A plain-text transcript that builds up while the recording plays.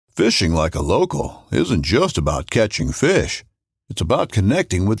Fishing like a local isn't just about catching fish. It's about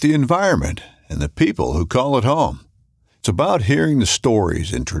connecting with the environment and the people who call it home. It's about hearing the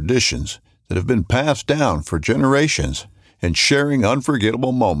stories and traditions that have been passed down for generations and sharing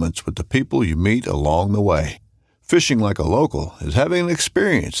unforgettable moments with the people you meet along the way. Fishing like a local is having an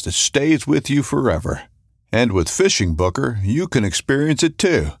experience that stays with you forever. And with Fishing Booker, you can experience it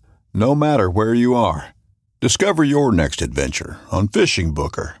too, no matter where you are. Discover your next adventure on Fishing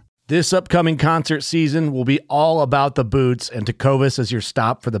Booker. This upcoming concert season will be all about the boots, and Tecovas is your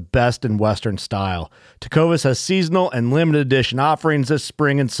stop for the best in Western style. Tecovas has seasonal and limited edition offerings this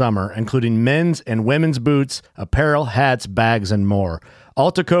spring and summer, including men's and women's boots, apparel, hats, bags, and more.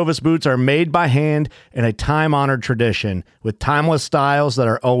 All Tecovas boots are made by hand in a time-honored tradition with timeless styles that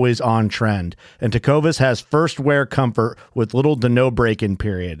are always on trend. And Tecovas has first wear comfort with little to no break-in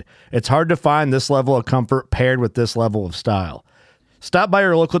period. It's hard to find this level of comfort paired with this level of style. Stop by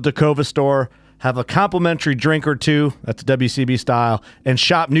your local Tecovas store, have a complimentary drink or two, that's WCB style, and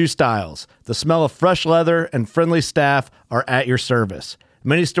shop new styles. The smell of fresh leather and friendly staff are at your service.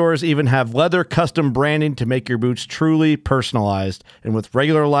 Many stores even have leather custom branding to make your boots truly personalized. And with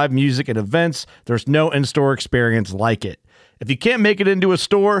regular live music and events, there's no in-store experience like it. If you can't make it into a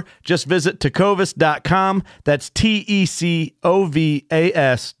store, just visit tecovas.com. That's TECOVAS.com.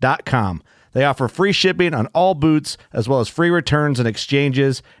 They offer free shipping on all boots, as well as free returns and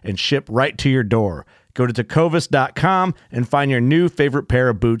exchanges, and ship right to your door. Go to tecovas.com and find your new favorite pair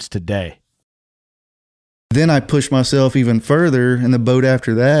of boots today. Then I pushed myself even further, and the boat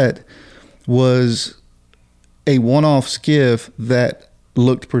after that was a one-off skiff that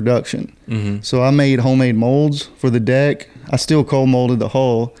looked production. Mm-hmm. So I made homemade molds for the deck. I still cold molded the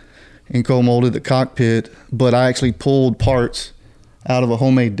hull and cold molded the cockpit, but I actually pulled parts out of a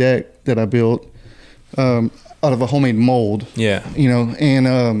homemade deck that I built, out of a homemade mold. Yeah. You know, and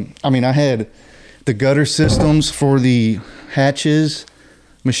I mean, I had the gutter systems for the hatches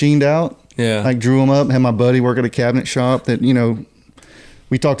machined out. Yeah. Like drew them up, had my buddy work at a cabinet shop that, you know,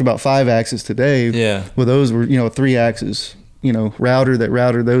 we talked about 5-axis today. Yeah. Well, those were, 3-axis, router that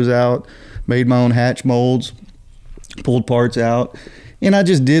routed those out, made my own hatch molds, pulled parts out. And I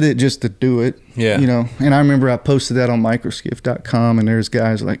just did it just to do it. Yeah. And I remember I posted that on microskiff.com, and there's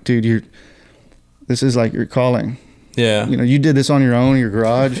guys like, dude, this is like your calling. Yeah. You did this on your own in your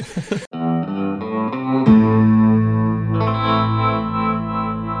garage.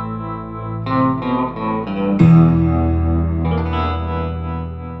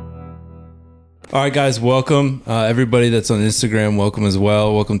 All right, guys, welcome. Everybody that's on Instagram, welcome as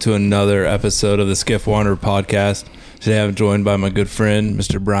well. Welcome to another episode of the Skiff Wanderer podcast. Today I'm joined by my good friend,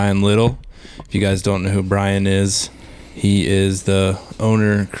 Mr. Brian Little. If you guys don't know who Brian is, he is the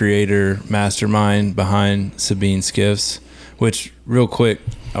owner, creator, mastermind behind Sabine Skiffs, which, real quick,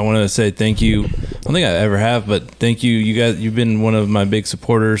 I want to say thank you. I don't think I ever have, but thank you. You guys, you've been one of my big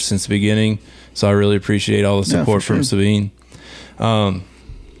supporters since the beginning, so I really appreciate all the support from Sabine.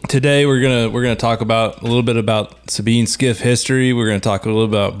 Today we're gonna talk about a little bit about Sabine skiff history. We're gonna talk a little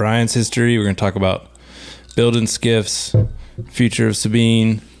about Brian's history. We're gonna talk about building skiffs, future of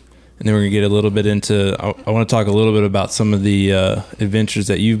Sabine, and then we're gonna get a little bit into. I want to talk a little bit about some of the adventures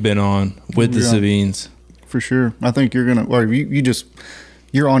that you've been on with the Sabines. For sure, I think you're gonna. Or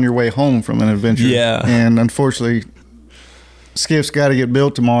you're on your way home from an adventure. Yeah, and unfortunately, skiffs got to get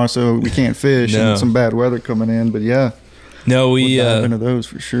built tomorrow, so we can't fish, and some bad weather coming in. But yeah. No, we'll dive into those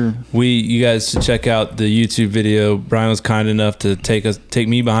for sure. You guys should check out the YouTube video. Brian was kind enough to take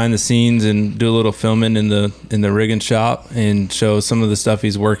me behind the scenes and do a little filming in the rigging shop and show some of the stuff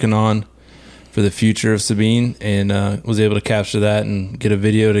he's working on for the future of Sabine, and was able to capture that and get a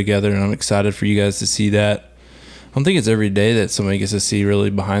video together. And I'm excited for you guys to see that. I don't think it's every day that somebody gets to see really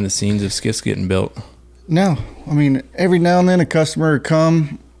behind the scenes of skiffs getting built. No, I mean every now and then a customer would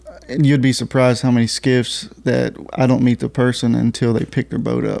come. And you'd be surprised how many skiffs that I don't meet the person until they pick their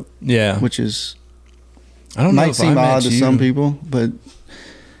boat up. Yeah. Which is, I don't know, might seem odd to some people, but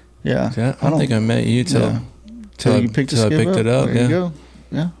yeah. I don't think I met you till you picked I picked it up. There you go.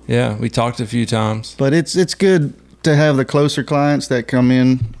 Yeah. Yeah. We talked a few times. But it's good to have the closer clients that come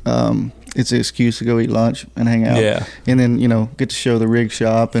in. It's an excuse to go eat lunch and hang out. Yeah. And then, get to show the rig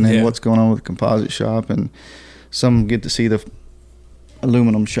shop and then what's going on with the composite shop. And some get to see the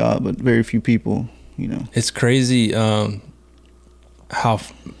aluminum shop, but very few people, It's crazy how,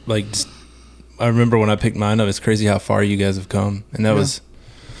 I remember when I picked mine up, it's crazy how far you guys have come. And that was,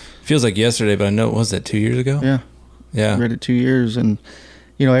 feels like yesterday, but I know, was that 2 years ago? Yeah. Yeah. I read it 2 years. And,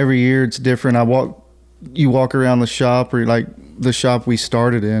 every year it's different. You walk around the shop, or like the shop we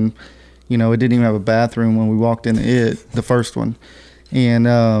started in, it didn't even have a bathroom when we walked into it, the first one. And,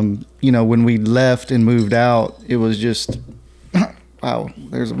 when we left and moved out, it was just, wow,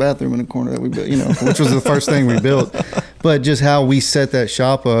 there's a bathroom in the corner that we built, which was the first thing we built. But just how we set that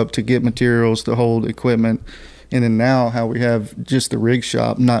shop up to get materials to hold equipment. And then now how we have just the rig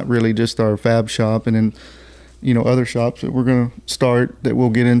shop, not really just our fab shop. And then, other shops that we're going to start that we'll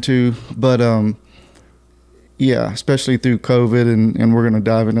get into. But, especially through COVID, and we're going to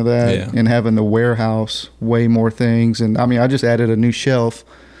dive into that, and having the warehouse, way more things. And I just added a new shelf,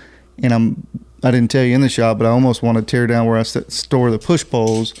 and I didn't tell you in the shop, but I almost want to tear down where I store the push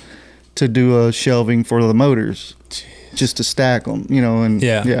poles to do a shelving for the motors, just to stack them, and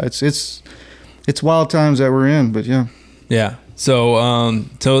it's wild times that we're in, but yeah. Yeah. So,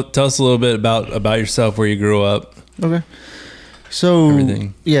 tell us a little bit about yourself, where you grew up. Okay. So,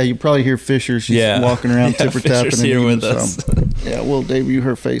 everything. Yeah, you probably hear Fisher. She's walking around, tipper tapping. Fisher's here with us. So, we'll debut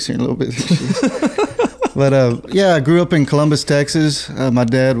her face here in a little bit. But, I grew up in Columbus, Texas. My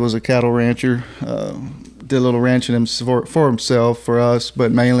dad was a cattle rancher, did a little ranching for himself, for us,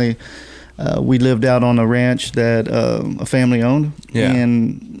 but mainly we lived out on a ranch that a family owned. Yeah.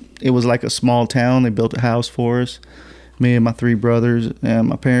 And it was like a small town. They built a house for us, me and my 3 brothers and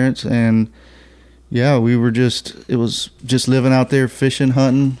my parents. And we were it was just living out there, fishing,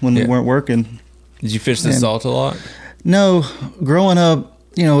 hunting when we weren't working. Did you fish the salt a lot? No, growing up,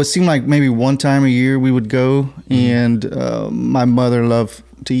 it seemed like maybe one time a year we would go, and my mother loved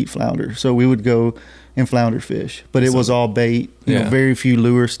to eat flounder. So we would go and flounder fish, but it was all bait, very few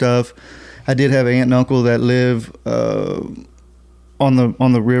lure stuff. I did have an aunt and uncle that live on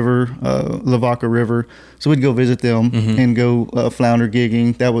the river, Lavaca River. So we'd go visit them and go flounder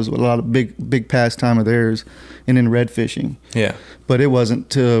gigging. That was a lot of big pastime of theirs, and then red fishing. Yeah. But it wasn't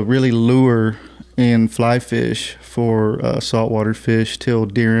to really lure and fly fish for saltwater fish till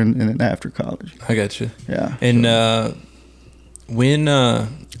during and then after college. I got you. Yeah. And when a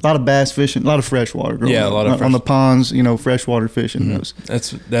lot of bass fishing, a lot of freshwater. A lot of on the ponds, freshwater fishing.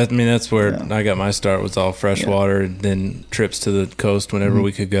 That's where I got my start, was all freshwater, and then trips to the coast whenever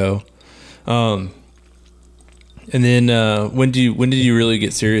we could go. And then when did you really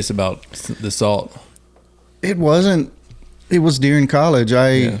get serious about the salt? It was during college.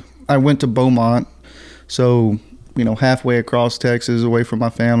 I went to Beaumont, so halfway across Texas, away from my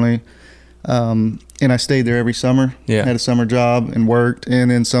family. And I stayed there every summer. Yeah. Had a summer job and worked.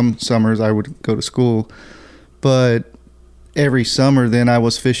 And then some summers I would go to school. But every summer then I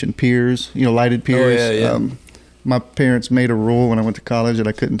was fishing piers, lighted piers. Oh, yeah. My parents made a rule when I went to college that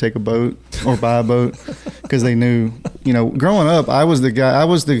I couldn't take a boat or buy a boat because they knew, growing up, I was the guy,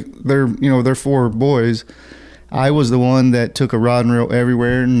 they're 4 boys. I was the one that took a rod and reel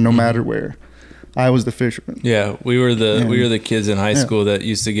everywhere, no matter where. I was the fisherman. Yeah, we were the kids in high school that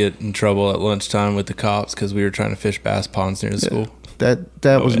used to get in trouble at lunchtime with the cops because we were trying to fish bass ponds near the school.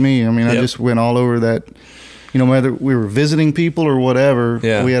 That was me. I mean, I just went all over that. Whether we were visiting people or whatever,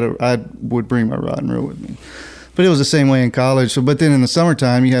 I would bring my rod and reel with me. But it was the same way in college. So, but then in the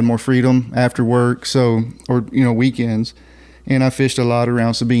summertime, you had more freedom after work, or weekends. And I fished a lot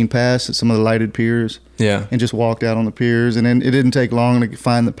around Sabine Pass at some of the lighted piers. Yeah. And just walked out on the piers. And then it didn't take long to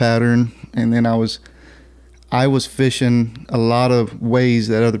find the pattern. And then I was fishing a lot of ways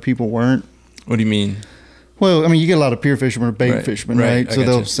that other people weren't. What do you mean? Well, I mean, you get a lot of pier fishermen or bait fishermen, right? So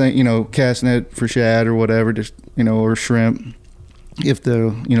they'll say, cast net for shad or whatever, just, or shrimp if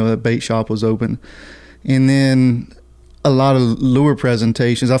the bait shop was open. And then a lot of lure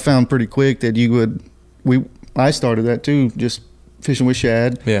presentations. I found pretty quick that I started that too, just fishing with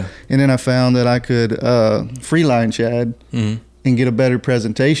shad. Yeah. And then I found that I could free line shad and get a better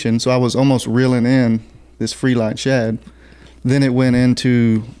presentation. So I was almost reeling in this free line shad. Then it went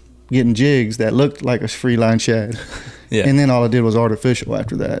into getting jigs that looked like a free line shad. Yeah. And then all I did was artificial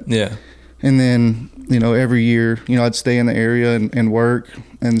after that. Yeah. And then, every year, I'd stay in the area and work.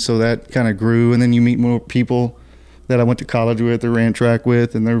 And so that kind of grew. And then you meet more people that I went to college with or ran track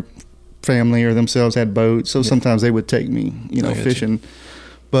with, and their family or themselves had boats. So sometimes they would take me, fishing.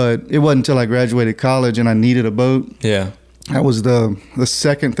 But it wasn't until I graduated college and I needed a boat. Yeah. That was the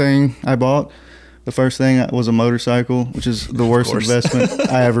second thing I bought. The first thing was a motorcycle, which is the worst investment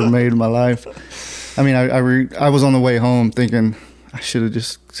I ever made in my life. I mean, I was on the way home thinking I should have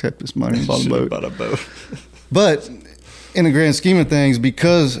just kept this money and bought a boat. But in the grand scheme of things,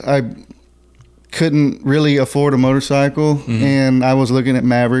 because I couldn't really afford a motorcycle and I was looking at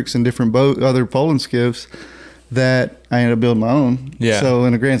Mavericks and different other Poland skiffs, that I ended up building my own. Yeah. So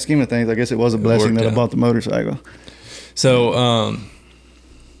in the grand scheme of things, I guess it was a blessing that I bought the motorcycle. So,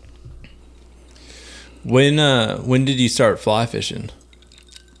 when did you start fly fishing?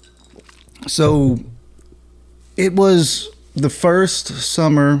 So it was the first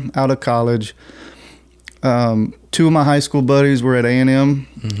summer out of college, two of my high school buddies were at A&M,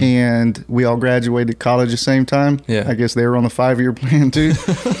 and we all graduated college at the same time. Yeah. I guess they were on a 5-year plan too.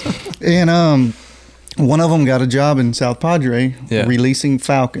 And one of them got a job in South Padre releasing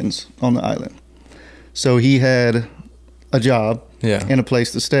falcons on the island. So he had a job and a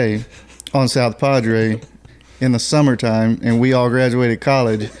place to stay on South Padre in the summertime, and we all graduated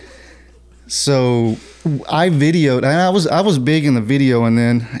college. So I videoed, and I was big in the video,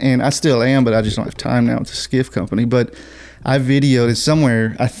 and I still am, but I just don't have time now with the skiff company. But I videoed it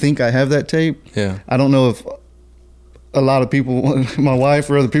somewhere. I think I have that tape. Yeah. I don't know if a lot of people, my wife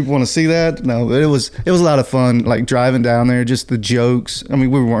or other people, want to see that. No, but it was a lot of fun, like driving down there, just the jokes. I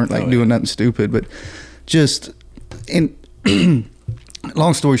mean, we weren't like doing nothing stupid, but just in.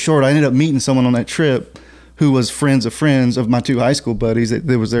 Long story short, I ended up meeting someone on that trip who was friends of my two high school buddies.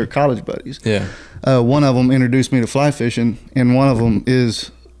 That was their college buddies. Yeah. One of them introduced me to fly fishing, and one of them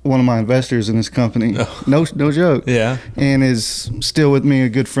is one of my investors in this company. Oh. No joke. Yeah. And is still with me, a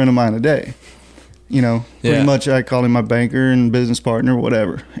good friend of mine today. You know, pretty much I call him my banker and business partner,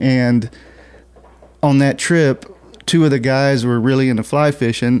 whatever. And on that trip, two of the guys were really into fly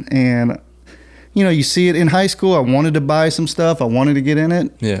fishing, and you know, you see it in high school. I wanted to buy some stuff. I wanted to get in it.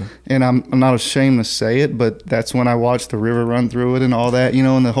 Yeah. And I'm not ashamed to say it, but that's when I watched the river run through it and all that, you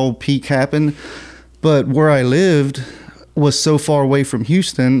know, and the whole peak happened. But where I lived was so far away from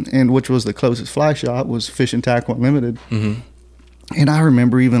Houston, and which was the closest fly shop, was Fish and Tackle Unlimited. Mm-hmm. And I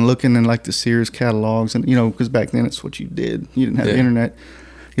remember even looking in like the Sears catalogs, and you know, because back then it's what you did. You didn't have the internet.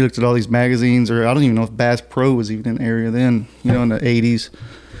 You looked at all these magazines, or I don't even know if Bass Pro was even in the area then, you know, in the 80s.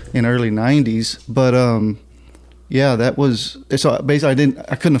 In early 90s, but yeah, that was so basically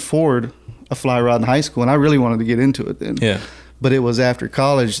I couldn't afford a fly rod in high school, and I really wanted to get into it then. Yeah. But it was after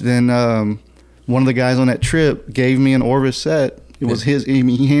college. Then one of the guys on that trip gave me an Orvis set. It was his.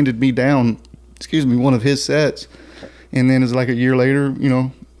 He handed me down, one of his sets, and then it's like a year later, you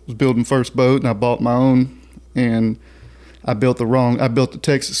know, I was building first boat, and I bought my own, and I built the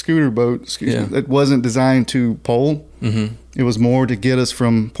Texas scooter boat. It wasn't designed to pole. Mm-hmm. It was more to get us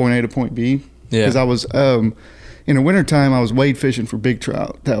from point A to point B. Yeah. Because I was, in the wintertime, I was wade fishing for big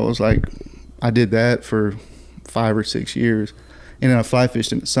trout. That was like, I did that for 5 or 6 years. And then I fly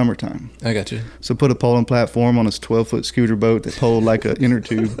fished in the summertime. I got you. So put a poling platform on this 12-foot scooter boat that poled like an inner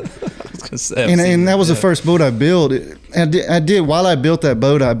tube. And that was the first boat I built. I did, while I built that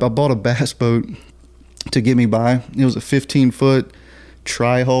boat, I bought a bass boat to get me by. It was a 15-foot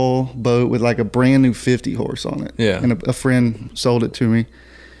tri-hull boat with like a brand new 50 horse on it. Yeah. And a friend sold it to me.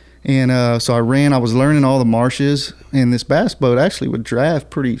 And so I was learning all the marshes, and this bass boat actually would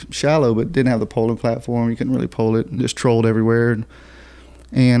draft pretty shallow, but didn't have the poling platform. You couldn't really pole it, and just trolled everywhere.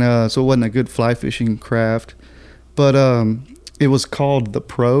 And so it wasn't a good fly fishing craft. But it was called the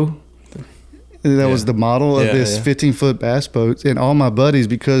Pro. That was the model of this 15-foot bass boat. And all my buddies,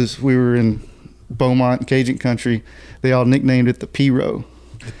 because we were in Beaumont, Cajun country, they all nicknamed it the P-Row.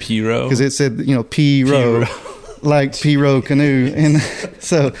 The P-Row? Because it said, you know, P-Row, like P-Row canoe. And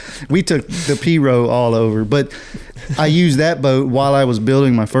so we took the P-Row all over. But I used that boat while I was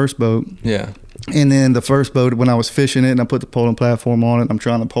building my first boat. Yeah. And then the first boat, when I was fishing it and I put the poling platform on it, I'm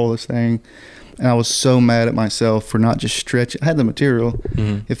trying to pole this thing. And I was so mad at myself for not just stretching. I had the material.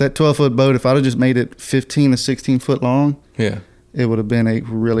 Mm-hmm. If that 12-foot boat, if I'd have just made it 15 to 16 foot long, it would have been a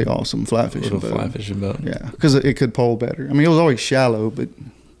really awesome fly fishing boat. Yeah, because it could pole better. I mean, it was always shallow, but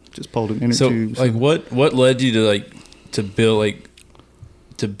just poled in inner tubes. So, like, what led you to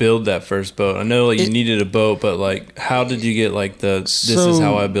build that first boat? I know, like, you needed a boat, but like, how did you get like this is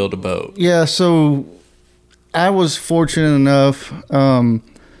how I build a boat? Yeah, so I was fortunate enough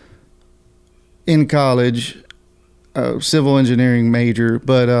in college, civil engineering major,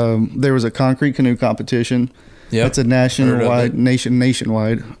 but there was a concrete canoe competition. Yeah, it's a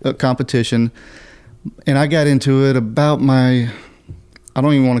nationwide competition, and I got into it about I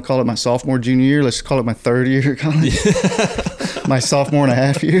don't even want to call it my sophomore, junior year. Let's call it my third year of college. My sophomore and a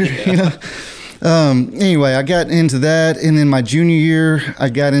half year. You know. Anyway, I got into that, and then my junior year, I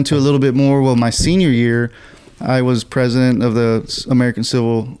got into a little bit more. Well, my senior year, I was president of the American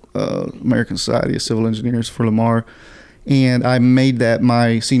Society of Civil Engineers for Lamar, and I made that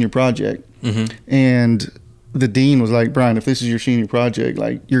my senior project. Mm-hmm. And the dean was like, Brian, if this is your senior project,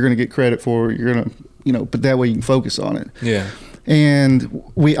 like, you're going to get credit for it. You're going to, you know, but that way you can focus on it. Yeah. And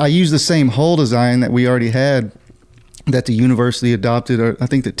I used the same hull design that we already had that the university adopted. Or I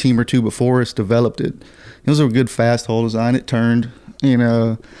think the team or two before us developed it. It was a good fast hull design. It turned, you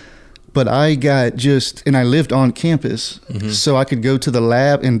know, but I lived on campus, so I could go to the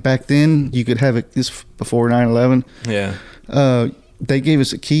lab. And back then you could have this before 9/11. Yeah. They gave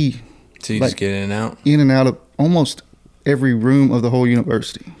us a key. So you just get in and out? In and out of almost every room of the whole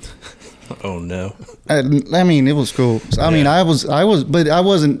university. Oh no! I mean, it was cool. I mean, I was, but I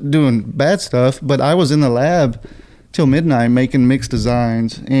wasn't doing bad stuff. But I was in the lab till midnight making mixed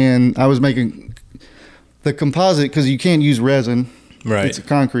designs, and I was making the composite because you can't use resin. Right. It's a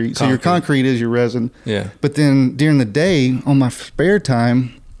concrete. So your concrete is your resin. Yeah. But then during the day, on my spare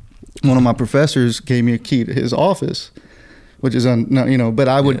time, one of my professors gave me a key to his office, which is but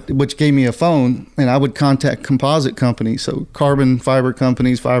I would, which gave me a phone, and I would contact composite companies, so carbon fiber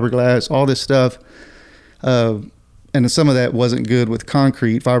companies, fiberglass, all this stuff. And some of that wasn't good with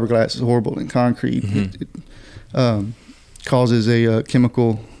concrete. Fiberglass is horrible in concrete. Mm-hmm. It causes a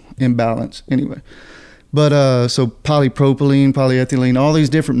chemical imbalance anyway. But so polypropylene, polyethylene, all these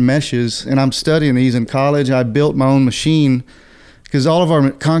different meshes, and I'm studying these in college. I built my own machine because all of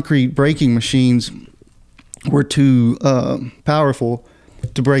our concrete breaking machines were too powerful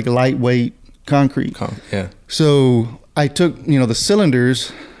to break lightweight concrete. So I took, the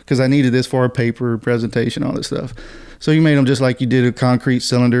cylinders, because I needed this for a paper presentation, all this stuff. So you made them just like you did a concrete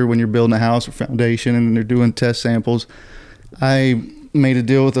cylinder when you're building a house or foundation and they're doing test samples. I made a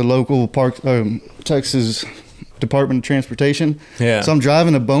deal with the local Texas Department of Transportation. Yeah. So I'm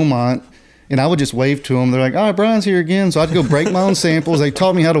driving to Beaumont, and I would just wave to them. They're like, all right, Brian's here again. So I'd go break my own samples. They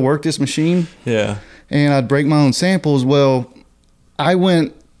taught me how to work this machine. Yeah. And I'd break my own samples. Well, I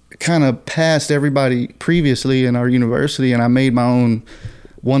went kind of past everybody previously in our university, and I made my own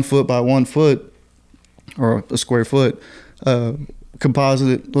 1 foot by 1 foot or a square foot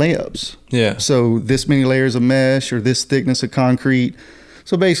composite layups. Yeah. So this many layers of mesh or this thickness of concrete.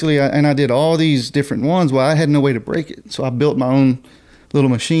 So basically, I did all these different ones. Well, I had no way to break it. So I built my own little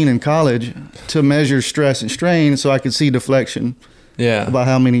machine in college to measure stress and strain so I could see deflection. Yeah. About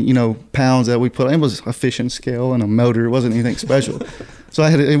how many, pounds that we put on. It was a fishing scale and a motor. It wasn't anything special. So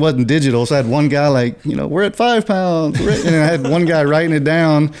it wasn't digital. So I had one guy we're at 5 pounds. And I had one guy writing it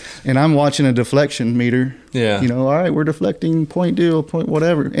down, and I'm watching a deflection meter. Yeah. All right, we're deflecting point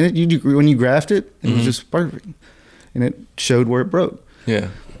whatever. And when you graphed it, it was just perfect. And it showed where it broke. Yeah.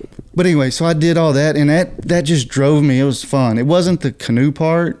 But anyway, so I did all that, and that just drove me. It was fun. It wasn't the canoe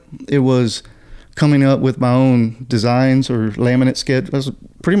part. It was coming up with my own designs or laminate schedule. I was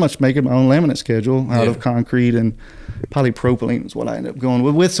pretty much making my own laminate schedule out of concrete, and polypropylene is what I ended up going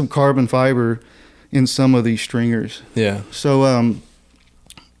with some carbon fiber in some of these stringers. Yeah. So,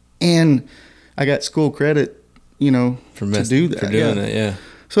 and I got school credit, to do that. For doing it, yeah.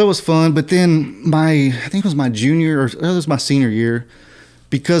 So it was fun. But then I think it was my junior or it was my senior year,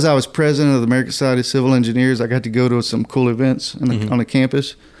 because I was president of the American Society of Civil Engineers, I got to go to some cool events on the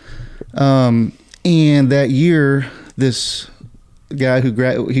campus. And that year, this guy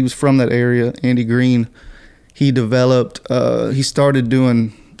he was from that area, Andy Green, he developed, he started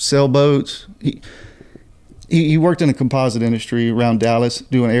doing sailboats. He worked in the composite industry around Dallas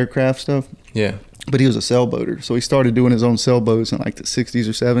doing aircraft stuff. Yeah. But he was a sailboater. So he started doing his own sailboats in like the 60s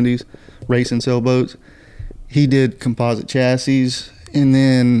or 70s, racing sailboats. He did composite chassis. And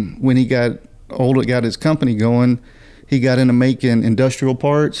then when he got older, got his company going, he got into making industrial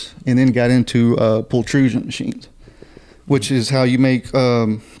parts, and then got into pultrusion machines, which is how you make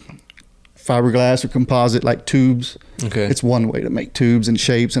fiberglass or composite like tubes. Okay. It's one way to make tubes and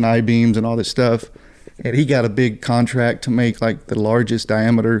shapes and I-beams and all this stuff. And he got a big contract to make like the largest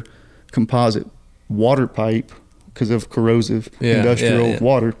diameter composite water pipe because of corrosive industrial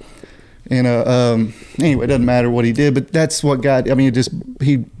water. And anyway, it doesn't matter what he did, but that's what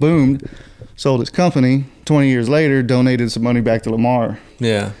he boomed, sold his company. 20 years later, donated some money back to Lamar.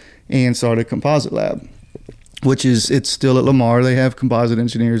 Yeah. And started a composite lab, it's still at Lamar. They have composite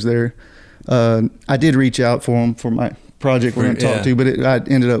engineers there. I did reach out for him for my project we're going to talk to, but I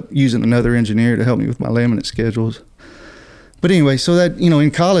ended up using another engineer to help me with my laminate schedules. But anyway, so that,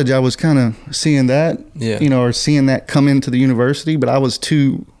 in college, I was kind of seeing that, or seeing that come into the university, but I was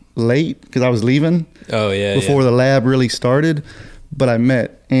too late because I was leaving before the lab really started. But I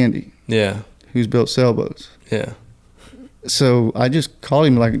met Andy, who's built sailboats. Yeah. So I just called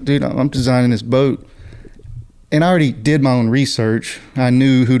him like, dude, I'm designing this boat. And I already did my own research. I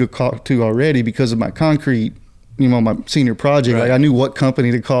knew who to call to already because of my concrete, my senior project. Right. Like I knew what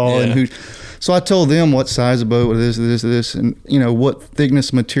company to call and who. So I told them what size of boat, this, and what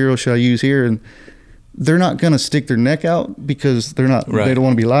thickness material should I use here. And they're not going to stick their neck out because they're not. Right. They don't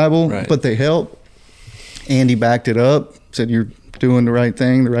want to be liable, but they help. Andy backed it up, said you're doing the right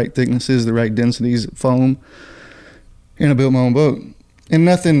thing, the right thicknesses, the right densities of foam. And I built my own boat. And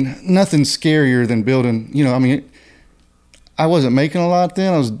nothing scarier than building, I wasn't making a lot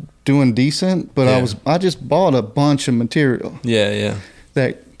then. I was doing decent, but I just bought a bunch of material. Yeah.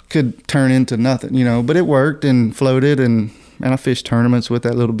 That could turn into nothing, you know, but it worked and floated, and I fished tournaments with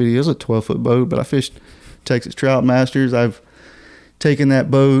that little bitty. It was a 12-foot boat, but I fished Texas Trout Masters. I've taken that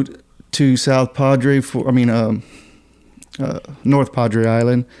boat to South Padre North Padre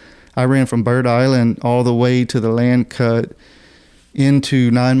Island. I ran from Bird Island all the way to the land cut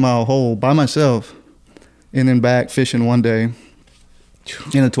into 9 Mile Hole by myself, and then back fishing one day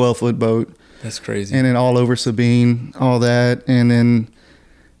in a 12-foot boat. That's crazy. And then all over Sabine, all that. And then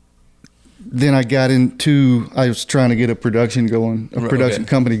I was trying to get a production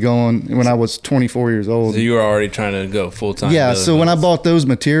company going when I was 24 years old. So you were already trying to go full time. Yeah. So when I bought those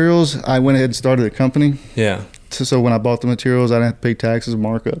materials, I went ahead and started a company. Yeah. So when I bought the materials, I didn't have to pay taxes,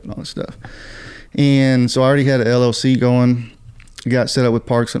 markup, and all this stuff. And so I already had an LLC going. Got set up with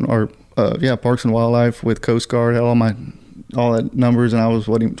Parks and Wildlife with Coast Guard. Had all that numbers, and I was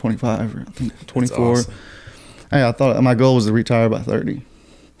even 25 or I think 24. Awesome. Hey, I thought my goal was to retire by 30.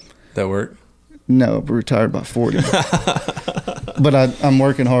 That worked? No, but retired by 40. But I'm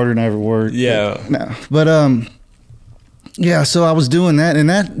working harder than I ever worked. Yeah. No. But yeah, so I was doing that, and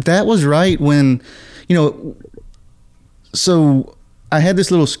that was right when, you know, so I had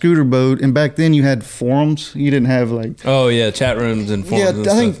this little scooter boat, and back then you had forums. You didn't have like... Oh, yeah, chat rooms and forums.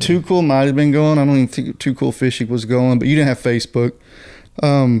 Yeah, I think Too Cool might have been going. I don't even think Too Cool Fishing was going, but you didn't have Facebook.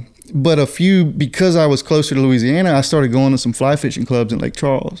 But because I was closer to Louisiana, I started going to some fly fishing clubs in Lake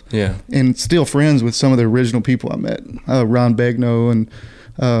Charles. Yeah. And still friends with some of the original people I met. Ron Begno and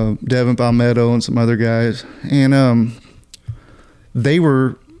Devin Palmetto and some other guys. And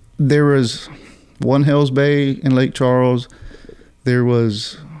there was one Hells Bay in Lake Charles. There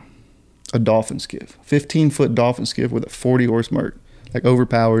was a dolphin skiff, 15-foot dolphin skiff with a 40-horse Merc, like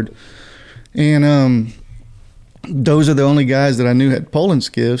overpowered. And those are the only guys that I knew had poling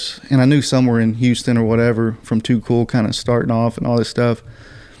skiffs, and I knew somewhere in Houston or whatever from Too Cool kind of starting off and all this stuff.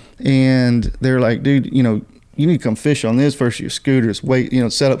 And they're like, dude, you know, you need to come fish on this versus your scooters. Wait, you know,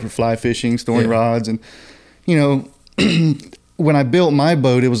 set up for fly fishing, storing rods. And, you know, when I built my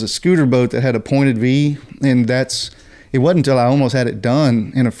boat, it was a scooter boat that had a pointed V, and it wasn't until I almost had it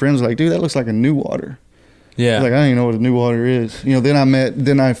done, and a friend was like, dude, that looks like a New Water. Yeah. Like, I don't even know what a New Water is. You know,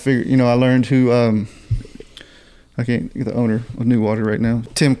 then I figured, you know, I learned who, I can't get the owner of New Water right now.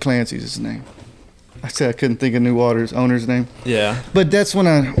 Tim Clancy's his name. I said I couldn't think of New Water's owner's name. Yeah. But that's when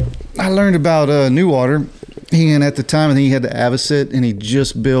I learned about New Water. And at the time, I think he had the Avocet, and he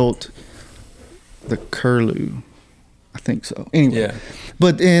just built the Curlew. I think so. Anyway. Yeah.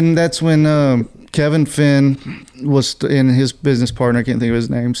 And that's when Kevin Finn was in his business partner, I can't think of his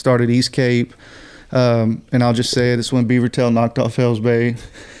name, started East Cape. And I'll just say it, it's when Beavertail knocked off Hells Bay.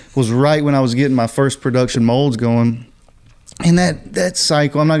 Was right when I was getting my first production molds going. And that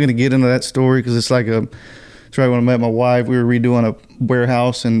cycle, I'm not going to get into that story because it's right when I met my wife. We were redoing a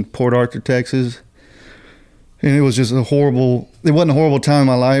warehouse in Port Arthur, Texas. And it was just it wasn't a horrible time in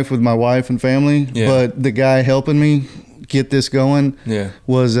my life with my wife and family, but the guy helping me get this going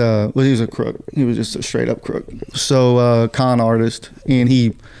was he was a crook. He was just a straight up crook. So con artist, and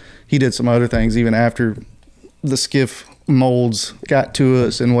he did some other things even after the skiff molds got to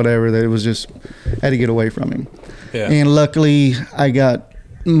us and whatever, that it was just had to get away from him. Yeah. And luckily I got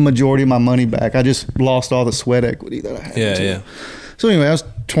majority of my money back. I just lost all the sweat equity that I had. Yeah. So anyway, I was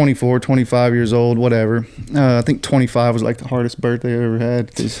 24, 25 years old, whatever. I think 25 was like the hardest birthday I ever had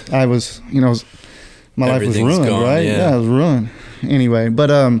because I was, you know, my life was ruined, gone, right? Yeah, I was ruined. Anyway, but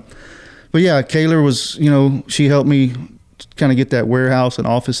yeah, Kayla was, you know, she helped me kind of get that warehouse and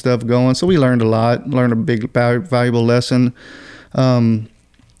office stuff going. So we learned a lot, learned a big valuable lesson.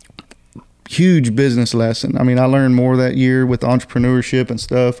 Huge business lesson. I mean, I learned more that year with entrepreneurship and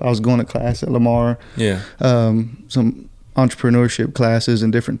stuff. I was going to class at Lamar. Yeah. Some entrepreneurship classes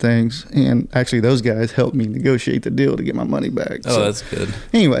and different things. And actually those guys helped me negotiate the deal to get my money back. Oh, so, that's good.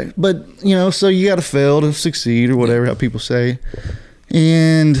 Anyway, but you know, so you got to fail to succeed or whatever, how people say.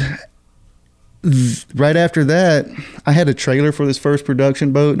 And right after that, I had a trailer for this first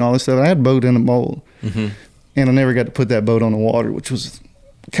production boat and all this stuff. I had a boat in a mold. Mm-hmm. And I never got to put that boat on the water, which was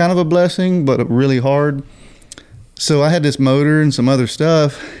kind of a blessing, but really hard. So I had this motor and some other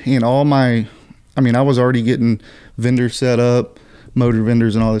stuff, and I was already getting vendors set up, motor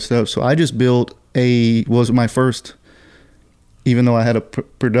vendors and all this stuff. So I just built was my first, even though I had a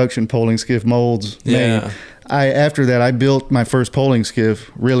production poling skiff molds made. After that, I built my first poling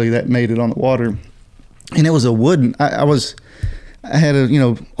skiff, really, that made it on the water. And it was a wooden, I had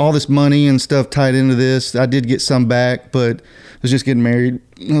all this money and stuff tied into this. I did get some back, but I was just getting married.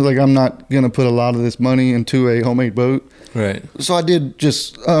 I was like, I'm not going to put a lot of this money into a homemade boat. Right. So I did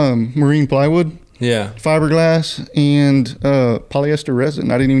just marine plywood, fiberglass, and polyester resin.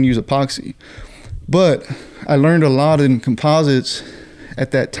 I didn't even use epoxy. But I learned a lot in composites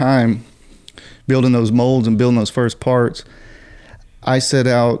at that time, building those molds and building those first parts. I set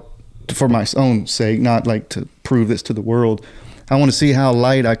out for my own sake, not like to prove this to the world. I want to see how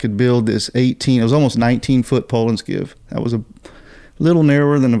light I could build this it was almost 19-foot pole and skiff. That was a little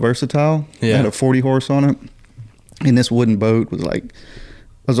narrower than the Versatile. It had a 40 horse on it. And this wooden boat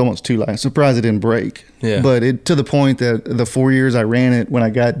was almost too light. I'm surprised it didn't break. Yeah. But to the point that the 4 years I ran it, when I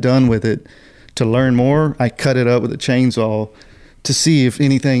got done with it, to learn more, I cut it up with a chainsaw to see if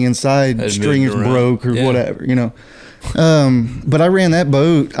anything inside stringers broke or whatever, But I ran that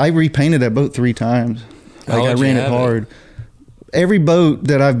boat. I repainted that boat 3 times. I ran it hard. Every boat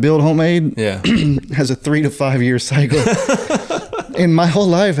that I've built homemade has a 3 to 5 year cycle. In my whole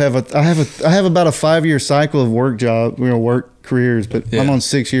life, I have about a 5 year cycle of work careers, but I'm on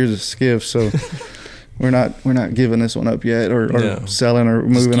 6 years of Skiffs, so we're not giving this one up yet, or selling or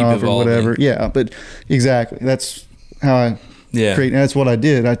moving off or whatever. Yeah, but exactly, that's how I create. That's what I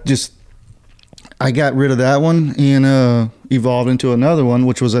did. I got rid of that one and evolved into another one,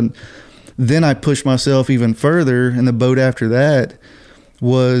 which was then I pushed myself even further, and the boat after that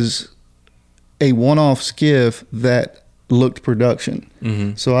was a one-off skiff that looked production.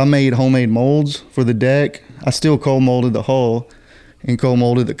 Mm-hmm. So I made homemade molds for the deck. I still cold molded the hull and cold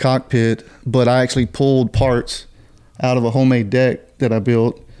molded the cockpit, but I actually pulled parts out of a homemade deck that I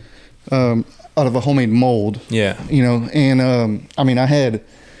built, out of a homemade mold. Yeah. And I had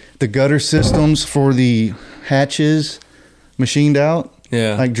the gutter systems for the hatches machined out.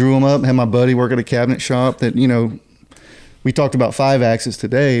 Yeah. I drew them up, had my buddy work at a cabinet shop that, we talked about 5 axes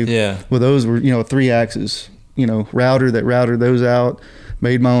today. Yeah. Well, those were, 3 axes, router that routed those out,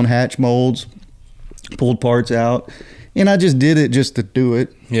 made my own hatch molds, pulled parts out. And I just did it just to do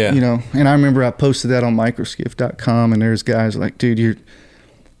it. Yeah. And I remember I posted that on microskiff.com, and there's guys like, dude,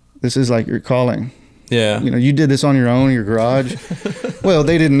 this is like your calling. Yeah. You did this on your own in your garage. Well,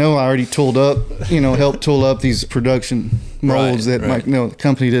 they didn't know I already tooled up, helped tool up these production molds the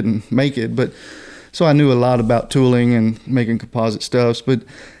company didn't make it. But so I knew a lot about tooling and making composite stuffs. But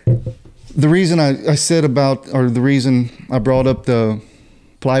the reason the reason I brought up the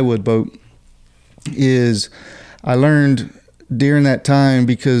plywood boat is I learned during that time,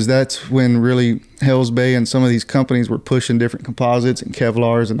 because that's when really Hell's Bay and some of these companies were pushing different composites and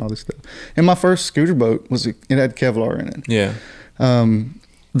Kevlars and all this stuff. And my first scooter boat it had Kevlar in it. Yeah.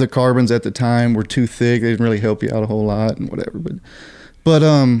 The carbons at the time were too thick. They didn't really help you out a whole lot and whatever. But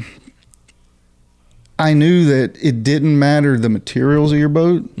I knew that it didn't matter the materials of your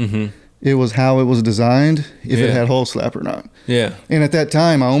boat. Mm-hmm. It was how it was designed, if it had hull slap or not. Yeah. And at that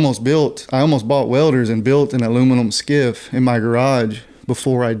time, I almost bought welders and built an aluminum skiff in my garage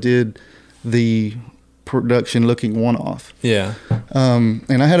before I did the production looking one-off. Yeah.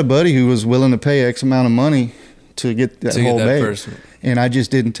 And I had a buddy who was willing to pay X amount of money to get that whole bay. And I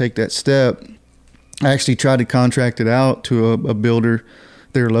just didn't take that step. I actually tried to contract it out to a builder,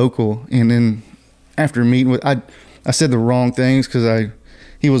 they're local. And then after meeting with, I said the wrong things because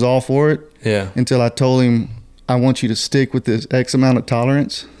he was all for it. Yeah. Until I told him, I want you to stick with this X amount of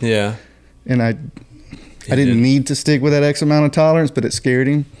tolerance. Yeah. And I didn't need to stick with that X amount of tolerance, but it scared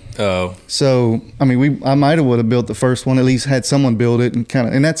him. Oh. So, I might have built the first one, at least had someone build it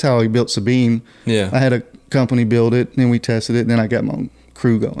and that's how he built Sabine. Yeah. I had a company build it, and we tested it, and then I got my own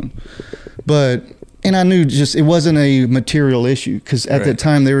crew going. And I knew it wasn't a material issue, because at that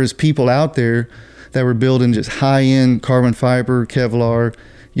time there was people out there that were building just high-end carbon fiber, Kevlar,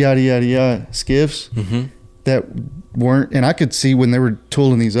 yada, yada, yada, skiffs that weren't, and I could see when they were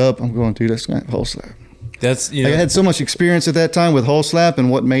tooling these up, I'm going, dude, that's going to hull slap. I had so much experience at that time with hull slap and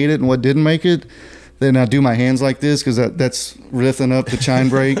what made it and what didn't make it. Then I do my hands like this because that's riffing up the chine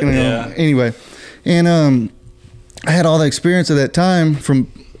brake. Anyway, and I had all the experience at that time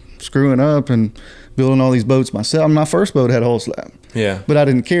from screwing up and building all these boats myself. My first boat had hull slap. Yeah. But I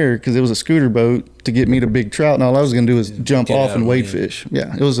didn't care because it was a scooter boat to get me to big trout, and all I was going to do was jump off and wade fish.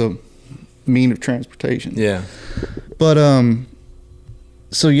 Yeah, it was a mean of transportation. Yeah. But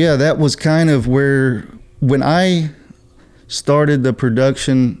so yeah, that was kind of where, when I started the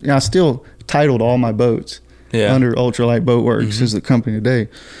production, I still titled all my boats under Ultralight Boat Works is the company today.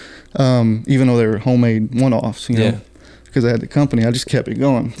 Even though they were homemade one-offs, because I had the company, I just kept it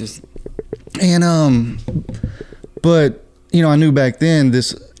going. But I knew back then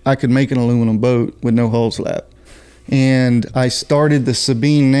I could make an aluminum boat with no hull slap. And I started the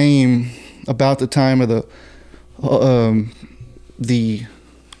Sabine name about the time of the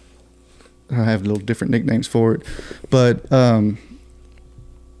I have little different nicknames for it, but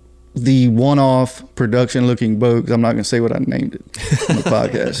the one-off production-looking boat. 'Cause I'm not going to say what I named it on the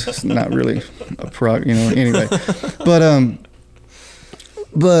podcast. It's not really anyway.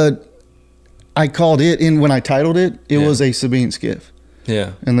 But I called it in when I titled it. It was a Sabine skiff.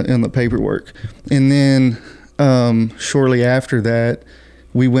 Yeah. In the paperwork, and then shortly after that,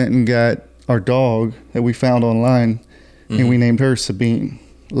 we went and got our dog that we found online, and we named her Sabine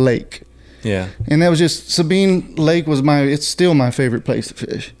Lake. Yeah. And that was just, Sabine Lake was it's still my favorite place to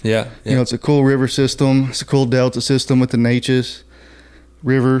fish. Yeah. You know, it's a cool river system. It's a cool delta system with the Natchez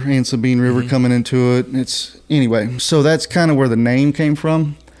River and Sabine River coming into it. Anyway, so that's kind of where the name came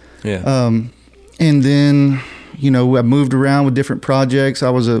from. Yeah. And then, I moved around with different projects.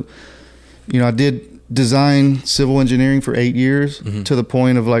 I did design civil engineering for 8 years to the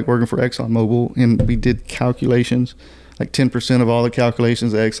point of like working for ExxonMobil, and we did calculations. Like 10% of all the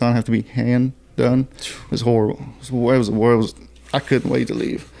calculations at Exxon have to be hand done. It was horrible. I couldn't wait to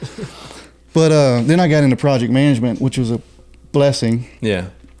leave. But then I got into project management, which was a blessing. Yeah.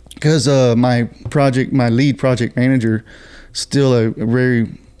 Because my lead project manager, still a very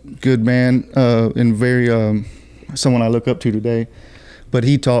good man and very someone I look up to today. But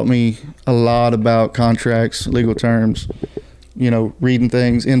he taught me a lot about contracts, legal terms, reading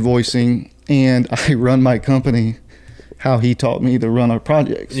things, invoicing, and I run my company how he taught me to run our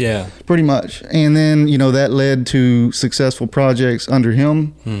projects. Yeah. Pretty much. And then, that led to successful projects under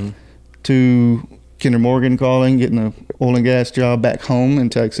him, to Kinder Morgan calling, getting an oil and gas job back home in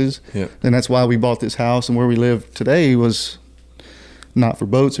Texas. Yeah. And that's why we bought this house, and where we live today was not for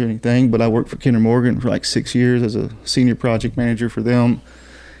boats or anything, but I worked for Kinder Morgan for like 6 years as a senior project manager for them.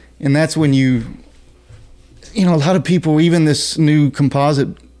 And that's when a lot of people, even this new composite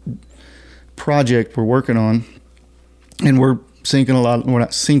project we're working on, and we're not sinking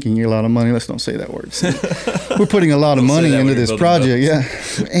a lot of money. Let's don't say that word. We're putting a lot of money into this project. Yeah.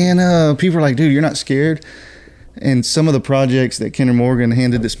 And people are like, dude, you're not scared. And some of the projects that Kinder Morgan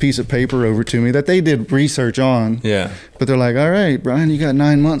handed this piece of paper over to me that they did research on. Yeah. But they're like, all right, Brian, you got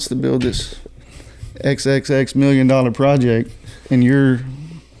 9 months to build this XXX $1 million project, and you're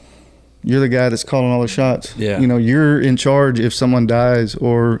the guy that's calling all the shots. Yeah. You're in charge if someone dies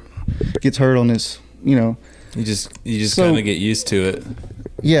or gets hurt on this, You just kind of get used to it.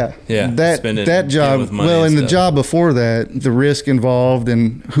 Yeah. Yeah. That job, and the job before that, the risk involved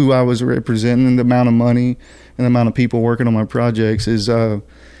and who I was representing, and the amount of money and the amount of people working on my projects is,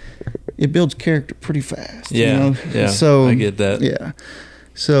 it builds character pretty fast. Yeah. Yeah. So I get that. Yeah.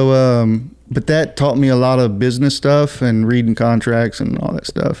 So, but that taught me a lot of business stuff and reading contracts and all that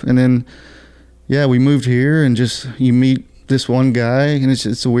stuff. And then, we moved here, and you meet this one guy, and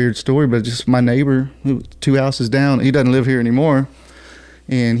it's a weird story, but just my neighbor, 2 houses down, he doesn't live here anymore,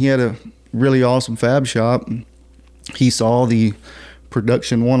 and he had a really awesome fab shop. He saw the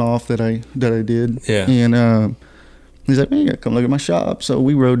production one-off that I did, and he's like, man, you gotta come look at my shop. So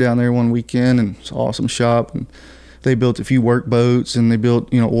we rode down there one weekend, and it's an awesome shop, and they built a few work boats, and they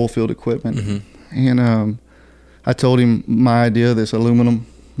built oil field equipment. And I told him my idea of this aluminum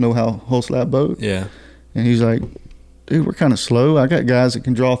know-how whole slab boat, and he's like, dude, we're kind of slow. I got guys that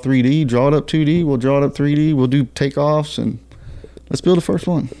can draw 3D, draw it up 2D. We'll draw it up 3D. We'll do takeoffs, and let's build the first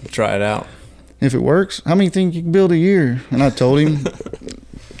one. Try it out. If it works, how many think you can build a year? And I told him.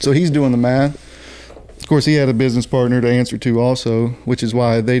 So he's doing the math. Of course, he had a business partner to answer to also, which is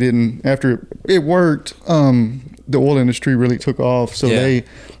why they didn't, after it worked, the oil industry really took off. So they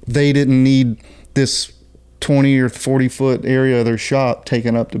didn't need this 20 or 40 foot area of their shop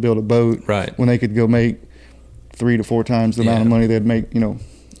taken up to build a boat. Right. When they could go make 3 to 4 times the amount of money they'd make,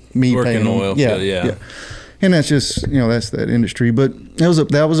 me paying oil. Yeah. And that's just, that's that industry. But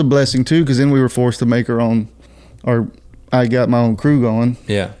that was a blessing too, because then we were forced to make I got my own crew going.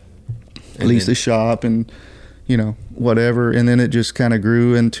 Yeah. At least the shop and, whatever. And then it just kind of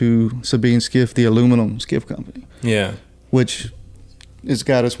grew into Sabine Skiff, the aluminum skiff company. Yeah. Which has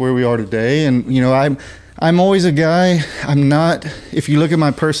got us where we are today. And, I'm always a guy, I'm not, if you look at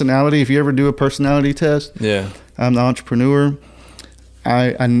my personality, if you ever do a personality test, I'm the entrepreneur.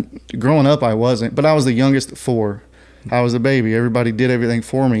 I growing up, I wasn't, but I was the youngest of 4. I was a baby. Everybody did everything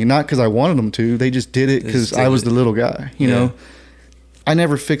for me. Not because I wanted them to. They just did it because I was the little guy, you know. I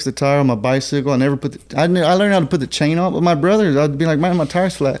never fixed the tire on my bicycle. I learned how to put the chain on. But my brothers, I'd be like, man, my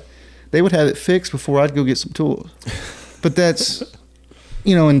tire's flat. They would have it fixed before I'd go get some tools. But that's,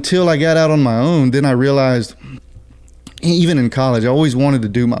 until I got out on my own, then I realized, even in college, I always wanted to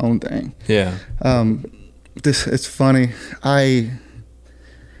do my own thing. Yeah. it's funny. I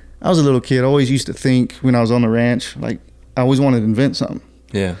was a little kid. I always used to think when I was on the ranch, like I always wanted to invent something.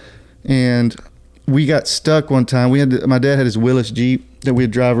 Yeah. And we got stuck one time. My dad had his Willis Jeep that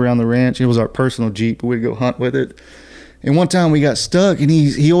we'd drive around the ranch. It was our personal Jeep. We'd go hunt with it. And one time we got stuck, and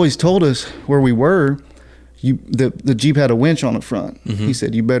he always told us where we were. The Jeep had a winch on the front. Mm-hmm. He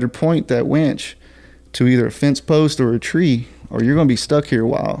said, you better point that winch to either a fence post or a tree, or you're going to be stuck here a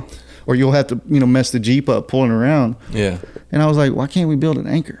while, or you'll have to, mess the Jeep up pulling around. Yeah. And I was like, why can't we build an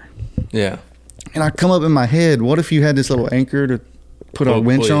anchor? Yeah. And I come up in my head, what if you had this little anchor to put our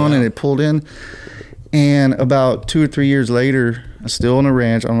winch on and it pulled in? And about 2 or 3 years later, I'm still on a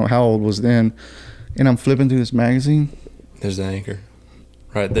ranch. I don't know how old I was then. And I'm flipping through this magazine. There's the anchor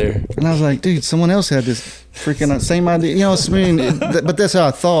right there. And I was like, dude, someone else had this freaking same idea. But that's how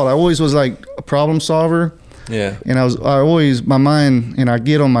I thought. I always was like a problem solver. Yeah. And I always, my mind, and I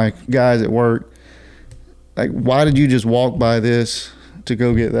get on my guys at work, like, why did you just walk by this to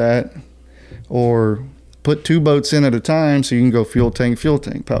go get that? Or put 2 boats in at a time so you can go fuel tank,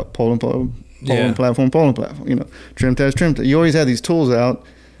 polling platform, trim test. You always have these tools out.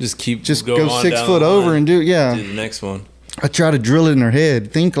 Just go 6 foot over and do the next one. I try to drill it in their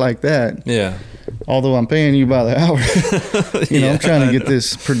head, think like that. Yeah. Although I'm paying you by the hour. I'm trying to get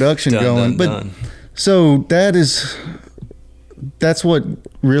this production going. So that's what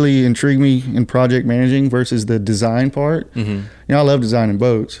really intrigued me in project managing versus the design part. Mm-hmm. I love designing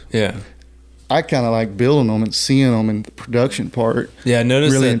boats. Yeah. I kind of like building them and seeing them, and the production part. Yeah, I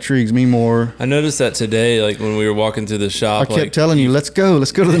noticed really intrigues me more. I noticed that today, like when we were walking through the shop. I kept telling you, let's go to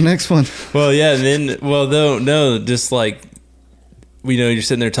the next one. Well, yeah, and then, no, just like, you're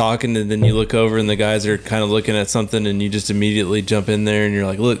sitting there talking, and then you look over, and the guys are kind of looking at something, and you just immediately jump in there, and you're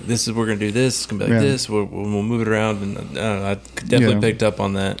like, look, we're gonna do this. It's gonna be like this. We'll move it around, and I don't know, I definitely picked up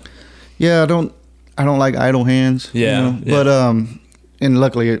on that. Yeah, I don't like idle hands. Yeah, but and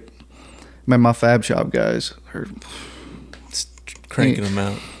luckily my fab shop guys are cranking them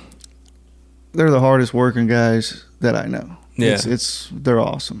out. They're the hardest working guys that I know. Yeah, they're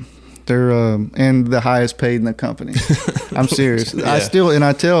awesome. They're and the highest paid in the company. I'm serious. Yeah. I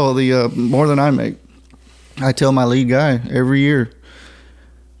tell the more than I make. I tell my lead guy every year,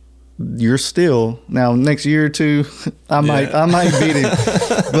 you're still now next year or two I might beat him,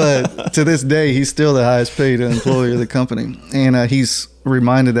 but to this day he's still the highest paid employee of the company, and he's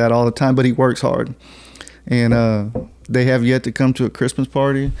reminded that all the time. But he works hard, and they have yet to come to a Christmas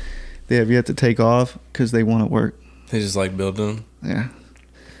party. They have yet to take off because they want to work. They just like building them. Yeah.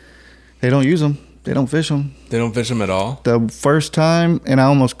 They don't use them. They don't fish them. They don't fish them at all? The first time, and I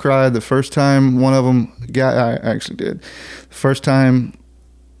almost cried the first time one of them I actually did. The first time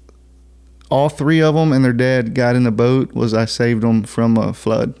all 3 of them and their dad got in the boat was I saved them from a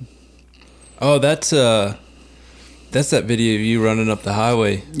flood. Oh, that's that video of you running up the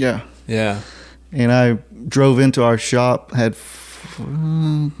highway. Yeah. Yeah. And I drove into our shop, had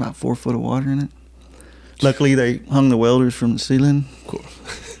about 4 foot of water in it. Luckily, they hung the welders from the ceiling. Cool.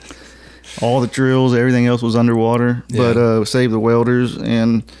 All the drills, everything else was underwater, but saved the welders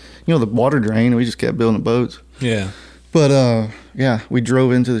and, the water drain. We just kept building boats. Yeah. But, we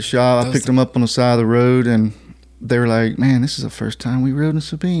drove into the shop. I picked them up on the side of the road, and they were like, man, this is the first time we rode in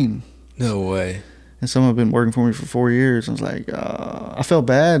Sabine. No way. And some have been working for me for 4 years. I was like, I felt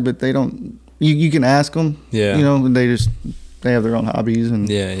bad, but they don't, you can ask them. Yeah. They have their own hobbies and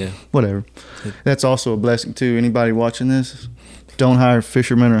whatever. That's also a blessing, too. Anybody watching this, don't hire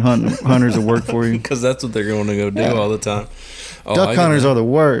fishermen or hunters to work for you. Because that's what they're going to go do all the time. Oh, Duck hunters are the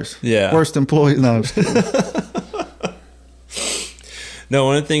worst. Yeah. Worst employees. No, I'm just kidding. No,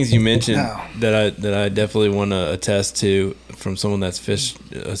 one of the things you mentioned that I definitely want to attest to from someone that's fished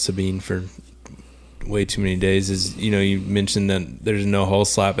Sabine for way too many days is, you mentioned that there's no hull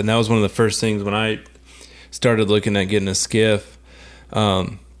slap. And that was one of the first things when I started looking at getting a skiff.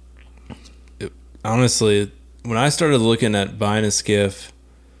 Honestly, when I started looking at buying a skiff,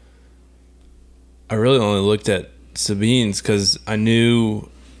 I really only looked at Sabines because I knew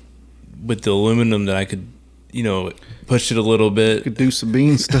with the aluminum that I could, push it a little bit. You could do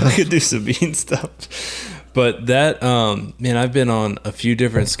Sabine stuff. I could do Sabine stuff. But that, I've been on a few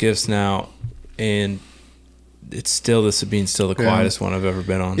different skiffs now, and it's still the Sabine's still the quietest one I've ever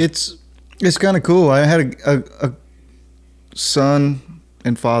been on. It's kind of cool. I had a son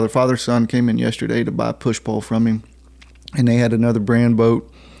and father's son came in yesterday to buy a push pole from him, and they had another brand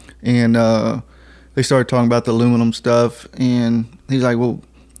boat, and they started talking about the aluminum stuff, and he's like, well,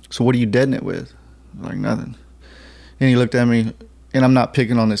 so what are you deading it with? I'm like, nothing. And he looked at me, and I'm not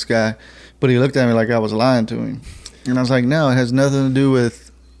picking on this guy, but he looked at me like I was lying to him. And I was like, no, it has nothing to do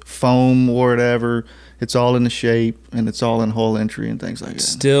with foam or whatever. it's all in the shape, and it's all in hull entry and things like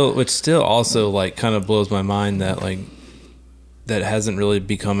that. Which still also like kind of blows my mind that like that hasn't really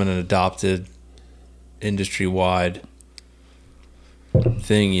become an adopted industry wide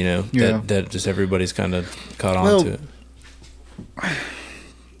thing, you know, that just everybody's kind of caught on to it.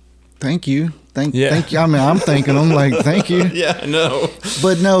 Thank you. Thank you. I mean, I'm thanking them like, thank you. Yeah, I know.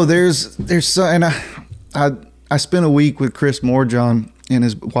 But no, there's so, and I spent a week with Chris Moorjohn and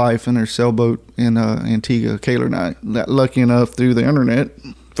his wife and their sailboat in Antigua, Kayla and I, lucky enough through the internet,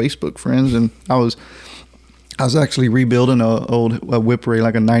 Facebook friends. And I was actually rebuilding a whip ray,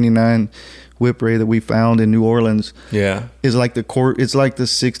 like a 99 whip ray that we found in New Orleans. Yeah. It's like the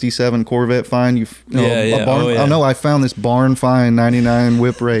 67 Corvette find. Oh, no, I found this barn find 99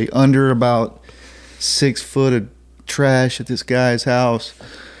 whip ray under about 6 foot of trash at this guy's house.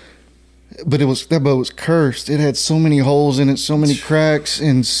 But that boat was cursed. It had so many holes in it, so many cracks,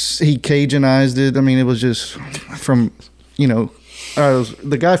 and he Cajunized it. I mean, it was just from,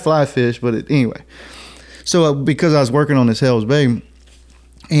 the guy fly fished, but anyway. So because I was working on this Hell's Bay,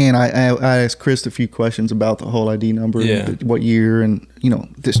 and I asked Chris a few questions about the whole ID number, and what year, and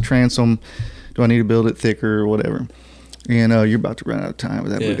this transom, do I need to build it thicker or whatever? And you're about to run out of time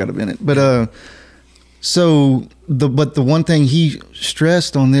with that. We got a minute, but so the one thing he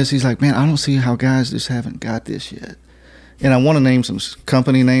stressed on this, he's like, man, I don't see how guys just haven't got this yet. And I want to name some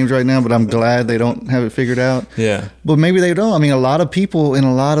company names right now, but I'm glad they don't have it figured out. Yeah, but maybe they don't. I mean, a lot of people in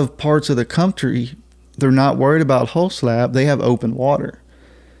a lot of parts of the country, they're not worried about hull slab. They have open water.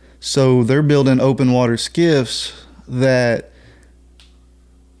 So they're building open water skiffs that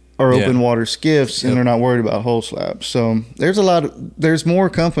are open water skiffs, and they're not worried about hull slabs. So there's more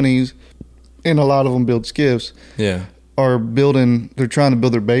companies, and a lot of them build skiffs. Yeah. They're trying to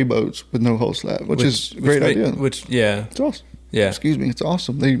build their bay boats with no hull slab, which is a great idea. It's awesome. Yeah. Excuse me, it's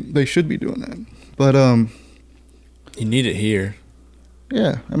awesome. They should be doing that. But you need it here.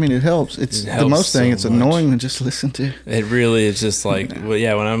 Yeah, I mean, it helps. It's the most thing. It's annoying to just listen to. It really is just like,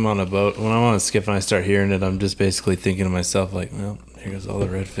 when I'm on a boat, when I'm on a skiff and I start hearing it, I'm just basically thinking to myself, like, well, here goes all the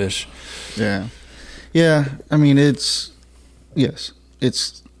redfish. Yeah. Yeah, I mean, it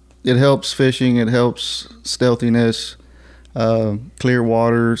helps fishing. It helps stealthiness, clear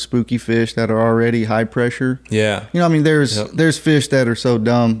water, spooky fish that are already high pressure. Yeah. I mean, there's fish that are so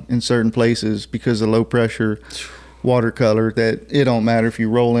dumb in certain places because of low pressure watercolor that it don't matter if you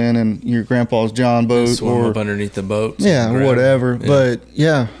roll in and your grandpa's John boat or up underneath the boat. Yeah, whatever. Yeah. But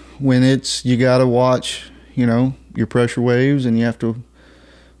yeah, when you got to watch, your pressure waves, and you have to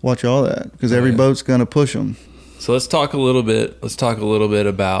watch all that because every boat's going to push them. So let's talk a little bit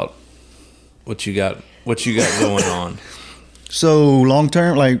about what you got going on. So long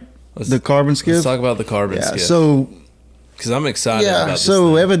term, like the carbon skiff. Let's talk about the carbon skiff. So, because I'm excited about this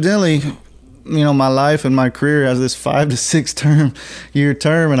so thing. Evidently, my life and my career has this 5 to 6 year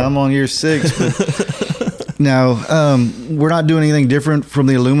term, and I'm on year 6. But now, we're not doing anything different from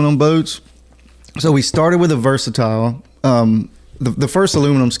the aluminum boats. So we started with a versatile. The first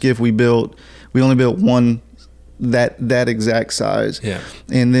aluminum skiff we built, we only built one that exact size. Yeah.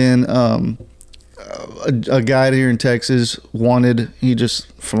 And then a guy here in Texas he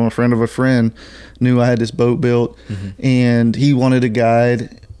just, from a friend of a friend, knew I had this boat built, and he wanted a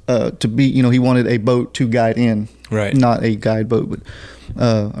guide to be, he wanted a boat to guide in, right? Not a guide boat, but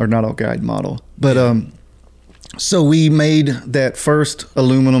or not a guide model. But so we made that first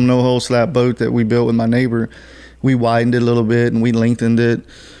aluminum no hull slab boat that we built with my neighbor. We widened it a little bit and we lengthened it,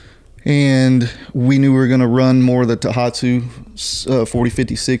 and we knew we were going to run more of the Tohatsu 40,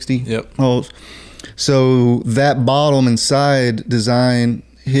 50, 60 hulls. So that bottom and side design,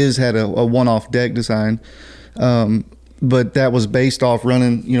 his had a one-off deck design. But that was based off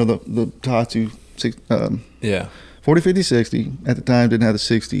running, the Tohatsu 40, 50, 60. At the time, didn't have the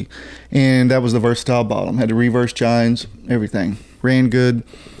 60. And that was the versatile bottom. Had the reverse chines, everything. Ran good.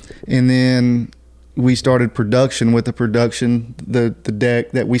 And then we started production with the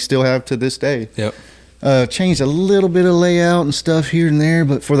deck that we still have to this day. Yep. Changed a little bit of layout and stuff here and there,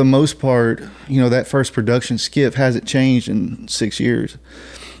 but for the most part, that first production skiff hasn't changed in 6 years.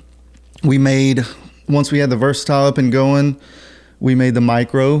 Once we had the versatile up and going, we made the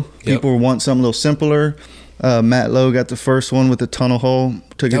micro. People want something a little simpler. Matt Lowe got the first one with the tunnel hull.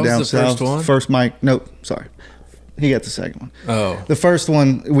 Took it down south. First one? First mic. Nope, sorry. He got the second one. Oh. The first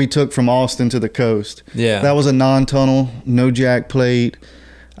one we took from Austin to the coast. Yeah. That was a non-tunnel, no jack plate.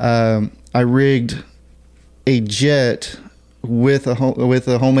 I rigged a jet with a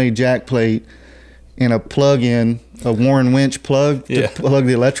homemade jack plate and a plug-in, a Warren winch plug to plug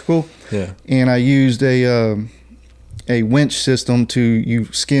the electrical. Yeah. And I used a a winch system to you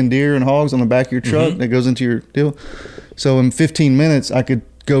skin deer and hogs on the back of your truck that goes into your deal. So in 15 minutes, I could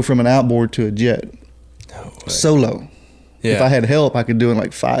go from an outboard to a jet solo. Yeah. If I had help, I could do it in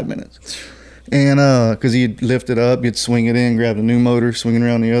like 5 minutes. And because you'd lift it up, you'd swing it in, grab the new motor, swing it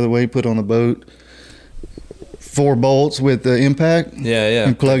around the other way, put it on the boat. 4 bolts with the impact. Yeah.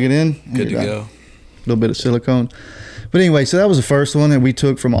 And plug it in. Good to go. A little bit of silicone. But anyway, so that was the first one that we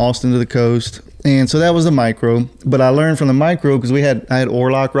took from Austin to the coast. And so that was the micro. But I learned from the micro because I had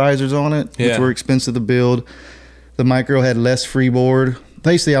oar-lock risers on it, which were expensive to build. The micro had less freeboard.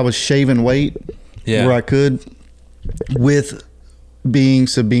 Basically, I was shaving weight where I could with being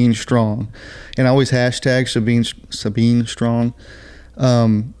Sabine strong. And I always hashtag Sabine strong.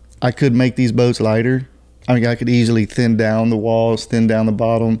 I could make these boats lighter. I mean, I could easily thin down the walls, thin down the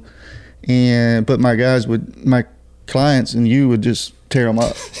bottom. But my clients and you would just tear them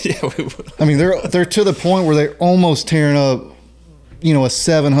up. Yeah, we would. I mean, they're to the point where they're almost tearing up, a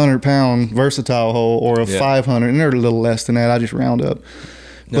 700-pound versatile hull or a 500, and they're a little less than that. I just round up.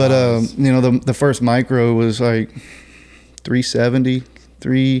 Nice. But the first micro was like 370.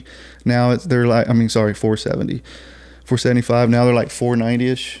 Now they're like 470, 475. Now they're like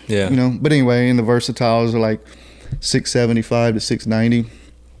 490ish. Yeah. But anyway, and the versatiles are like 675 to 690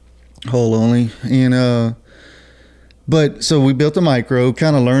 hull only, and but so we built a micro,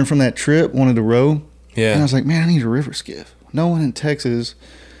 kind of learned from that trip, wanted to row. Yeah. And I was like, man, I need a river skiff. No one in Texas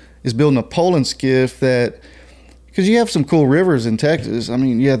is building a poling skiff because you have some cool rivers in Texas. I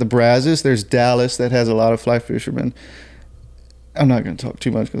mean, you have the Brazos, there's Dallas that has a lot of fly fishermen. I'm not going to talk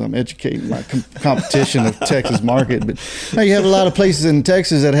too much because I'm educating my competition of Texas market. But now you have a lot of places in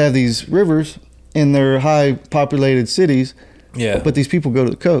Texas that have these rivers in their high populated cities. Yeah. But these people go to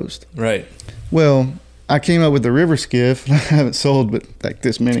the coast. Right. Well, I came up with the river skiff. I haven't sold but like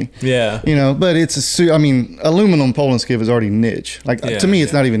this many. Yeah. But it's aluminum poling skiff is already niche. To me,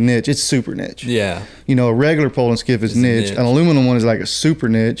 it's not even niche. It's super niche. Yeah. A regular poling skiff is niche. An aluminum one is like a super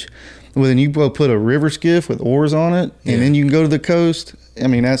niche. Well, then you go put a river skiff with oars on it, and then you can go to the coast. I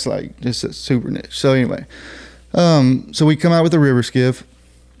mean, that's like just a super niche. So anyway, so we come out with the river skiff,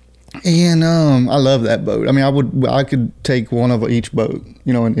 and I love that boat. I mean, I could take one of each boat,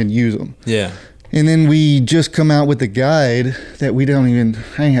 and use them. Yeah. And then we just come out with the guide that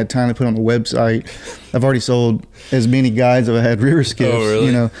I ain't had time to put on the website. I've already sold as many guides as I had river skiffs. Oh,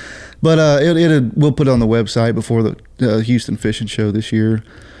 really? But we'll put it on the website before the Houston Fishing Show this year.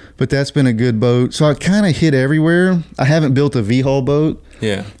 But that's been a good boat. So I kind of hit everywhere. I haven't built a V-hull boat.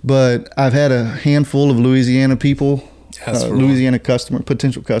 Yeah. But I've had a handful of Louisiana people, Louisiana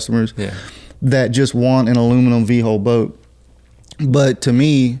potential customers, that just want an aluminum V-hull boat. But to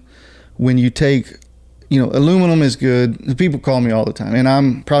me, when you take, aluminum is good. People call me all the time, and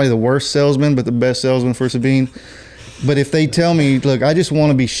I'm probably the worst salesman, but the best salesman for Sabine. But if they tell me, look, I just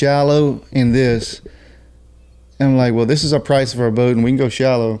want to be shallow in this, and I'm like, well, this is our price of our boat, and we can go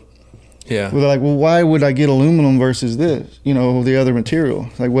shallow. Yeah. Well, they're like, well, why would I get aluminum versus this, the other material?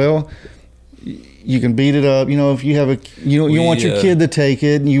 It's like, well, you can beat it up. If you have you want your kid to take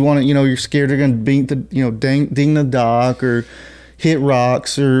it, and you want it, you're scared they're going to beat the, ding the dock or hit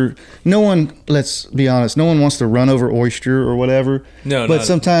rocks, or let's be honest, no one wants to run over oyster or whatever. No, but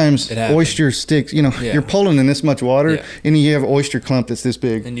sometimes oyster sticks, you're pulling in this much water, and you have oyster clump that's this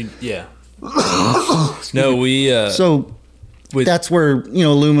big. And so that's where,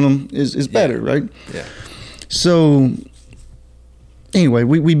 aluminum is better, right? Yeah. So anyway,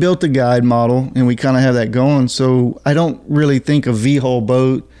 we built the guide model, and we kind of have that going. So I don't really think a V-hull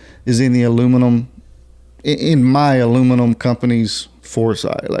boat is in the aluminum, in my aluminum company's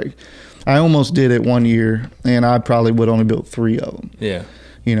foresight. Like, I almost did it one year, and I probably would only built 3 of them. Yeah.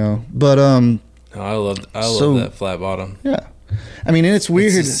 But I love that flat bottom. Yeah. I mean, and it's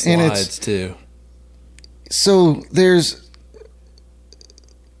weird, it's slides, and it's too. So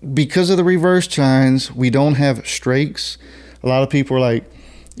because of the reverse chines, we don't have strakes. A lot of people are like,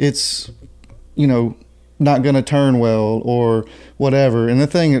 it's not going to turn well or whatever. And the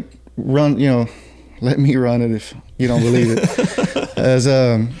thing that let me run it if you don't believe it. As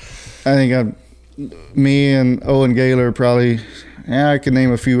I think me and Owen Gaylor probably, I can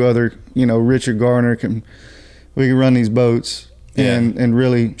name a few other, Richard Garner we can run these boats and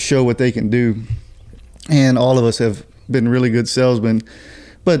really show what they can do. And all of us have been really good salesmen,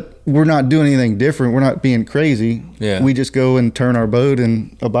 but we're not doing anything different. We're not being crazy. Yeah. We just go and turn our boat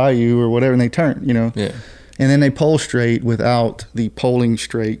in a bayou or whatever, and they turn, Yeah. And then they pole straight without the poling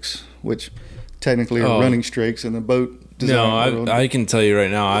strakes, which technically are running strakes in the boat design. I can tell you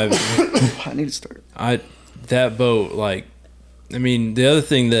right now, I need to start. That boat, like, I mean, the other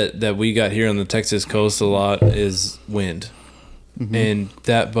thing that we got here on the Texas coast a lot is wind. Mm-hmm. And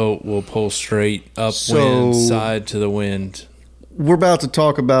that boat will pull straight upwind, side to the wind. We're about to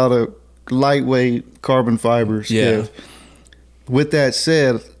talk about a lightweight carbon fiber skiff. Yeah. With that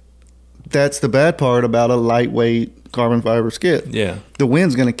said, that's the bad part about a lightweight carbon fiber skiff. Yeah. The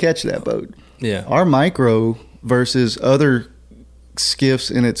wind's going to catch that boat. Yeah. Our micro versus other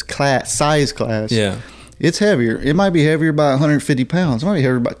skiffs in its size class. Yeah. It's heavier. It might be heavier by 150 pounds. It might be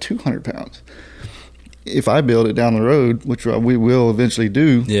heavier by 200 pounds. If I build it down the road, which we will eventually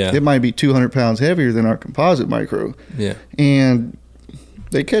do, it might be 200 pounds heavier than our composite micro. Yeah. And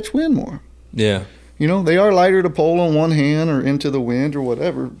they catch wind more. Yeah. You know, they are lighter to pole on one hand or into the wind or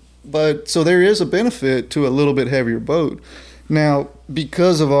whatever. But so there is a benefit to a little bit heavier boat. Now,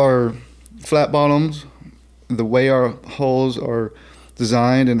 because of our flat bottoms, the way our hulls are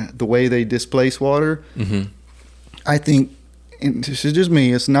designed and the way they displace water, I think, and this is just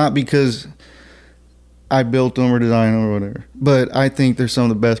me, it's not because I built them or designed them or whatever, but I think they're some of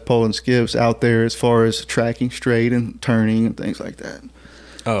the best poling skiffs out there as far as tracking straight and turning and things like that.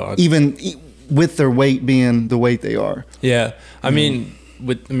 Oh, even with their weight being the weight they are. Yeah, I mean,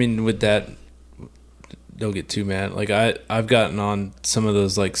 with that, don't get too mad. Like I've gotten on some of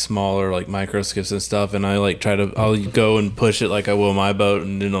those like smaller like micro skiffs and stuff, and I like I'll go and push it like I will my boat,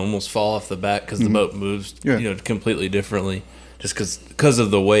 and then almost fall off the back because the boat moves, completely differently, just because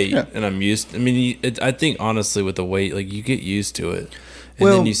of the weight. Yeah. And I'm used. I mean, I think honestly with the weight, like you get used to it, and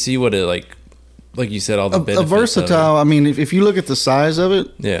then you see what it like you said, all the benefits. A versatile. I mean, if you look at the size of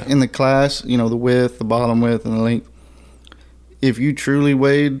it, yeah, in the class, the width, the bottom width, and the length. If you truly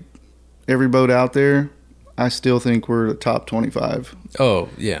weighed every boat out there, I still think we're the top 25. Oh,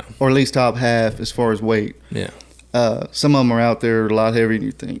 yeah. Or at least top half as far as weight. Yeah. Some of them are out there a lot heavier than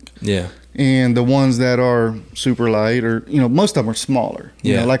you think. Yeah. And the ones that are super light or, most of them are smaller.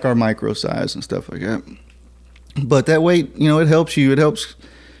 Like our micro size and stuff like that. But that weight, it helps you. It helps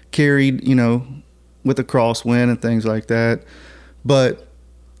carry, with a crosswind and things like that. But,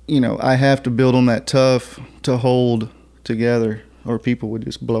 I have to build them that tough to hold together or people would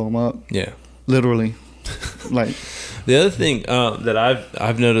just blow them up. Yeah. Literally. Like the other thing that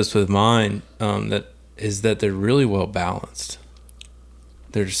I've noticed with mine that they're really well balanced.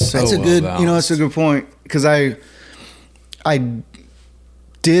 They're so that's a well good balanced. That's a good point because I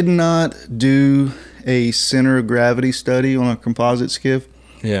did not do a center of gravity study on a composite skiff.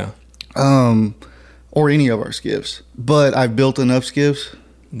 Yeah. Or any of our skiffs, but I've built enough skiffs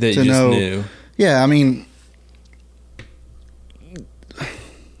that you just knew. Yeah, I mean,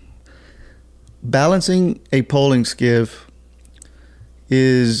 balancing a poling skiff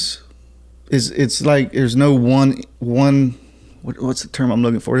is it's like there's no one what's the term I'm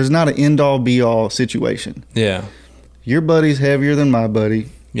looking for? There's not an end all be all situation. Yeah. Your buddy's heavier than my buddy.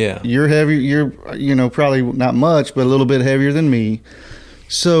 Yeah. You're heavier. You're probably not much, but a little bit heavier than me.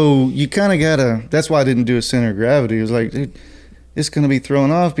 So you kind of gotta. That's why I didn't do a center of gravity. It was like, dude, it's gonna be thrown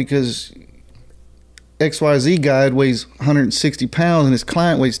off because XYZ guy weighs 160 pounds and his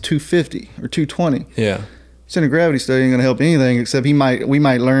client weighs 250 or 220. Yeah. Center of gravity study ain't gonna help anything except we might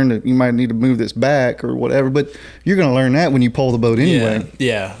learn that you might need to move this back or whatever. But you're gonna learn that when you pull the boat anyway.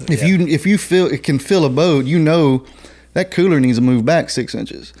 Yeah. If you feel it can fill a boat, that cooler needs to move back 6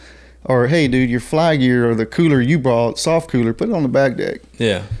 inches. Or hey, dude, your fly gear or the cooler you brought, soft cooler, put it on the back deck.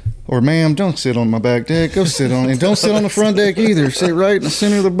 Yeah. Or ma'am, don't sit on my back deck. Go sit on it. Don't sit on the front deck either. Sit right in the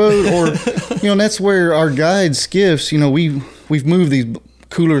center of the boat. Or, and that's where our guide skiffs. We've moved these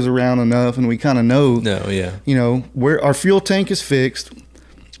coolers around enough, and we kind of know. No, yeah. Where our fuel tank is fixed,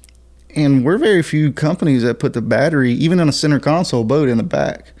 and we're very few companies that put the battery even on a center console boat in the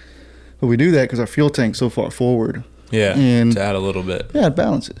back. But we do that because our fuel tank's so far forward. Yeah, and to add a little bit. Yeah, it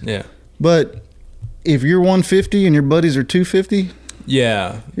balances. Yeah. But if you're 150 and your buddies are 250,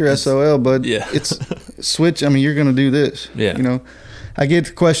 yeah, you're SOL, bud. Yeah. It's switch. I mean, you're going to do this. Yeah. I get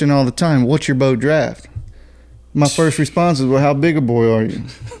the question all the time, what's your boat draft? My first response is, well, how big a boy are you?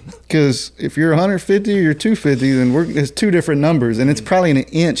 Because if you're 150 or you're 250, then it's two different numbers, and it's probably an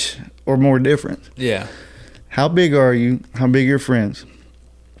inch or more difference. Yeah. How big are you? How big are your friends?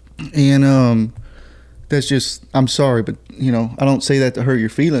 And that's just, I'm sorry, but, I don't say that to hurt your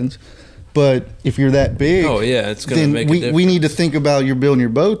feelings. But if you're that big, oh yeah, it's going to make a difference. We need to think about you're building your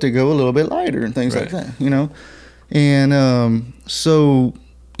boat to go a little bit lighter and things like that, And so,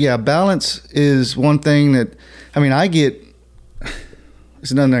 yeah, balance is one thing that, I get,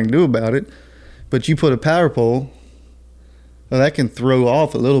 there's nothing I can do about it, but you put a power pole, well, that can throw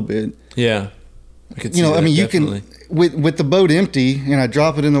off a little bit. Yeah. You can, with the boat empty and I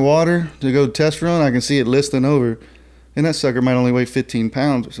drop it in the water to go test run, I can see it listing over. and that sucker might only weigh 15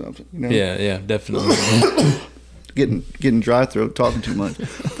 pounds or something. You know? Yeah, definitely. getting dry throat talking too much.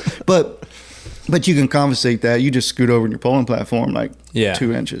 but you can compensate that. You just scoot over in your polling platform like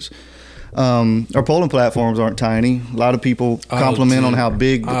 2 inches. Our polling platforms aren't tiny. A lot of people compliment on how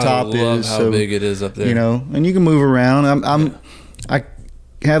big the top is. How big it is up there. You know, and you can move around. I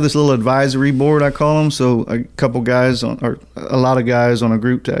have this little advisory board, I call them. So a lot of guys on a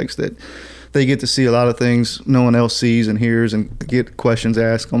group text that they get to see a lot of things no one else sees and hears, and get questions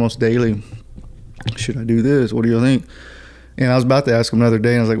asked almost daily. Should I do this? What do you think? And I was about to ask them the other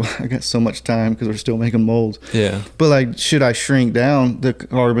day, and I was like, well, I got so much time because we're still making molds. Yeah. But like, should I shrink down the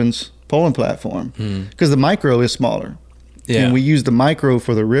Carbon's polling platform? Because the micro is smaller. Yeah. And we use the micro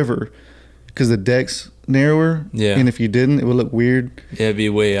for the river because the deck's narrower. Yeah. And if you didn't, it would look weird. Yeah, it'd be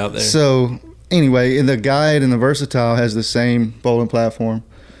way out there. So anyway, and the Guide and the Versatile has the same polling platform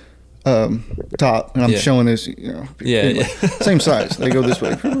top. And I'm showing this, you know. Anyway, same size. They go this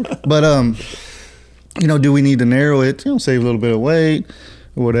way. But, you know, do we need to narrow it? You know, save a little bit of weight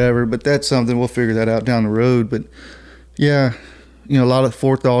or whatever. But that's something we'll figure that out down the road. But yeah, you know, a lot of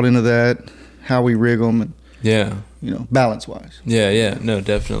forethought into that, how we rig them, and you know, balance wise. Yeah, no,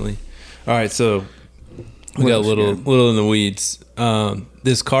 definitely. All right, so we got a little in the weeds.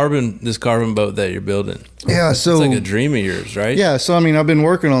 This carbon boat that you're building. Yeah, so it's like a dream of yours, right? Yeah, so I mean, I've been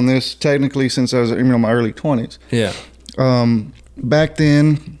working on this technically since I was in my early 20s. Yeah. Back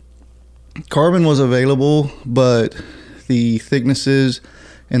then, carbon was available, but the thicknesses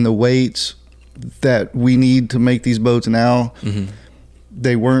and the weights that we need to make these boats now,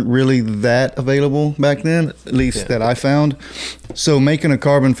 they weren't really that available back then, at least that I found. So making a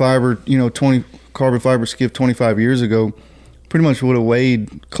carbon fiber, you know, carbon fiber skiff 25 years ago pretty much would have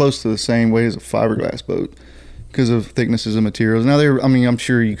weighed close to the same weight as a fiberglass boat because of thicknesses of materials. Now, I'm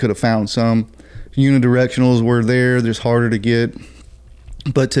sure you could have found some. Unidirectionals were there. There's harder to get.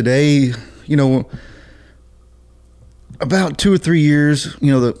 But today, you know, about 2 or 3 years,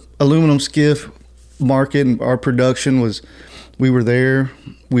 you know, the aluminum skiff market and our production we were there.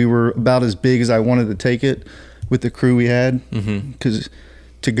 We were about as big as I wanted to take it with the crew we had, because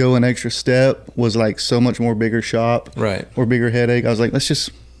to go an extra step was like so much more bigger shop, right, or bigger headache. I was like, let's just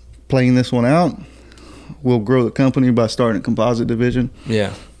plane this one out. We'll grow the company by starting a composite division.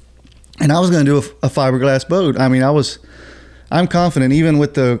 Yeah. And I was going to do a fiberglass boat. I mean, I'm confident even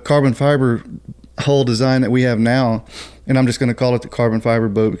with the carbon fiber hull design that we have now, and I'm just going to call it the carbon fiber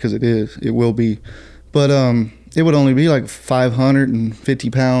boat because it will be. But it would only be like 550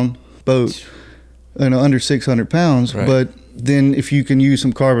 pound boat, you know, under 600 pounds. Right. But then if you can use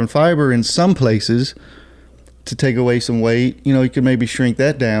some carbon fiber in some places to take away some weight, you know, you could maybe shrink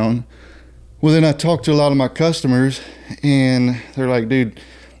that down. Well, then I talked to a lot of my customers, and they're like, dude,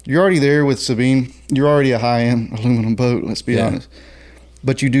 you're already there with Sabine. You're already a high-end aluminum boat, let's be honest.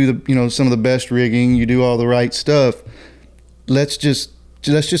 But you do some of the best rigging. You do all the right stuff. Let's just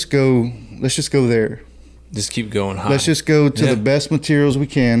go there. Just keep going high. Let's just go to the best materials we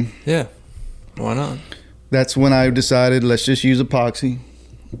can. Yeah. Why not? That's when I decided, let's just use epoxy.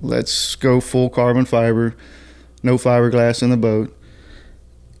 Let's go full carbon fiber, no fiberglass in the boat,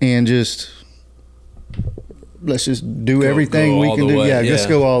 and let's just do everything we can do. Yeah, just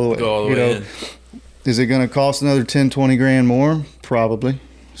go all the way. Go all the way in. Is it going to cost another 10, 20 grand more? Probably.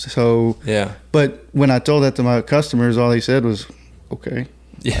 So, yeah. But when I told that to my customers, all they said was, okay.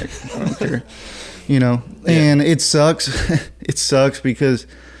 Yeah. Like, I don't care. You know, and it sucks. It sucks because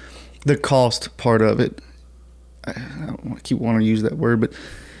the cost part of it, I don't keep wanting to use that word, but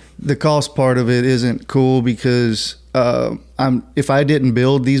the cost part of it isn't cool because if I didn't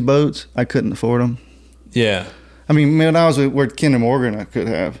build these boats, I couldn't afford them. Yeah. I mean, when I was with Kinder Morgan, I could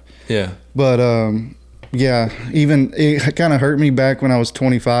have. Yeah. But even it kind of hurt me back when I was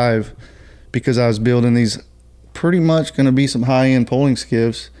 25 because I was building these pretty much going to be some high-end polling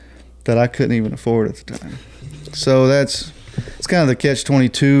skiffs that I couldn't even afford at the time. So it's kind of the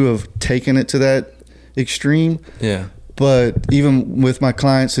catch-22 of taking it to that extreme. Yeah. But even with my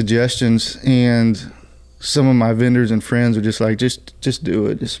client suggestions, and some of my vendors and friends are just like, just do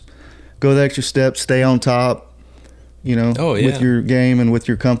it. Just go the extra step, stay on top, you know, with your game and with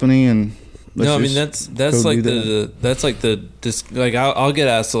your company. And no, I mean that's like I'll get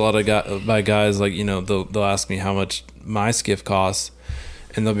asked a lot by guys, like, you know, they'll ask me how much my skiff costs,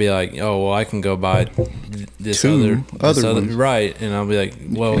 and they'll be like, oh, well, I can go buy this other ones. Right. And I'll be like,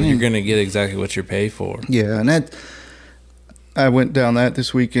 well, you're gonna get exactly what you pay for. Yeah. And I went down that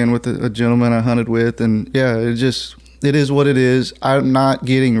this weekend with a gentleman I hunted with, and yeah, it is what it is. I'm not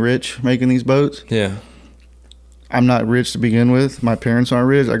getting rich making these boats. Yeah. I'm not rich to begin with. My parents aren't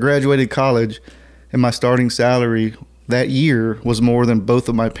rich. I graduated college, and my starting salary that year was more than both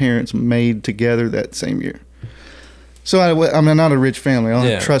of my parents made together that same year. So I'm not a rich family. I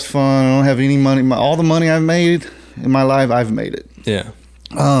don't have trust fund. I don't have any money. All the money I've made in my life, I've made it. Yeah.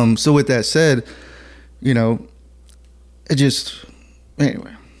 So with that said, you know,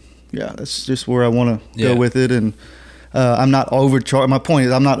 anyway, yeah, that's just where I want to go with it. And I'm not overcharging. My point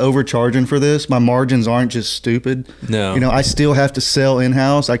is I'm not overcharging for this. My margins aren't just stupid. No. You know, I still have to sell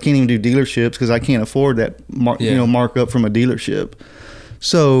in-house. I can't even do dealerships because I can't afford that markup from a dealership.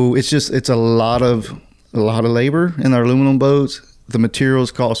 So it's a lot of labor in our aluminum boats. The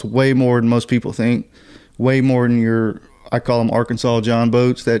materials cost way more than most people think, way more than I call them Arkansas John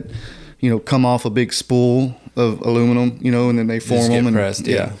boats that, you know, come off a big spool of aluminum, you know, and then they form them. Pressed,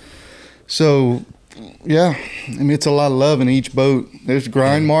 yeah. So, yeah, I mean, it's a lot of love in each boat. There's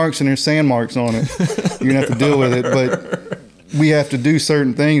grind marks and there's sand marks on it. You're going to have to deal with it. But we have to do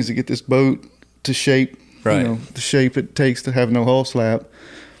certain things to get this boat to shape, you know, the shape it takes to have no hull slap.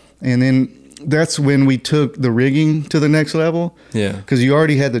 And then that's when we took the rigging to the next level. Yeah. Because you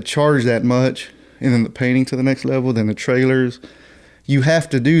already had to charge that much, and then the painting to the next level, then the trailers. You have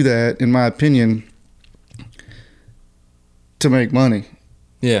to do that, in my opinion, to make money.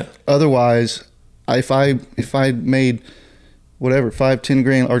 Yeah. Otherwise, if I made whatever, 5-10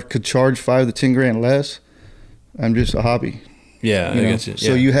 grand, or could charge $5 to $10 grand less, I'm just a hobby. Yeah, I get you.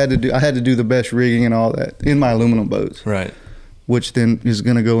 So I had to do the best rigging and all that in my aluminum boats. Right. Which then is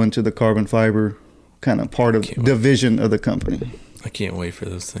going to go into the carbon fiber kind of part of division of the company. I can't wait for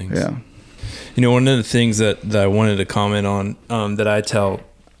those things. Yeah. You know, one of the things that I wanted to comment on that I tell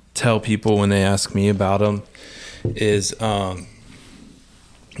people when they ask me about them is, you know,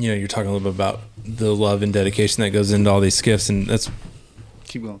 you're talking a little bit about the love and dedication that goes into all these skiffs, and that's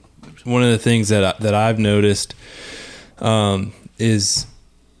keep going. One of the things that I've noticed is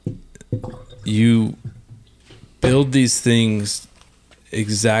you build these things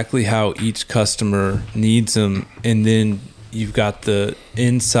exactly how each customer needs them, and then you've got the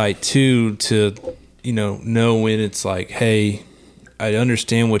insight too to, you know when it's like, hey, I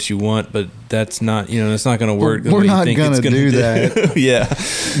understand what you want, but that's not, you know, that's not going to work. We're not going to do that. Yeah,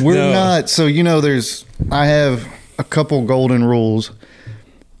 we're not. So, you know, I have a couple golden rules.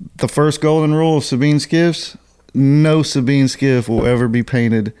 The first golden rule of Sabine skiffs: no Sabine skiff will ever be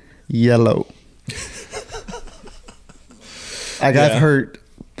painted yellow. I've heard.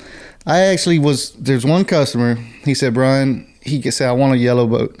 There's one customer, he said, Brian, he said, I want a yellow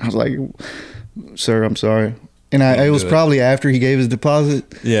boat. I was like, sir, I'm sorry. And it was probably after he gave his deposit.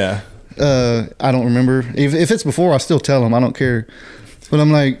 Yeah. I don't remember. If it's before, I still tell him. I don't care. But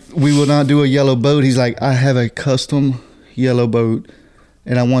I'm like, we will not do a yellow boat. He's like, I have a custom yellow boat,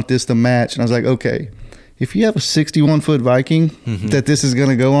 and I want this to match. And I was like, okay, if you have a 61-foot Viking that this is going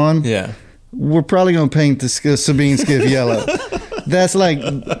to go on, we're probably going to paint the Sabine skiff yellow. That's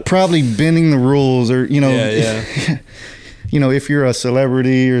like probably bending the rules, or, you know, you know, if you're a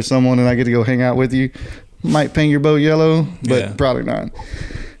celebrity or someone and I get to go hang out with you, might paint your boat yellow, but probably not,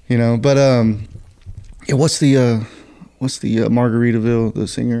 you know. But what's the Margaritaville, the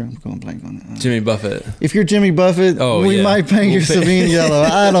singer? I'm going blank on it. Jimmy Buffett. If you're Jimmy Buffett, we might paint your Sabine yellow.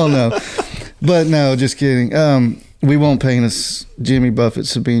 I don't know. But no, just kidding. We won't paint us Jimmy Buffett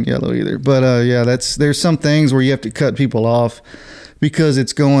Sabine yellow either. But there's some things where you have to cut people off because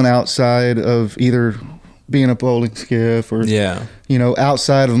it's going outside of either being a bowling skiff or you know,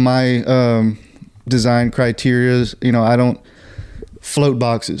 outside of my design criteria. You know, I don't float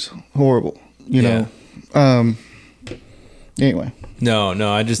boxes, horrible. You know. Anyway.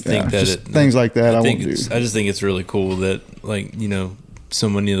 No, I just think that things like that. I just think it's really cool that, like, you know, so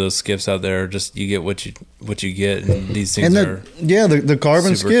many of those skiffs out there are just, you get what you get, and these things are the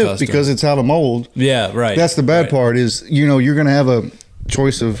carbon skiff custom. Because it's out of mold. Yeah, right. That's the bad part is, you know, you're going to have a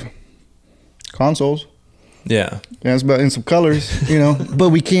choice of consoles. Yeah, it's about in some colors, you know, but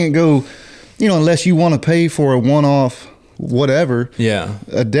we can't go, you know, unless you want to pay for a one-off whatever. Yeah,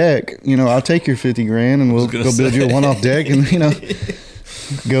 a deck. You know, I'll take your $50 grand and we'll go build you a one-off deck, and, you know,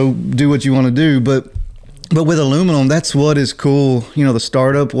 go do what you want to do, But with aluminum, that's what is cool. You know, the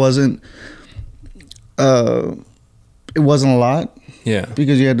startup wasn't a lot. Yeah.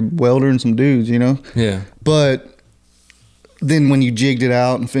 Because you had a welder and some dudes, you know? Yeah. But then when you jigged it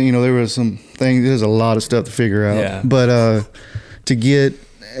out and, you know, there was some things, there's a lot of stuff to figure out. Yeah. But to get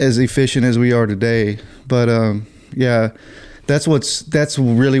as efficient as we are today. But that's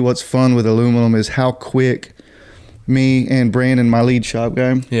really what's fun with aluminum is how quick me and Brandon, my lead shop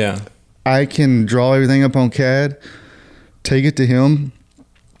guy. Yeah. I can draw everything up on CAD, take it to him,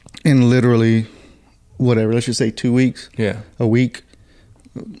 in literally whatever, let's just say 2 weeks. Yeah. A week.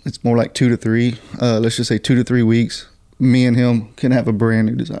 It's more like 2 to 3. Let's just say 2 to 3 weeks. me and him can have a brand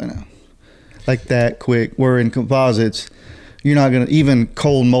new design out. Like that quick. Where in composites, you're not going to, even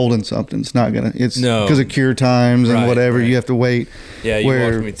cold molding something's not going to, it's because of cure times and whatever, you have to wait. Yeah, you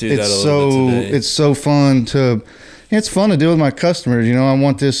walked me through that a little bit today. It's so fun to deal with my customers. You know, I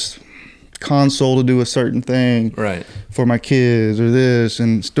want this console to do a certain thing for my kids or this,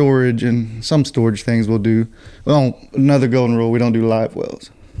 and storage, and some storage things we'll do. Well, another golden rule, we don't do live wells.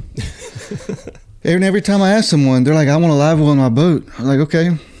 And every time I ask someone, they're like, I want a live well in my boat. I'm like, okay,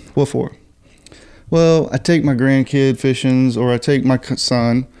 what for? Well, I take my grandkid fishing, or I take my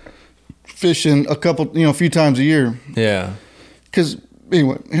son fishing a few times a year. Yeah. Because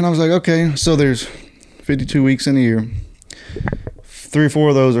anyway, and I was like, okay, so there's 52 weeks in a year. 3 or 4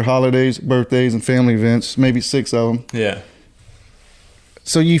 of those are holidays, birthdays, and family events, maybe 6 of them. Yeah.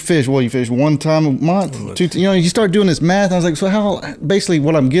 So you fish 1 time a month, 2, you start doing this math. I was like, so basically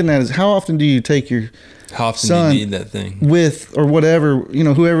what I'm getting at is how often do you take your how often son do you need that thing with, or whatever,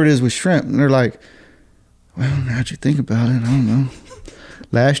 whoever it is with shrimp? And they're like, well, how'd you think about it? I don't know.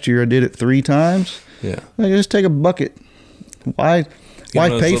 Last year I did it 3 times. Yeah. Like, just take a bucket. Why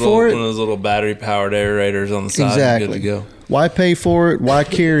pay for it? One of those little battery powered aerators on the side. Exactly. Good to go. Why pay for it? Why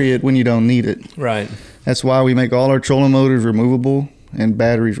carry it when you don't need it? Right. That's why we make all our trolling motors removable and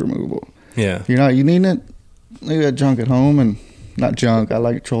batteries removable. Yeah. If you're not, you need it, leave that junk at home. And not junk, I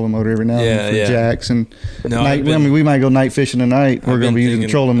like a trolling motor every now and then for jacks. And we might go night fishing tonight. We're going to be using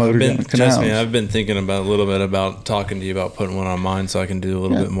trolling motors in the canals. Trust me, I've been thinking a little bit about talking to you about putting one on mine so I can do a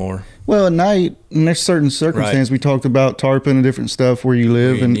little bit more. Well, at night, and there's certain circumstances, we talked about tarpon and different stuff where you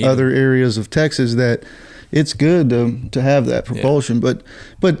live in other areas of Texas, that it's good to have that propulsion. But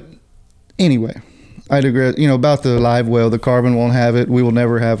anyway, I digress. About the live well, the carbon won't have it. We will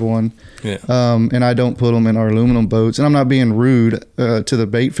never have one. Yeah. And I don't put them in our aluminum boats. And I'm not being rude to the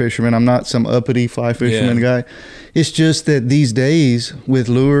bait fishermen. I'm not some uppity fly fisherman guy. It's just that these days with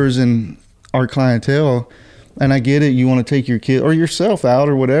lures and our clientele, and I get it, you want to take your kid or yourself out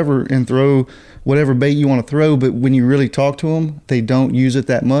or whatever and throw whatever bait you want to throw, but when you really talk to them, they don't use it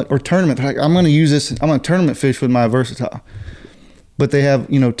that much. Or tournament, like, I'm going to use this, I'm going to tournament fish with my Versatile. But they have,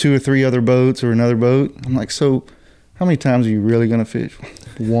 2 or 3 other boats or another boat. I'm like, so how many times are you really going to fish?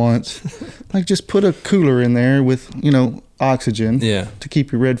 Once. Like, just put a cooler in there with, oxygen to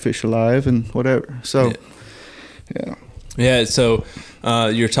keep your redfish alive and whatever. So, Yeah, so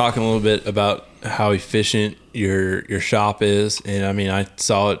you're talking a little bit about how efficient your shop is, and I mean, I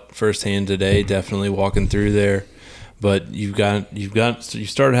saw it firsthand today, definitely walking through there. But you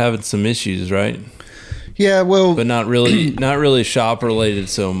started having some issues, right? Yeah, well, but not really shop related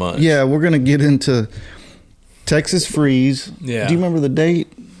so much. Yeah, we're gonna get into Texas freeze. Yeah. Do you remember the date?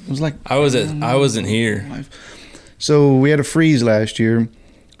 It was like I wasn't here. So we had a freeze last year.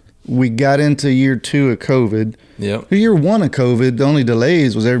 We got into year 2 of COVID. Yep. Year 1 of COVID, the only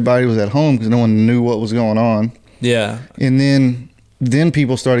delays was everybody was at home because no one knew what was going on. Yeah. And then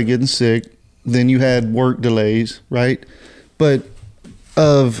people started getting sick. Then you had work delays, right? But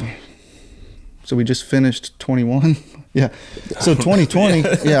so we just finished 21. Yeah. So 2020,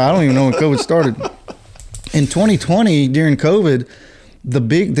 I don't even know when COVID started. In 2020, during COVID,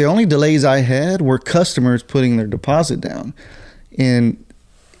 the only delays I had were customers putting their deposit down. And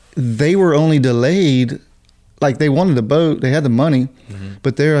they were only delayed, like they wanted a boat, they had the money,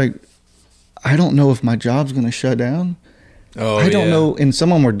 but they're like, I don't know if my job's going to shut down. I don't know. And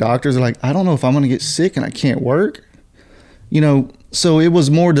some of them were doctors. They're like, I don't know if I'm going to get sick and I can't work. So it was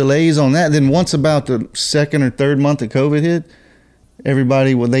more delays on that. Then once about the 2nd or 3rd month of COVID hit,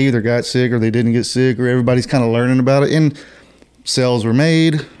 everybody, they either got sick or they didn't get sick, or everybody's kind of learning about it. And sales were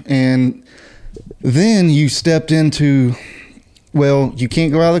made. And then you stepped into, well, you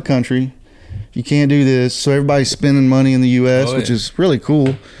can't go out of the country. You can't do this. So everybody's spending money in the U.S., which is really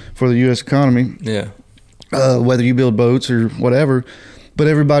cool for the U.S. economy. Yeah. Whether you build boats or whatever. But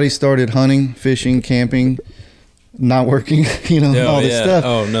everybody started hunting, fishing, camping, not working, all this stuff.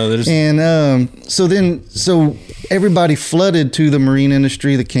 Oh, no. And so everybody flooded to the marine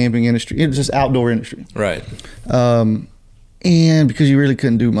industry, the camping industry. It's just outdoor industry. Right. And because you really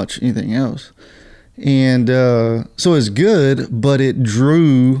couldn't do much anything else. And so it's good, but it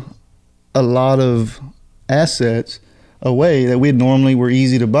drew a lot of assets away that we normally were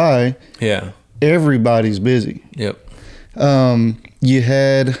easy to buy. Yeah. Everybody's busy. Yep. You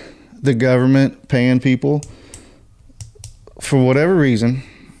had the government paying people for whatever reason,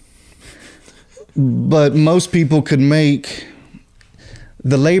 but most people could make,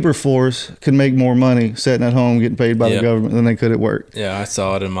 the labor force could make more money sitting at home getting paid by the government than they could at work. Yeah, I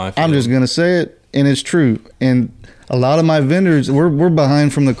saw it in my field. I'm just going to say it, and it's true. And a lot of my vendors, we're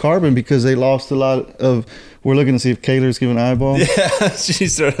behind from the carbon because they lost a lot of. We're looking to see if Kayla's giving an eyeball. Yeah, she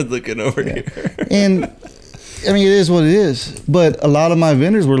started looking over here. And I mean, it is what it is. But a lot of my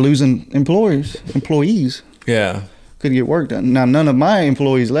vendors were losing employees. Yeah, couldn't get work done. Now, none of my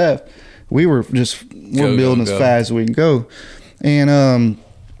employees left. We're building as fast as we can go. And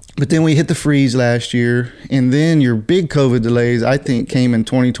but then we hit the freeze last year, and then your big COVID delays, I think, came in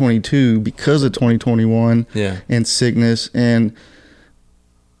 2022 because of 2021 and sickness and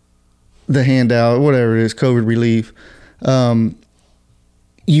the handout, whatever it is, COVID relief.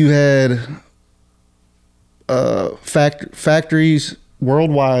 You had factories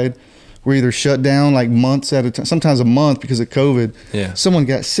worldwide were either shut down like months at a time, sometimes a month because of COVID. Yeah. Someone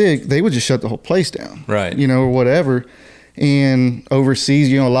got sick, they would just shut the whole place down. Right. Or whatever. And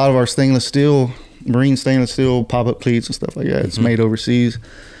overseas, a lot of our marine stainless steel pop-up cleats and stuff like that, it's made overseas.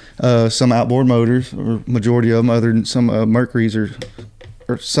 Some outboard motors, or majority of them, other than some Mercury's or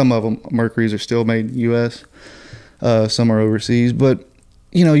some of them, Mercury's are still made in the U.S. Some are overseas. But,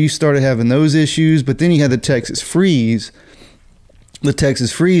 you started having those issues. But then you had the Texas freeze. The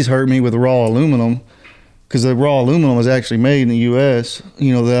Texas freeze hurt me with raw aluminum because the raw aluminum was actually made in the U.S.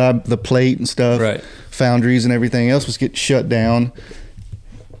 The plate and stuff. Right. Foundries and everything else was getting shut down.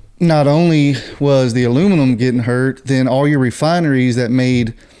 Not only was the aluminum getting hurt, then all your refineries that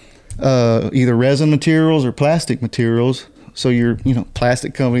made either resin materials or plastic materials. So your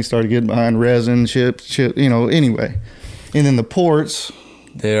plastic companies started getting behind resin, chips, anyway. And then the ports,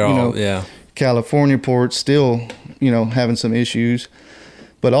 they're all California ports still having some issues.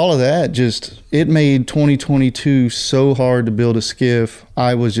 But all of that it made 2022 so hard to build a skiff.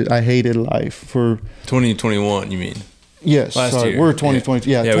 I hated life for 2021. You mean? Yes. Last sorry, year. we're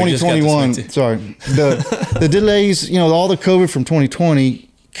 2020. Yeah, 2021. Sorry, the delays. All the COVID from 2020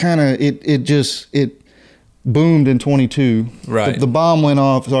 kind of it boomed in 22. Right. The bomb went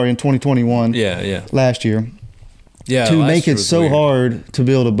off. Sorry, in 2021. Yeah. Last year. Yeah. To make it so hard to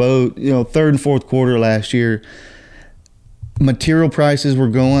build a boat. Third and fourth quarter last year. Material prices were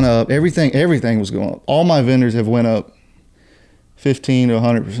going up. Everything was going up. All my vendors have went up 15 to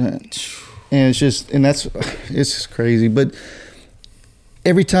 100%. And it's just crazy. But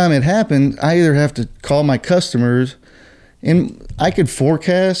every time it happened, I either have to call my customers, and I could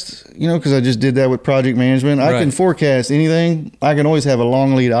forecast, because I just did that with project management. I can forecast anything. I can always have a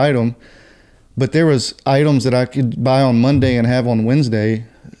long lead item. But there was items that I could buy on Monday and have on Wednesday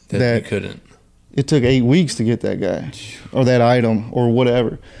that you couldn't. It took 8 weeks to get that guy or that item or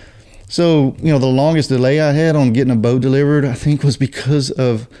whatever. So, the longest delay I had on getting a boat delivered, I think, was because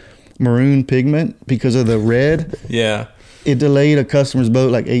of maroon pigment, because of the red. Yeah. It delayed a customer's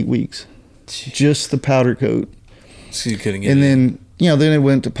boat like 8 weeks. Just the powder coat. So you couldn't get and then, then it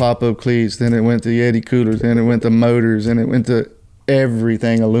went to pop-up cleats, then it went to Yeti coolers, then it went to motors, and it went to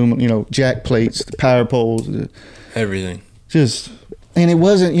everything, aluminum, jack plates, the power poles. Everything. And it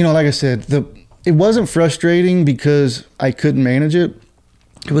wasn't, like I said, it wasn't frustrating because I couldn't manage it.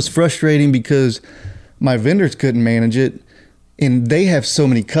 It was frustrating because my vendors couldn't manage it, and they have so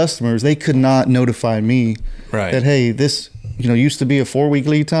many customers, they could not notify me that, hey, this, used to be a 4-week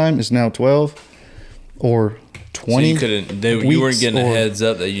lead time, is now 12 or 20. So you weren't getting a heads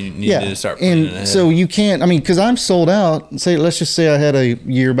up that you needed to start planning ahead. So you can't, because I'm sold out. Let's just say I had a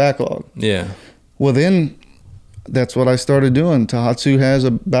year backlog. Yeah. Well, then that's what I started doing. Tohatsu has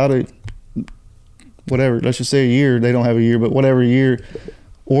about whatever, let's just say a year. They don't have a year, but whatever year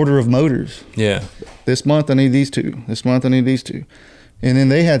order of motors. Yeah. This month I need these two. This month I need these two. And then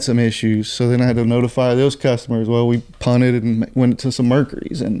they had some issues. So then I had to notify those customers. Well, we punted and went to some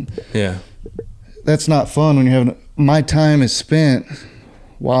Mercury's. And that's not fun when you're having, my time is spent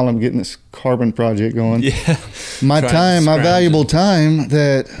while I'm getting this carbon project going. Yeah. My valuable time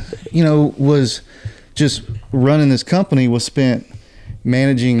that, was just running this company was spent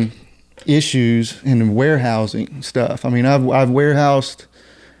managing issues and warehousing stuff. I warehouse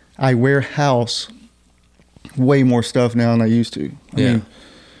way more stuff now than I used to. I mean,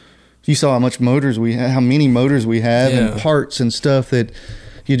 you saw how much motors we have, how many motors we have, and parts and stuff that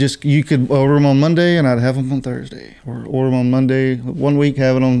you could order them on Monday and I'd have them on Thursday, or order them on Monday one week,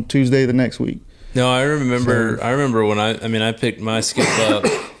 have it on Tuesday the next week. No, I remember when I picked my Skiff up.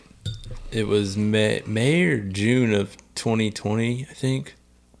 It was May or June of 2020, I think.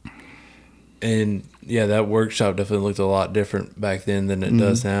 And that workshop definitely looked a lot different back then than it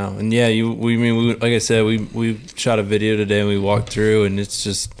does now. And like I said, we shot a video today and we walked through, and it's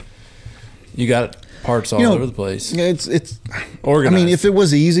just, you got parts all over the place. Yeah, it's organized. If it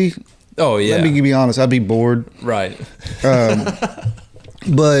was easy, let me be honest, I'd be bored. Right.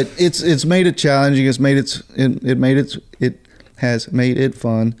 But it's made it challenging. It has made it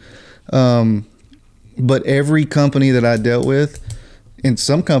fun. But every company that I dealt with, and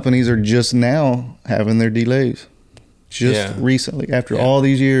some companies are just now having their delays. Just recently, after all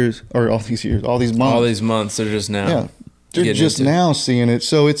these months. All these months, they're just now. Yeah, they're just now seeing it.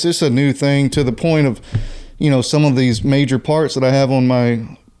 So it's just a new thing, to the point of, some of these major parts that I have on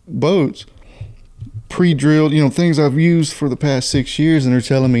my boats, pre-drilled, things I've used for the past 6 years, and they're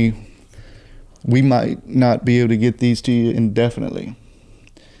telling me we might not be able to get these to you indefinitely.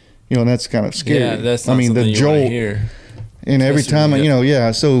 And that's kind of scary. Yeah, that's not something you want to hear. And every time,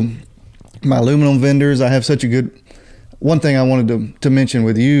 so my aluminum vendors, I have such a good. One thing I wanted to mention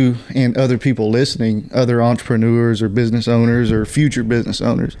with you and other people listening, other entrepreneurs or business owners or future business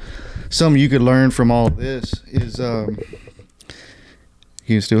owners, something you could learn from all of this is,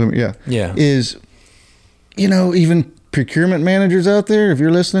 you still hear me? Yeah. Yeah. Is, even procurement managers out there, if you're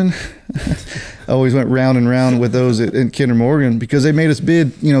listening, I always went round and round with those at Kinder Morgan, because they made us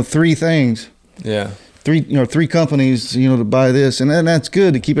bid, 3 things. Yeah. 3 companies, to buy this. And that's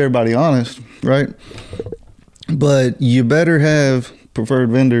good to keep everybody honest, right? But you better have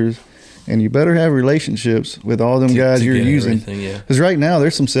preferred vendors, and you better have relationships with all them guys you're using. Because right now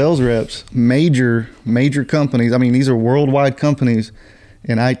there's some sales reps, major companies. I mean, these are worldwide companies,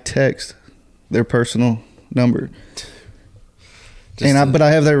 and I text their personal number. But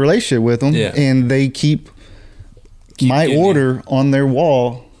I have that relationship with them, and they keep my order on their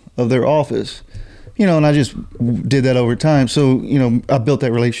wall of their office. And I just did that over time. So, I built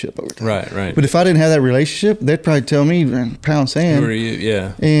that relationship over time. Right. But if I didn't have that relationship, they'd probably tell me, pound sand. Who are you?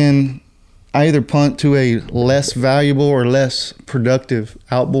 Yeah. And I either punt to a less valuable or less productive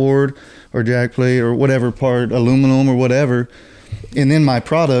outboard or jack plate or whatever part, aluminum or whatever. And then my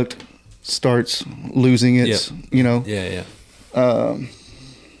product starts losing its,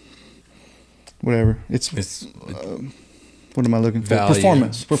 whatever. It's what am I looking for? Value.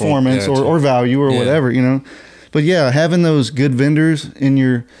 Performance or value or whatever, But yeah, having those good vendors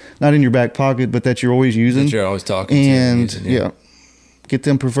not in your back pocket, but that you're always using. That you're always talking to. And get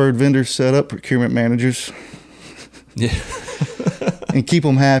them preferred vendors set up, procurement managers. Yeah. And keep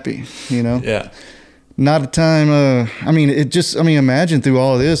them happy, Yeah. Not a time, imagine through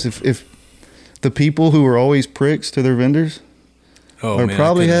all of this, if the people who are always pricks to their vendors are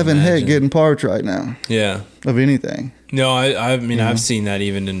probably having heck getting parts right now. Yeah. Of anything. No, I've seen that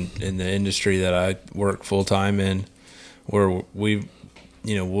even in the industry that I work full time in, where we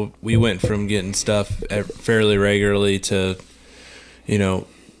went from getting stuff fairly regularly to, I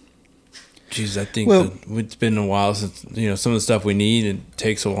think it's been a while since, some of the stuff we need, it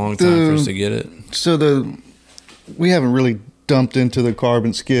takes a long time for us to get it. So we haven't really dumped into the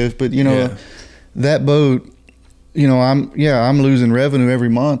carbon skiff, but that boat, I'm losing revenue every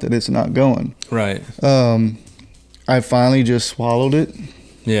month and it's not going. Right. I finally just swallowed it.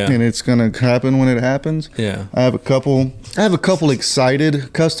 Yeah. And it's going to happen when it happens. Yeah. I have a couple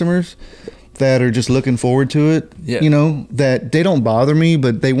excited customers that are just looking forward to it. Yeah. You know, that they don't bother me,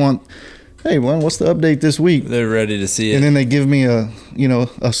 but they want, hey, well, what's the update this week? They're ready to see it. And then they give me a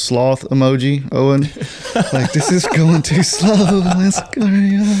sloth emoji, Owen. Like, this is going too slow. Let's go.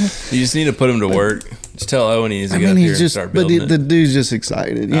 You just need to put him to work. Just tell Owen he needs to get up here and start building but the dude's just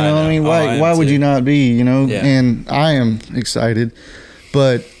excited. You know what I mean? I Why would too. you not be, Yeah. And I am excited,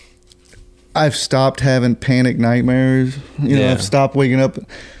 but I've stopped having panic nightmares. Yeah. I've stopped waking up.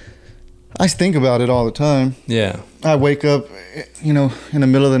 I think about it all the time. Yeah. I wake up, in the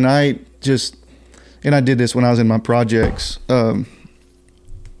middle of the night, and I did this when I was in my projects. I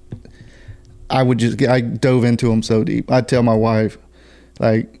dove into them so deep. I'd tell my wife,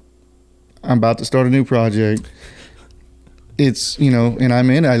 like, I'm about to start a new project. It's, and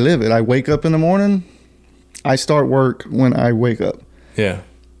I'm in it. I live it. I wake up in the morning. I start work when I wake up. Yeah.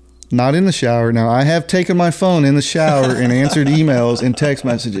 Not in the shower. Now, I have taken my phone in the shower and answered emails and text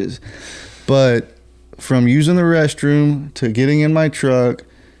messages. But from using the restroom to getting in my truck,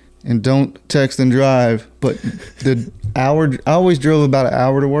 and don't text and drive, but I always drove about an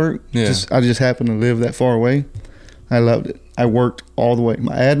hour to work. Yeah. I just happened to live that far away. I loved it. I worked all the way.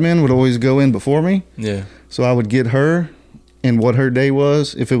 My admin would always go in before me. Yeah. So I would get her and what her day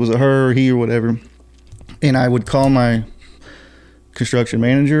was, if it was a her or he or whatever. And I would call my construction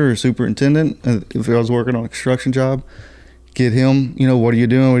manager or superintendent if I was working on a construction job, get him, what are you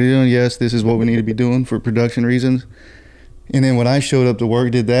doing? What are you doing? Yes, this is what we need to be doing for production reasons. And then when I showed up to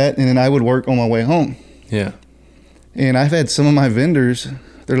work, did that, and then I would work on my way home. Yeah. And I've had some of my vendors,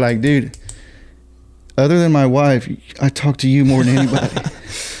 they're like, dude, other than my wife, I talk to you more than anybody.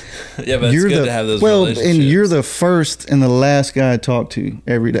 Yeah, but it's good to have those relationships. And you're the first and the last guy I talk to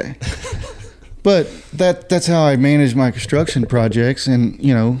every day. But that's how I managed my construction projects, and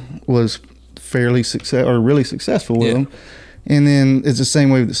was fairly really successful with them. And then it's the same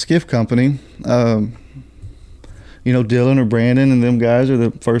way with the skiff company. Dylan or Brandon and them guys are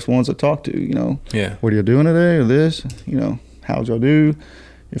the first ones I talk to. What are you doing today, or this? How'd y'all do?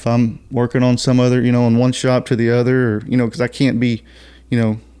 If I'm working on some other, in one shop to the other, or because I can't be,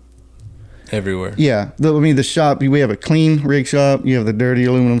 everywhere. Yeah. The shop, we have a clean rig shop, you have the dirty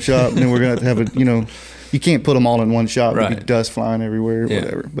aluminum shop, and then we're going to have you can't put them all in one shop. Right. There'd be dust flying everywhere,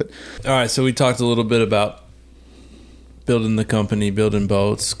 whatever. But all right, so we talked a little bit about building the company, building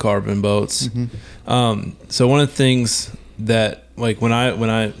boats, carbon boats. Mm-hmm. So one of the things that, like, one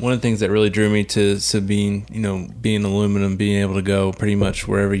of the things that really drew me to Sabine, being aluminum, being able to go pretty much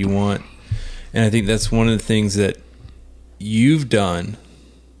wherever you want. And I think that's one of the things that you've done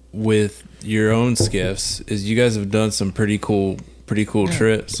with your own skiffs is you guys have done some pretty cool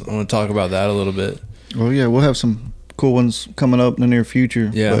trips. I want to talk about that a little bit. Well, yeah, we'll have some cool ones coming up in the near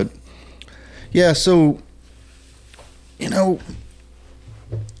future. Yeah. But yeah, so that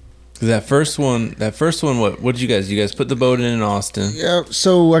first one, what did you guys put the boat in Austin? Yeah,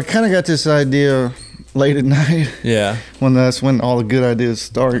 so I kind of got this idea late at night. Yeah. That's when all the good ideas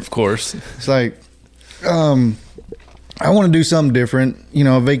start. Of course. It's like, I want to do something different,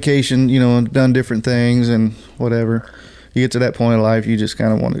 a vacation, done different things and whatever. You get to that point in life, you just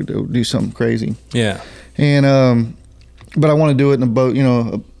kind of want to do something crazy. Yeah. And, but I want to do it in a boat,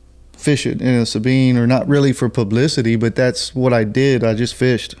 fish it in a Sabine, or not really for publicity, but that's what I did. I just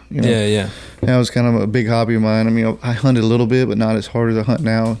fished, Yeah. And that was kind of a big hobby of mine. I mean, I hunted a little bit, but not as hard as I hunt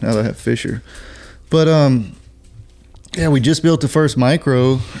now that I have Fisher. But, yeah, we just built the first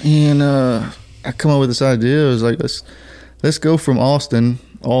micro, and, I come up with this idea. It was like, let's go from Austin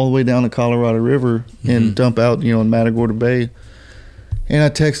all the way down the Colorado River and dump out, in Matagorda Bay. And I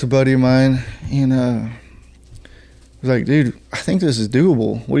text a buddy of mine, and I was like, dude, I think this is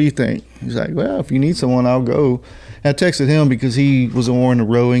doable. What do you think? He's like, well, if you need someone, I'll go. And I texted him because he was more into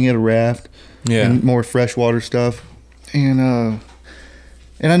rowing at a raft and more freshwater stuff. And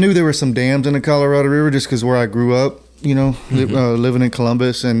I knew there were some dams in the Colorado River just because where I grew up. Living in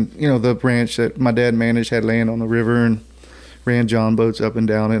Columbus, and the ranch that my dad managed had land on the river and ran John boats up and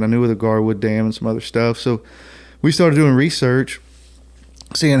down it. I knew of the Garwood Dam and some other stuff, so we started doing research,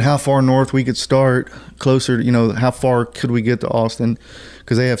 seeing how far north we could start, closer to how far could we get to Austin,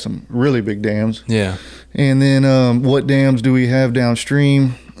 because they have some really big dams. Yeah. And then what dams do we have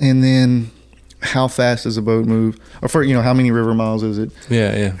downstream, and then how fast does a boat move, or for how many river miles is it?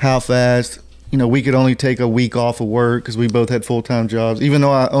 Yeah. How fast. We could only take a week off of work because we both had full-time jobs. Even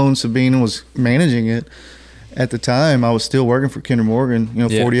though I owned Sabine and was managing it at the time, I was still working for Kinder Morgan,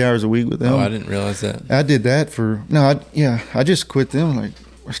 40 hours a week with them. Oh, I didn't realize that. I did that I just quit them,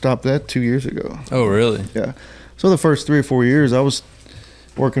 or stopped that 2 years ago. Oh, really? Yeah. So the first 3 or 4 years, I was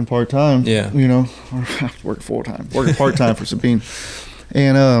working part-time. Yeah. Or working full-time, working part-time for Sabine.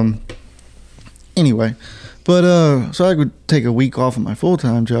 And anyway... But so I would take a week off of my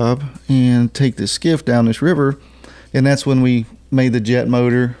full-time job and take this skiff down this river, and that's when we made the jet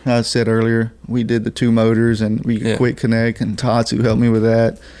motor. I said earlier, we did the 2 motors, and we could quick connect, and Tatsu helped me with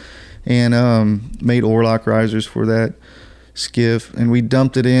that, and made oarlock risers for that skiff, and we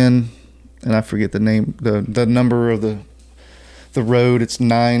dumped it in, and I forget the name, the number of the road. It's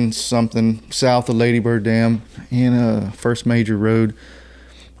 9 something south of Lady Bird Dam, in first major road.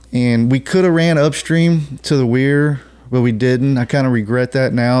 And we could have ran upstream to the weir, but we didn't. I kind of regret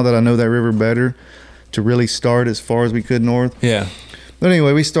that now that I know that river better, to really start as far as we could north. Yeah. But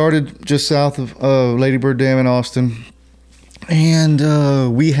anyway, we started just south of Lady Bird Dam in Austin.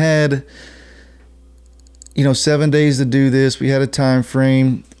 And we had, 7 days to do this. We had a time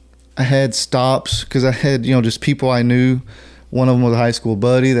frame. I had stops because I had, just people I knew. One of them was a high school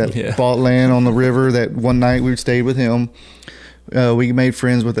buddy that bought land on the river that one night we stayed with him. We made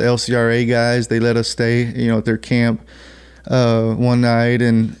friends with the LCRA guys. They let us stay, at their camp one night,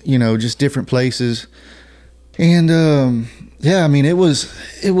 and just different places. And it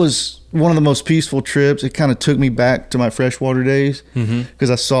was one of the most peaceful trips. It kind of took me back to my freshwater days because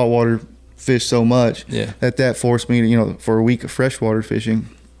I saltwater fish so much that forced me to, for a week of freshwater fishing.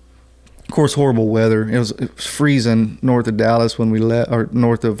 Of course, horrible weather. It was freezing north of Dallas when we left, or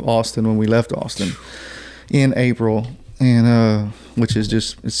north of Austin when we left Austin in April. And which is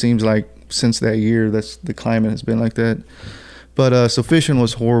just, it seems like since that year, that's the climate has been like that. But so fishing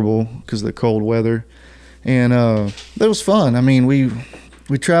was horrible because of the cold weather, and that was fun. I mean, we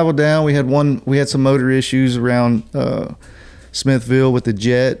traveled down. We had some motor issues around Smithville with the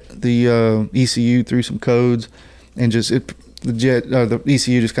jet. The ECU threw some codes, and the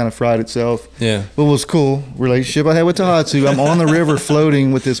ECU just kind of fried itself. Yeah. But what was cool relationship I had with Tohatsu. I'm on the river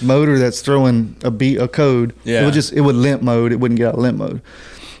floating with this motor that's throwing a code. Yeah. It would limp mode. It wouldn't get out of limp mode.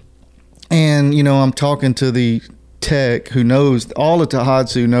 And I'm talking to the tech who knows, all of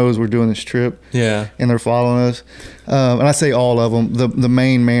Tohatsu knows we're doing this trip. Yeah. And they're following us. And I say all of them, the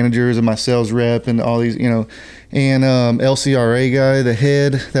main managers and my sales rep and all these, and LCRA guy, the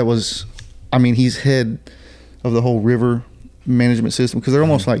head he's head of the whole river management system, because they're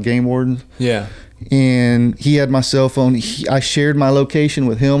almost like game wardens. Yeah. And he had my cell phone. I shared my location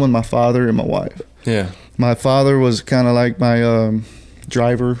with him and my father and my wife. Yeah. My father was kind of like my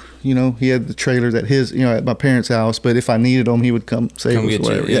driver. He had the trailers at his, at my parents' house. But if I needed him, he would come save us or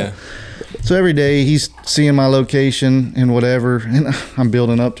whatever. Yeah. So every day he's seeing my location and whatever, and I'm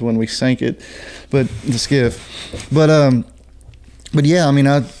building up to when we sank it, but the skiff. But yeah,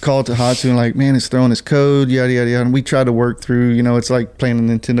 I called Tohatsu and like, man, it's throwing this code, yada, yada, yada. And we tried to work through, it's like playing a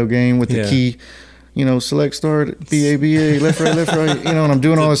Nintendo game with the key, select start, BABA, left, right, and I'm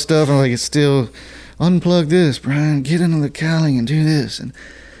doing all this stuff. And I'm like, it's still, unplug this, Brian, get into the cowling and do this. And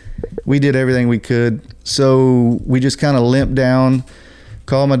we did everything we could. So we just kind of limped down,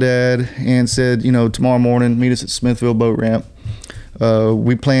 called my dad and said, tomorrow morning, meet us at Smithville Boat Ramp.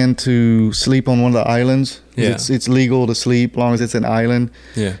 We plan to sleep on one of the islands. Yeah. It's legal to sleep as long as it's an island.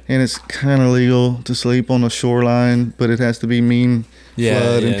 Yeah. And it's kind of legal to sleep on the shoreline, but it has to be mean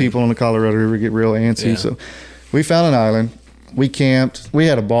flood, and people on the Colorado River get real antsy. Yeah. So we found an island. We camped. We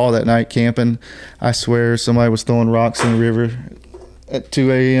had a ball that night camping. I swear somebody was throwing rocks in the river at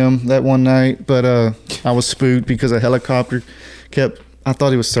 2 a.m. that one night, but I was spooked because a helicopter I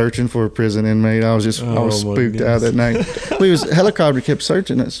thought he was searching for a prison inmate. I was spooked out that night. Helicopter kept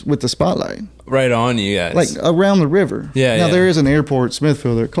searching us with the spotlight. Right on you guys. Like around the river. Yeah. Now there is an airport,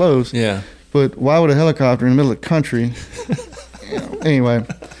 Smithville, they're close. Yeah. But why would a helicopter in the middle of the country? Anyway.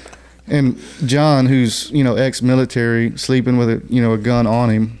 And John, who's, ex-military, sleeping with a gun on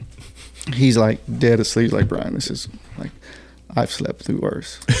him, he's like dead asleep. Like, Brian, this is like, I've slept through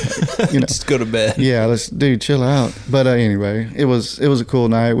worse. Like, Just go to bed. Yeah, dude, chill out. But anyway, it was a cool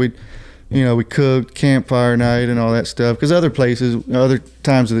night. We cooked, campfire night and all that stuff. Because other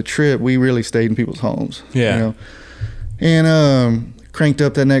times of the trip, we really stayed in people's homes. Yeah. And cranked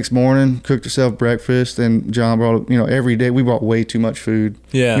up that next morning, cooked yourself breakfast, and John brought, every day we brought way too much food.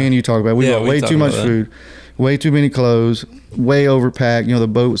 Yeah. Me and you talk about it. We brought way too much food, way too many clothes, way overpacked. The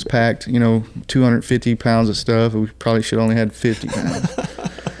boat was packed, 250 pounds of stuff. We probably should only had 50 pounds.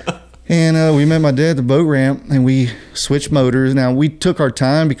 And we met my dad at the boat ramp, and we switched motors. Now, we took our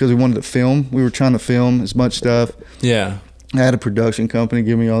time because we wanted to film. We were trying to film as much stuff. Yeah. I had a production company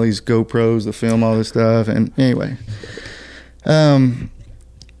give me all these GoPros to film all this stuff. And anyway,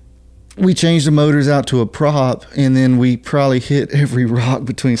 we changed the motors out to a prop, and then we probably hit every rock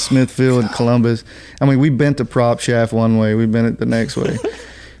between Smithville and Columbus. We bent the prop shaft one way, we bent it the next way.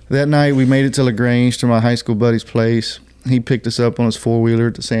 That night we made it to LaGrange, to my high school buddy's place. He picked us up on his four-wheeler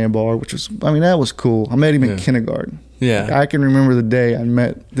at the sandbar, which was, that was cool. I met him in kindergarten. Yeah. I can remember the day I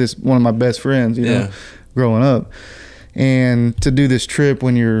met one of my best friends, growing up. And to do this trip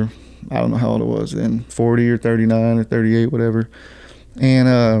when you're, I don't know how old it was then, 40 or 39 or 38, whatever.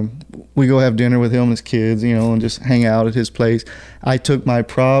 And we go have dinner with him and his kids, and just hang out at his place. I took my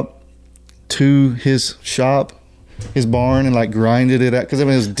prop to his shop, his barn, and like grinded it out because it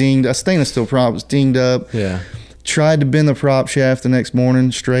was dinged. A stainless steel prop was dinged up. Yeah. Tried to bend the prop shaft the next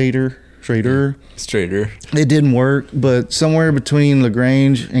morning, straighter. It didn't work, but somewhere between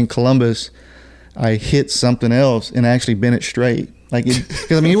LaGrange and Columbus, I hit something else and actually bent it straight. Because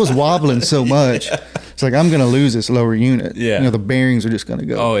it was wobbling so much. It's like, I'm going to lose this lower unit. Yeah. The bearings are just going to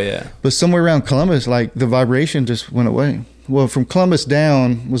go. Oh, yeah. But somewhere around Columbus, the vibration just went away. Well, from Columbus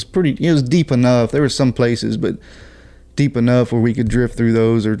down was it was deep enough. There were some places, but deep enough where we could drift through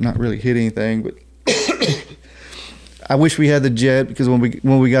those or not really hit anything. But I wish we had the jet, because when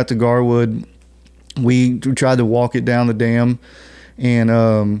we got to Garwood, we tried to walk it down the dam,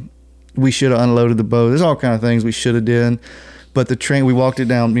 and we should have unloaded the boat. There's all kind of things we should have did. But the train, we walked it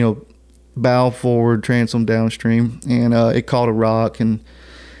down, bow forward, transom downstream, and it caught a rock. And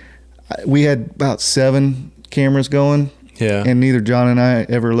we had about 7 cameras going. Yeah. And neither John and I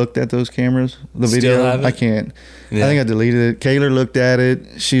ever looked at those cameras. The video, Still have it? I can't. Yeah. I think I deleted it. Kayla looked at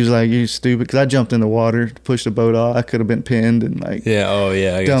it. She was like, "You stupid," because I jumped in the water to push the boat off. I could have been pinned and Yeah. Oh,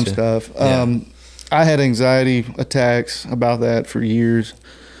 yeah. I dumb gotcha. stuff. Yeah. I had anxiety attacks about that for years.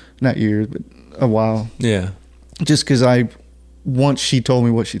 Not years, but a while. Yeah. Just because once she told me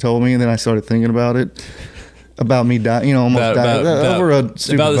what she told me, and then I started thinking about it. about me dying, you know, almost dying over a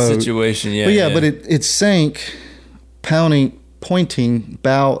stupid about the boat. situation. Yeah, But but it sank, pointing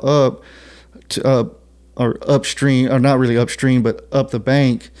bow up to or upstream, or not really upstream, but up the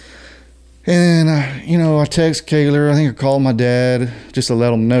bank. And I text Kaylor. I think I called my dad just to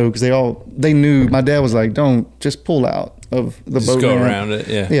let them know, because they knew. My dad was like, "Don't, just pull out of the boat. Just go around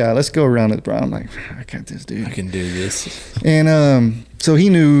it." Yeah, let's go around it, Brian. I'm like, I got this, dude. I can do this. And so he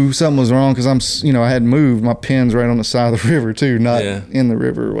knew something was wrong, because I had moved my pins right on the side of the river too, not in the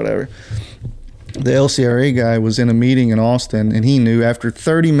river or whatever. The LCRA guy was in a meeting in Austin, and he knew after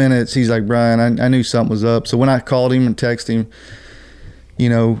 30 minutes. He's like, Brian, I knew something was up. So when I called him and texted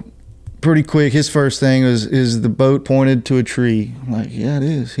him, pretty quick, his first thing was, is the boat pointed to a tree? I'm like, yeah, it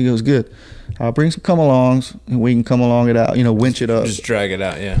is. He goes, good. I'll bring some come-alongs, and we can come-along it out, winch it up. Just drag it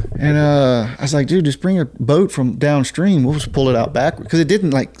out, yeah. And I was like, dude, just bring a boat from downstream. We'll just pull it out backward, because it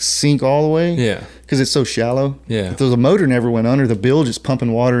didn't, sink all the way. Yeah. Because it's so shallow. Yeah. The motor never went under. The bill just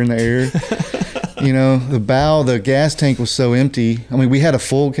pumping water in the air. The gas tank was so empty. I mean, we had a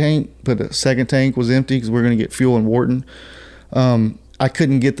full tank, but the second tank was empty because we're going to get fuel in Wharton. I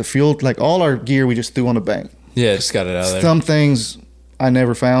couldn't get the fuel. All our gear, we just threw on the bank. Yeah, just got it out of there. Some things I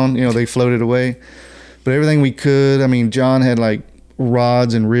never found. They floated away. But everything we could. I mean, John had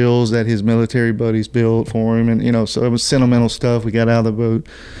rods and reels that his military buddies built for him, and so it was sentimental stuff. We got out of the boat,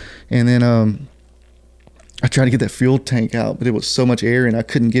 and then I tried to get that fuel tank out, but it was so much air, and I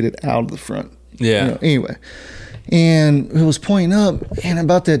couldn't get it out of the front. Yeah. Anyway, and it was pointing up, and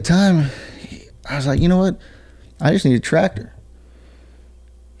about that time, I was like, you know what? I just need a tractor.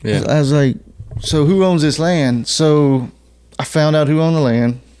 Yeah. I was like, so who owns this land? So I found out who owned the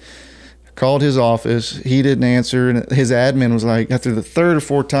land. Called his office. He didn't answer, and his admin was like, after the third or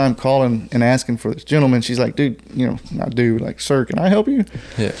fourth time calling and asking for this gentleman, she's like, dude, not dude, sir, can I help you?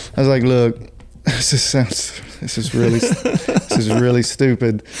 Yeah. I was like, look, this is really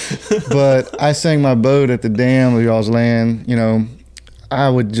stupid, but I sank my boat at the dam of y'all's land. I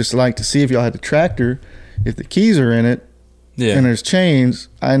would just like to see if y'all had a tractor. If the keys are in it, and there's chains,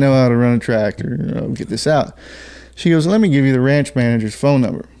 I know how to run a tractor. Get this out. She goes, let me give you the ranch manager's phone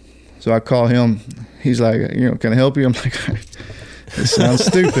number. So I call him. He's like, can I help you? I'm like, this sounds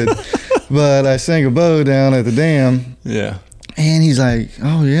stupid, but I sank a boat down at the dam. Yeah. And he's like,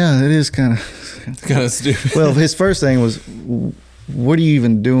 oh yeah, it is kind of stupid. Well, his first thing was, what are you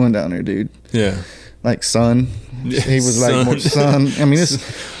even doing down there, dude? Yeah. Son. Yeah, he was son. More son. I mean,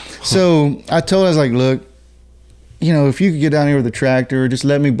 so I told him, I was like, look, if you could get down here with a tractor, just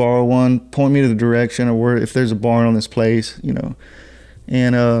let me borrow one, point me to the direction or where, if there's a barn on this place,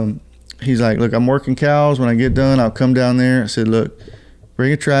 And he's like, look, I'm working cows. When I get done, I'll come down there. I said, look,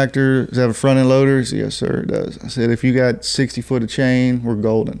 bring a tractor. Does it have a front end loader? He said, yes, sir, it does. I said, if you got 60 foot of chain, we're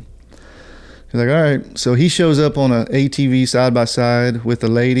golden. He's like, all right. So he shows up on an ATV side by side with a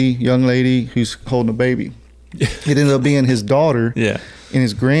young lady who's holding a baby. It ended up being his daughter and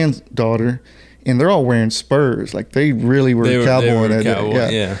his granddaughter, and they're all wearing spurs. They really were cowboy that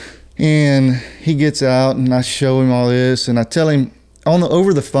day. Yeah. And he gets out, and I show him all this, and I tell him,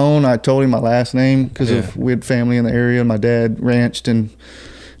 over the phone, I told him my last name because we had family in the area. My dad ranched and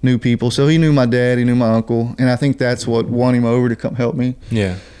knew people. So he knew my dad, he knew my uncle. And I think that's what won him over to come help me.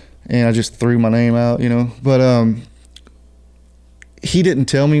 Yeah. And I just threw my name out, But he didn't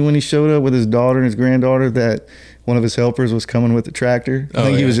tell me when he showed up with his daughter and his granddaughter that one of his helpers was coming with the tractor. I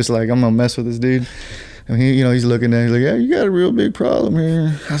think he was just like, I'm going to mess with this dude. And he's looking at it, he's like, yeah, you got a real big problem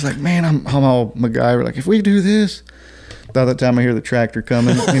here. I was like, man, I'm all MacGyver. If we do this. By the time I hear the tractor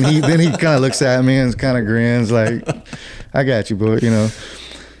coming, and then he kind of looks at me and kind of grins like, I got you, boy,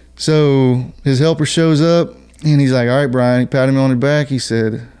 So his helper shows up, and he's like, all right, Brian. He patted me on the back. He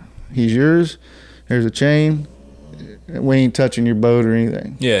said, he's yours. There's a chain. We ain't touching your boat or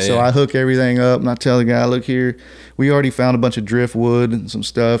anything. So I hook everything up, and I tell the guy, look here, we already found a bunch of driftwood and some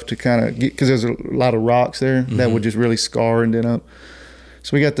stuff to kind of get, because there's a lot of rocks there that would just really scar and dent up.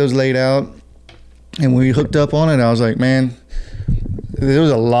 So we got those laid out. And when we hooked up on it, I was like, man, there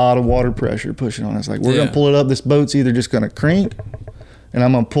was a lot of water pressure pushing on us. We're going to pull it up. This boat's either just going to crank, and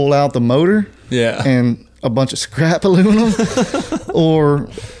I'm going to pull out the motor and a bunch of scrap aluminum, or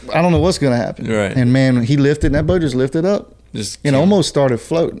I don't know what's going to happen. Right. And, man, he lifted, and that boat just lifted up and almost started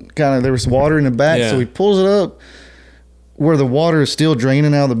floating. There was water in the back, so he pulls it up where the water is still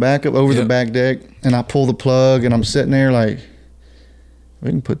draining out of the back up over the back deck, and I pull the plug, and I'm sitting there we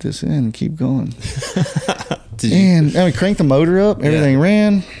can put this in and keep going. And we cranked the motor up. Everything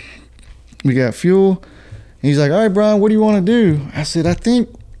ran. We got fuel. And he's like, all right, Brian, what do you want to do? I said, I think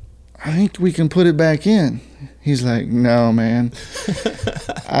I think we can put it back in. He's like, no, man.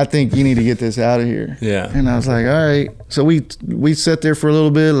 I think you need to get this out of here. Yeah. And I was like, all right. So we sat there for a little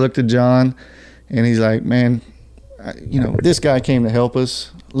bit, looked at John, and he's like, man, this guy came to help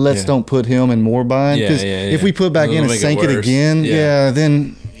us. Let's don't put him in more bind. Because if we put back in and sink it again,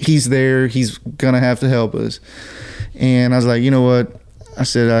 then he's there. He's going to have to help us. And I was like, you know what? I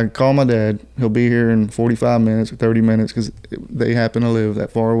said, I call my dad. He'll be here in 45 minutes or 30 minutes because they happen to live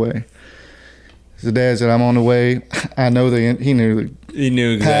that far away. So Dad said, I'm on the way. I know he knew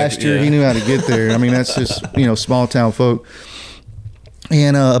exactly, pasture. He knew how to get there. I mean, that's just, small town folk.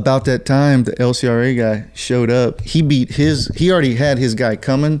 And about that time, the LCRA guy showed up. He already had his guy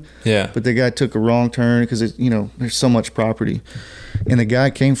coming. Yeah. But the guy took a wrong turn because, there's so much property. And the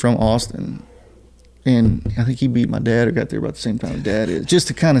guy came from Austin. And I think he beat my dad or got there about the same time Dad is, just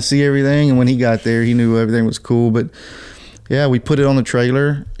to kind of see everything. And when he got there, he knew everything was cool. But yeah, we put it on the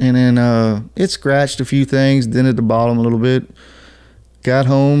trailer, and then it scratched a few things, dented the bottom a little bit. Got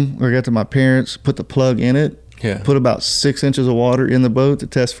home, or got to my parents, put the plug in it. Yeah. Put about 6 inches of water in the boat to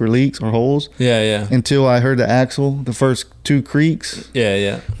test for leaks or holes. Yeah. Until I heard the axle, the first 2 creaks.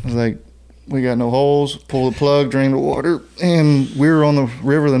 Yeah. I was like, we got no holes. Pull the plug, drain the water, and we were on the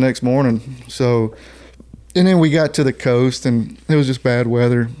river the next morning. So, and then we got to the coast, and it was just bad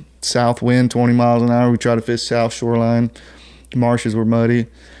weather. South wind, 20 miles an hour. We tried to fish south shoreline. The marshes were muddy.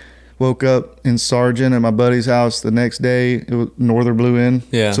 Woke up in Sargent at my buddy's house the next day. It was norther blew in.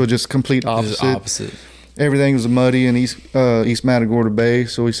 Yeah. So just complete opposite. Everything was muddy in East Matagorda Bay.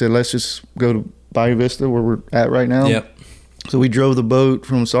 So we said, let's just go to Bayou Vista where we're at right now. Yep. So we drove the boat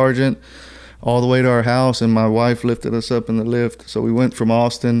from Sargent all the way to our house, and my wife lifted us up in the lift. So we went from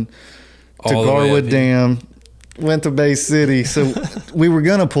Austin to Garwood Dam, went to Bay City. So we were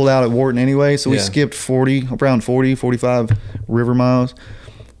going to pull out at Wharton anyway. So we skipped around 45 river miles.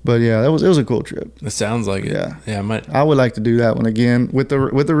 But yeah, it was a cool trip. It sounds like it. Yeah. I would like to do that one again with the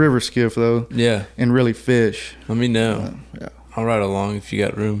river skiff though. Yeah. And really fish. Let me know. Yeah. I'll ride along if you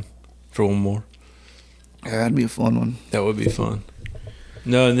got room for one more. Yeah, that'd be a fun one. That would be fun.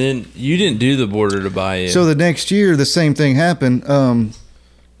 No, and then you didn't do the border to Bayou. So the next year, the same thing happened,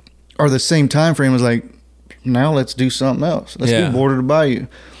 or the same time frame was like, now let's do something else. Let's do border to Bayou.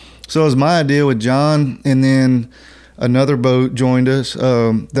 So it was my idea with John, and then another boat joined us.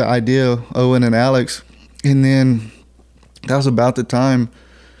 The idea, Owen and Alex, and then that was about the time.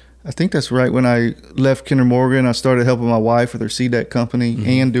 I think that's right when I left Kinder Morgan. I started helping my wife with her C-Deck company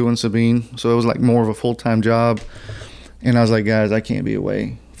and doing Sabine. So it was like more of a full-time job. And I was like, guys, I can't be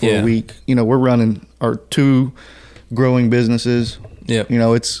away for a week. We're running our 2 growing businesses. Yep.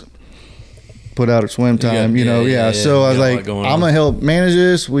 It's put out at swim time, So I was like, I'm going to help manage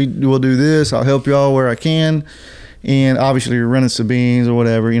this. We'll do this. I'll help y'all where I can. And obviously you're running Sabines or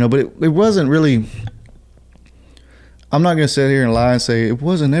whatever, but it wasn't really, I'm not going to sit here and lie and say it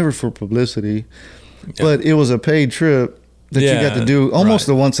wasn't ever for publicity, but it was a paid trip that you got to do, almost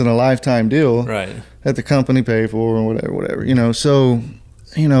a once in a lifetime deal. Right. That the company paid for and whatever. So,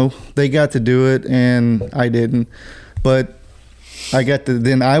 they got to do it and I didn't. But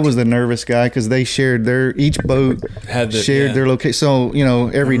then I was the nervous guy because they shared each boat shared their location. So,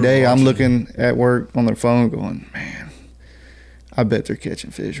 every day I'm looking at work on their phone going, man, I bet they're catching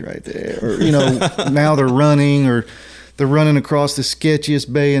fish right there. Or, now they're running across the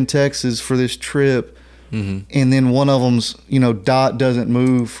sketchiest bay in Texas for this trip. Mm-hmm. And then one of them's, dot doesn't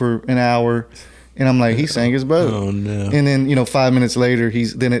move for an hour. And I'm like, he sank his boat. Oh, no. And then, 5 minutes later,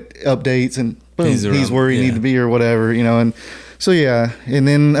 then it updates and boom, he's where he needs to be or whatever, And so, yeah. And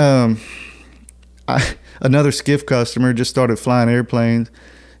then another skiff customer just started flying airplanes.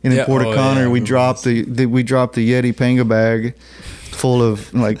 And in Port O'Connor, we dropped the Yeti Panga bag full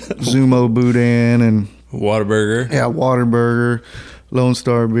of like Zumo Boudin and Whataburger. Yeah, Whataburger, Lone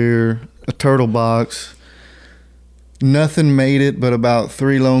Star beer, a turtle box. Nothing made it but about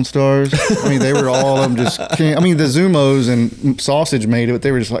 3 Lone Stars. I mean, they were all of them just the Zumos and sausage made it, but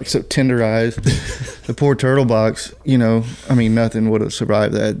they were just like so tenderized. The poor turtle box, nothing would have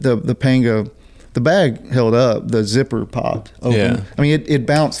survived that. The Panga, the bag held up, the zipper popped open. Yeah. I mean, it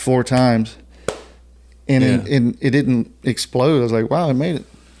bounced 4 times and it didn't explode. I was like, wow, it made it.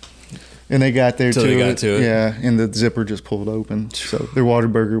 And they got there to it. Yeah, and the zipper just pulled open. So their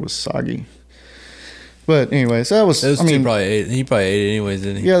Whataburger was soggy. But anyway, so that was. Those two probably ate. He probably ate it anyways,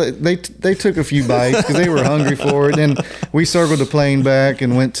 didn't he? Yeah, they took a few bites because they were hungry for it. And we circled the plane back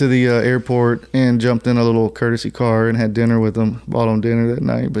and went to the airport and jumped in a little courtesy car and had dinner with them. Bought them dinner that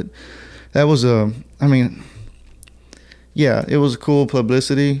night. But that was it was cool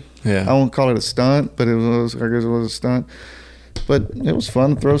publicity. Yeah, I won't call it a stunt, but I guess it was a stunt. But it was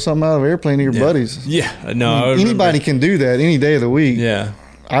fun to throw something out of an airplane to your buddies. Yeah, no, I anybody can do that any day of the week. Yeah.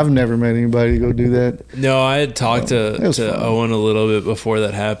 I've never met anybody go do that. No, I had talked to fun. Owen a little bit before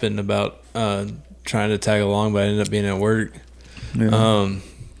that happened about trying to tag along, but I ended up being at work. Yeah.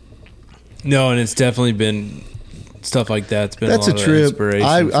 No, and it's definitely been stuff like that. It's been That's a lot a trip. of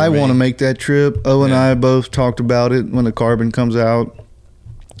inspiration. I want to make that trip. Owen and Yeah. I both talked about it when the carbon comes out.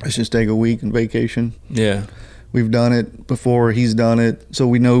 Let's just take a week and vacation. Yeah. We've done it before. He's done it. So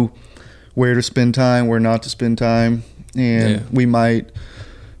we know where to spend time, where not to spend time. And we might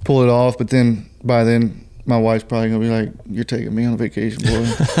pull it off. But then by then, my wife's probably going to be like, you're taking me on vacation, boy.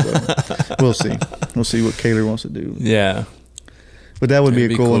 So we'll see. We'll see what Kayla wants to do. Yeah. But that would be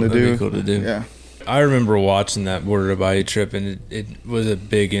a cool one to do. That'd be cool to do. Yeah. I remember watching that Border to Bayou trip, and it was a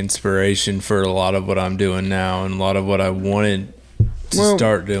big inspiration for a lot of what I'm doing now and a lot of what I wanted to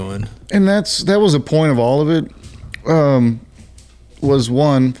start doing. And that was a point of all of it. Was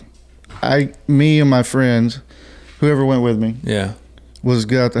one, me and my friends, whoever went with me, was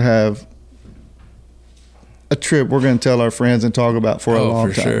got to have a trip we're going to tell our friends and talk about for a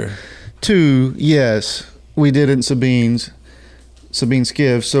long time. Sure. Two, yes, we did it in Sabine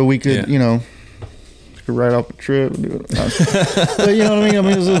Skiffs, so we could, could write off a trip and do it. But you know what I mean? I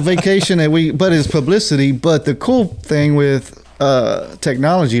mean, it was a vacation but it's publicity. But the cool thing with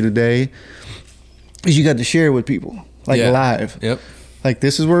technology today is you got to share it with people, live. Yep. Like,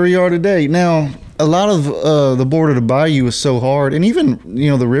 this is where we are today. Now, a lot of the Border to Bayou is so hard, and even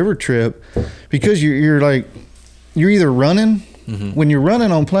the river trip, because you're either running. Mm-hmm. When you're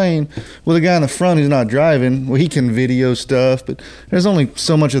running on plane, well, the guy in the front who's not driving, well, he can video stuff, but there's only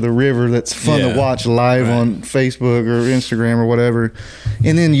so much of the river that's fun to watch live on Facebook or Instagram or whatever.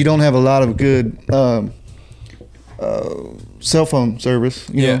 And then you don't have a lot of good cell phone service,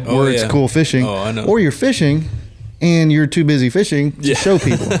 where it's cool fishing. Oh, I know. Or you're fishing and you're too busy fishing to show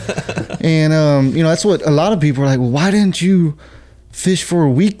people. And, that's what a lot of people are like, well, why didn't you fish for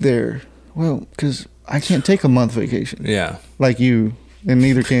a week there? Well, because I can't take a month vacation. Yeah. Like you, and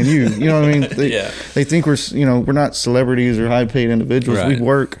neither can you. You know what I mean? They think we're not celebrities or high paid individuals. Right. We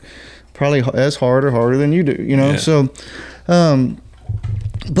work probably as hard or harder than you do, Yeah. So,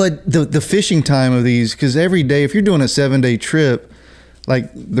 but the fishing time of these, because every day, if you're doing a 7-day trip, like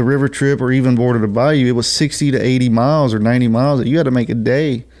the river trip or even Border to Bayou, it was 60 to 80 miles or 90 miles that you had to make a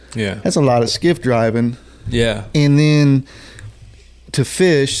day. Yeah. That's a lot of skiff driving. Yeah. And then to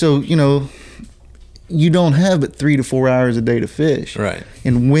fish, so, you don't have but 3 to 4 hours a day to fish. Right.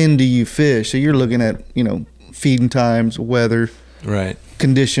 And when do you fish? So you're looking at, feeding times, weather, right,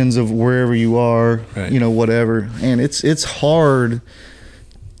 conditions of wherever you are, right, whatever. And it's hard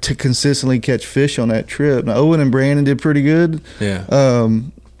to consistently catch fish on that trip. Now, Owen and Brandon did pretty good. Yeah.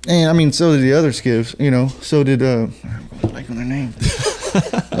 And I mean, so did the other skiffs, so did, I'm blanking on their name.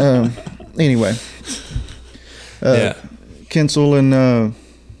 Anyway. Kinsel and,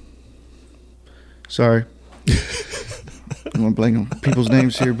 sorry. I'm going to blank on people's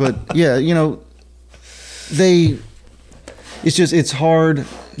names here. But, yeah, it's hard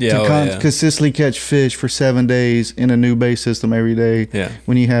to consistently catch fish for 7 days in a new base system every day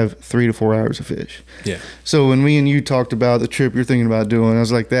when you have 3 to 4 hours of fish. Yeah. So when me and you talked about the trip you're thinking about doing, I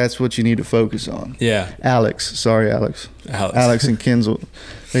was like, that's what you need to focus on. Yeah. Alex and Kinsel,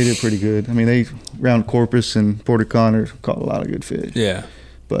 they did pretty good. I mean, they around Corpus and Port O'Connor caught a lot of good fish. Yeah.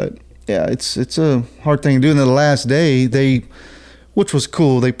 But yeah, it's a hard thing to do. And then the last day, which was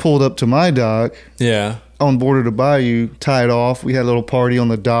cool, they pulled up to my dock. Yeah. On Border to Bayou, tied off. We had a little party on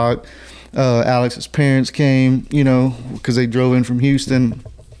the dock. Alex's parents came, because they drove in from Houston.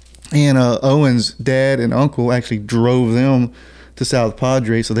 And Owen's dad and uncle actually drove them to South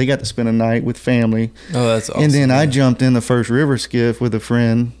Padre, so they got to spend a night with family. Oh, that's awesome. And then I jumped in the first river skiff with a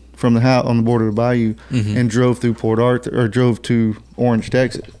friend from the house on the Border to Bayou and drove through Port Arthur, or drove to Orange,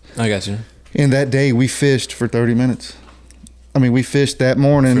 Texas. I got you. And that day we fished for 30 minutes. I mean, we fished that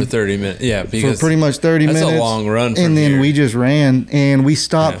morning. For 30 minutes. Yeah, because for pretty much 30 minutes. That's a long run from And then here. we just ran, and we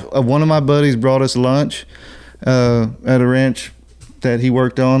stopped. Yeah. One of my buddies brought us lunch at a ranch that he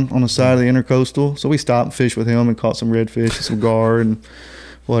worked on the side of the Intercoastal. So we stopped and fished with him and caught some redfish and some gar and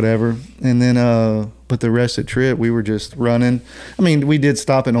whatever. And then, but the rest of the trip, we were just running. I mean, we did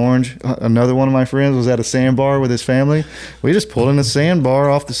stop in Orange. Another one of my friends was at a sandbar with his family. We just pulled in a sandbar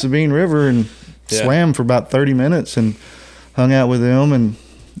off the Sabine River and swam for about 30 minutes and hung out with them. And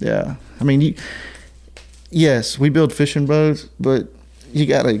yeah, I mean, yes, we build fishing boats, but you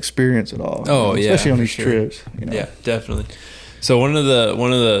got to experience it all. Oh, yeah, especially on these sure. trips. Yeah, definitely. So one of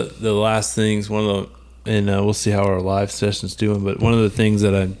the last things, and we'll see how our live session's doing, but one of the things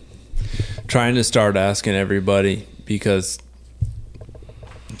that I'm trying to start asking everybody, because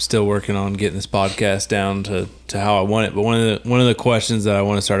still working on getting this podcast down to how I want it. But one of the questions that I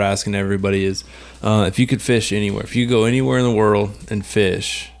want to start asking everybody is, if you could fish anywhere, if you go anywhere in the world and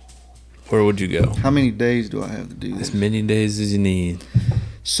fish, where would you go? How many days do I have to do this? As many days as you need.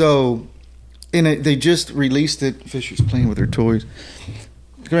 So, they just released it. Fisher's playing with her toys.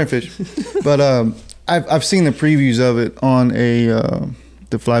 Come here, Fish. But I've seen the previews of it on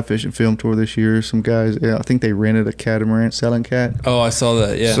the fly fishing film tour this year. Some guys, I think they rented a catamaran selling cat. Oh, I saw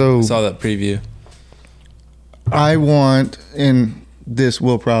that. Yeah, So, I saw that preview. I want, and this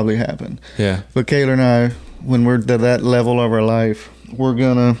will probably happen. Yeah. But Kayla and I, when we're to that level of our life, we're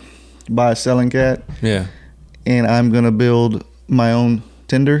gonna buy a selling cat. Yeah. And I'm gonna build my own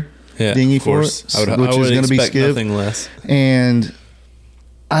tender dinghy of course. for it, which I would is gonna be expect Skiff. nothing less. And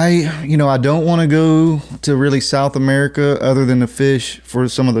I don't want to go to really South America other than to fish for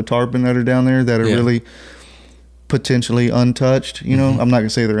some of the tarpon that are down there that are really potentially untouched. I'm not going to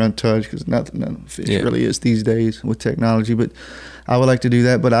say they're untouched because none of the fish really is these days with technology, but I would like to do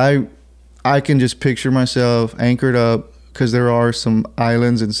that. But I can just picture myself anchored up because there are some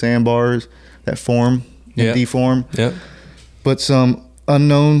islands and sandbars that form and deform. Yep. But some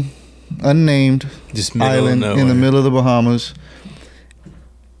unnamed just island in the middle of the Bahamas,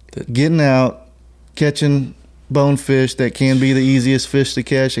 getting out, catching bonefish that can be the easiest fish to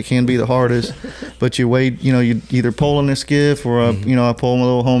catch. It can be the hardest, but you wait. You either pull in a skiff or I pull my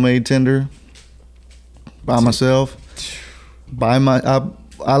little homemade tender by myself.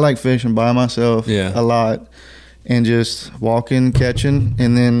 I like fishing by myself a lot, and just walking, catching,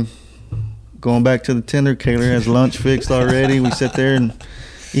 and then going back to the tender. Kayla has lunch fixed already. We sit there and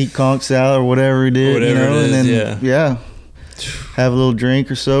eat conch salad or whatever we did, and then have a little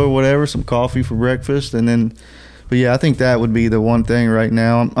drink or so or whatever, some coffee for breakfast, and then. But yeah, I think that would be the one thing right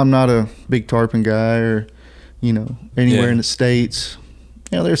now. I'm not a big tarpon guy, or anywhere in the States.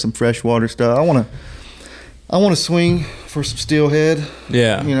 There's some freshwater stuff. I want to swing for some steelhead.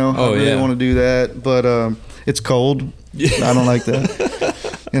 Yeah. I really want to do that, but it's cold. I don't like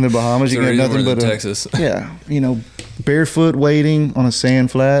that. In the Bahamas, you get nothing but Texas. Barefoot wading on a sand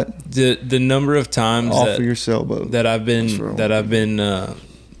flat. The number of times off of your sailboat that I've been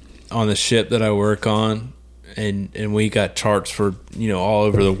on the ship that I work on, and we got charts for all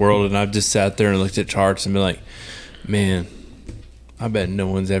over the world, and I've just sat there and looked at charts and been like, man, I bet no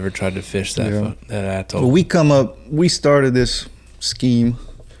one's ever tried to fish that atoll. Well, we started this scheme.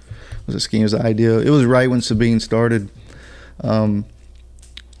 It was an idea. It was right when Sabine started. I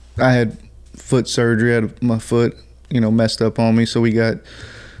had foot surgery. I had my foot, messed up on me. So we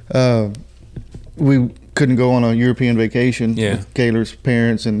couldn't go on a European vacation with Kayla's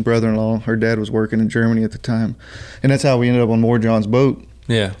parents and brother-in-law. Her dad was working in Germany at the time. And that's how we ended up on John's boat.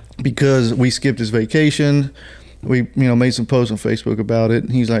 Yeah. Because we skipped his vacation. We, made some posts on Facebook about it.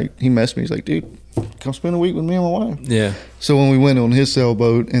 And he messaged me. He's like, dude, come spend a week with me and my wife. Yeah. So when we went on his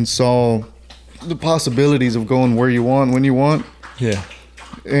sailboat and saw the possibilities of going where you want, when you want. Yeah.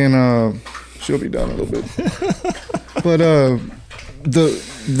 And she'll be done a little bit. But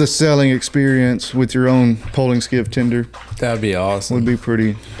the sailing experience with your own poling skiff tender. That would be awesome. Would be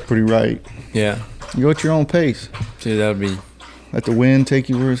pretty right. Yeah. You go at your own pace. Dude, that would be. Let the wind take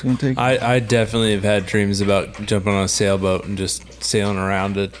you where it's going to take you. I definitely have had dreams about jumping on a sailboat and just sailing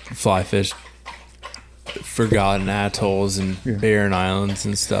around to fly fish forgotten atolls and barren islands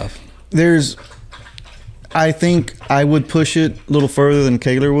and stuff. I think I would push it a little further than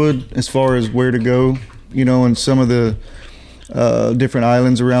Kayla would as far as where to go, and some of the different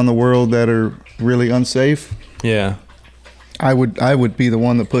islands around the world that are really unsafe. Yeah. I would be the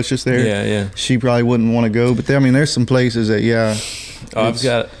one that pushes there. Yeah, yeah. She probably wouldn't want to go, but there's some places that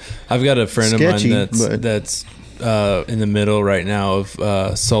I've got a friend sketchy, of mine that's in the middle right now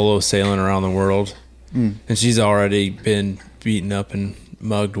of solo sailing around the world, and she's already been beaten up and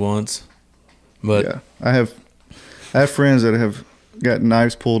mugged once. But yeah, I have friends that have got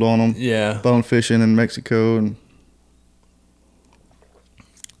knives pulled on them. Yeah, bone fishing in Mexico. And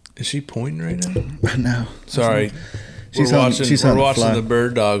is she pointing right now? No, sorry. We're watching the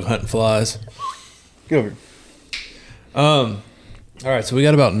bird dog hunt flies. Get over. All right, so we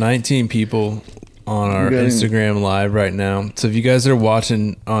got about 19 people on our Instagram live right now. So if you guys are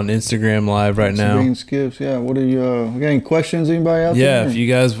watching on Instagram live right now, Sabine Skiffs, what are you? We got any questions? Anybody out there? Yeah,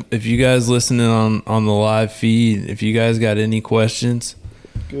 if you guys listening on the live feed, if you guys got any questions.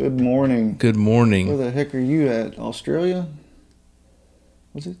 Good morning. Good morning. Where the heck are you at? Australia?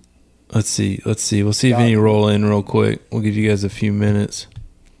 What's it? Let's see. We'll see if any roll in real quick. We'll give you guys a few minutes.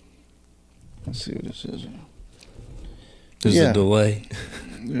 Let's see what this is. There's a delay.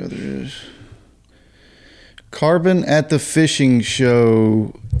 Yeah, there is. Carbon at the fishing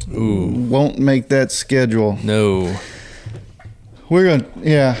show. Ooh. Won't make that schedule. No. We're going to,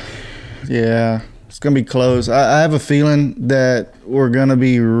 yeah. It's going to be close. I have a feeling that we're going to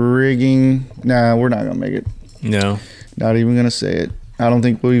be rigging. Nah, we're not going to make it. No. Not even going to say it. I don't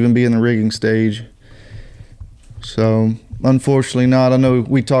think we'll even be in the rigging stage. So, unfortunately not. I know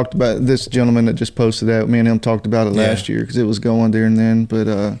we talked about this gentleman that just posted that. Me and him talked about it last year because it was going there and then.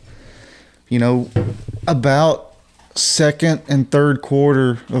 But, you know, about second and third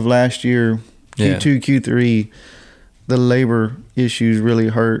quarter of last year, Q2, Q3, the labor issues really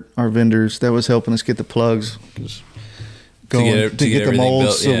hurt our vendors. That was helping us get the plugs going to get the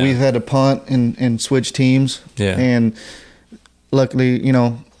molds. Built, so we've had to punt and switch teams. Yeah. And luckily, you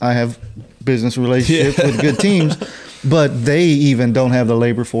know, I have business relationships with good teams, but they even don't have the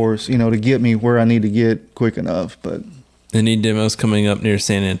labor force, you know, to get me where I need to get quick enough. But they need demos coming up near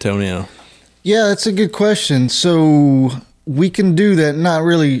San Antonio. Yeah, that's a good question. So we can do that. Not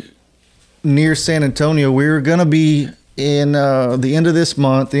really near San Antonio. We're going to be in the end of this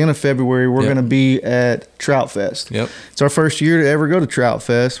month, the end of February, we're going to be at Trout Fest. Yep. It's our first year to ever go to Trout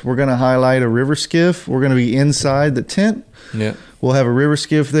Fest. We're going to highlight a river skiff. We're going to be inside the tent. Yeah. We'll have a river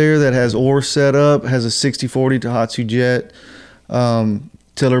skiff there that has oars set up, has a 60-40 Tohatsu jet,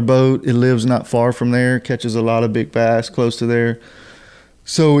 tiller boat. It lives not far from there, catches a lot of big bass close to there.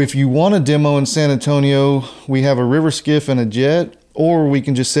 So if you want a demo in San Antonio, we have a river skiff and a jet, or we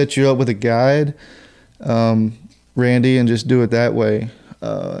can just set you up with a guide, Randy, and just do it that way.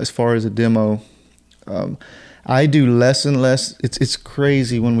 As far as a demo, I do less and less. It's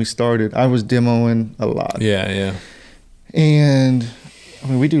crazy. When we started, I was demoing a lot. Yeah. And I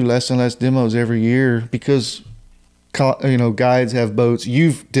mean, we do less and less demos every year because, you know, guides have boats.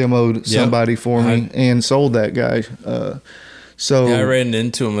 You've demoed somebody for me and sold that guy. So I ran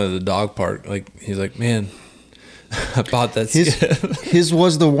into him at the dog park. Like, he's like, man, I bought that skiff. His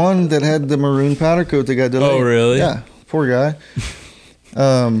was the one that had the maroon powder coat that got delayed. Oh, really? Yeah. Poor guy.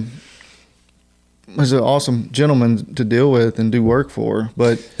 Was an awesome gentleman to deal with and do work for.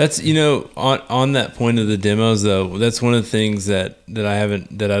 But that's, you know, on that point of the demos though, that's one of the things that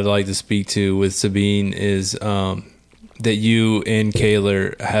I'd like to speak to with Sabine is that you and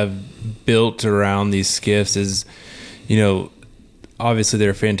Kaylor have built around these skiffs is, you know, obviously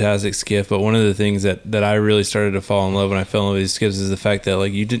they're a fantastic skiff, but one of the things that I really started to fall in love when I fell in love with these skiffs is the fact that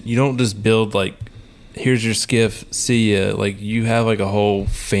like you don't just build like, here's your skiff, see ya. Like you have like a whole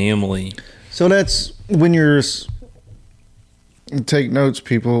family. So that's when you're, take notes,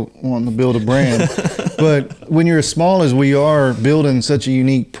 people wanting to build a brand, but when you're as small as we are, building such a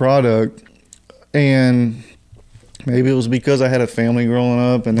unique product, and maybe it was because I had a family growing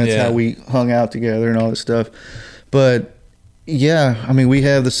up and that's how we hung out together and all this stuff. But yeah, I mean, we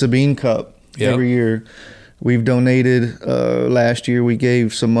have the Sabine Cup every year. We've donated, last year we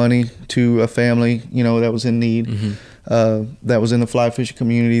gave some money to a family, you know, that was in need. Mm-hmm. That was in the fly fishing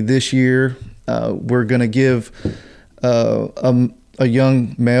community. This year, we're going to give a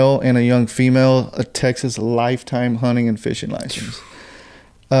young male and a young female a Texas lifetime hunting and fishing license.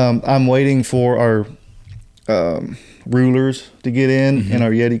 I'm waiting for our rulers to get in and our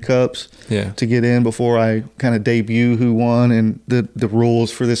Yeti cups to get in before I kind of debut who won and the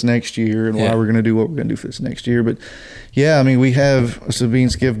rules for this next year and why we're going to do what we're going to do for this next year. But yeah, I mean, we have a Sabine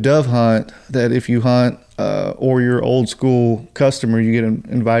Skiff dove hunt that if you hunt or you're old school customer, you get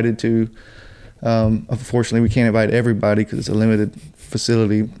invited to. Unfortunately, we can't invite everybody because it's a limited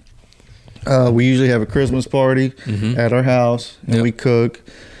facility. We usually have a Christmas party at our house and we cook.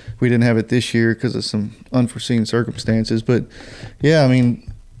 We didn't have it this year because of some unforeseen circumstances. But yeah, I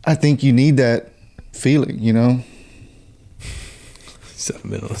mean, I think you need that feeling, you know?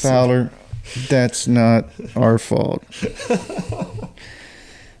 Fowler, that's not our fault.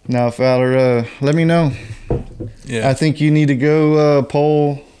 Now, Fowler, let me know. Yeah. I think you need to go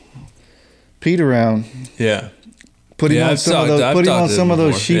poll Pete around. Yeah. Put him on some of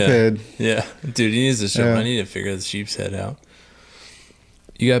those sheephead. Yeah. Dude, he needs to show. I need to figure the sheep's head out.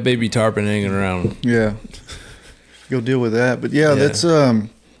 You got baby tarpon hanging around. Yeah. Go deal with that. But yeah, that's no,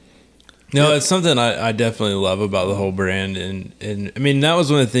 it's something I definitely love about the whole brand, and I mean that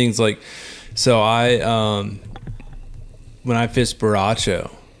was one of the things. Like, so I when I fished Baracho,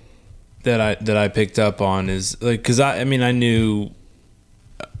 that I picked up on is like, because I mean I knew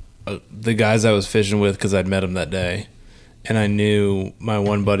the guys I was fishing with because I'd met them that day, and I knew my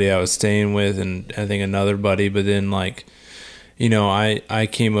one buddy I was staying with, and I think another buddy. But then like, you know, I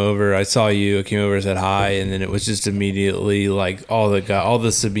came over, I saw you, I came over, said hi, and then it was just immediately like all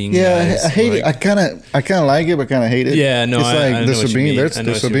the Sabine guys. I hate like, it. I kind of like it, but kind of hate it. Yeah, no, it's I like know the what you Sabine. mean. That's I know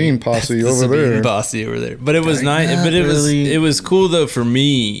the what you Sabine mean. posse The over Sabine there. posse over there. But it was nice. not But really. it was cool though for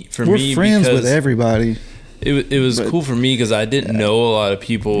me. We're friends with everybody. It was cool for me because I didn't know a lot of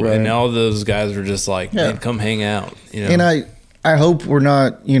people, Right. and all those guys were just like, Yeah. man, come hang out. You know, And I hope we're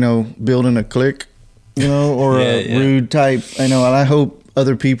not, building a clique, or a rude type. I know, and I hope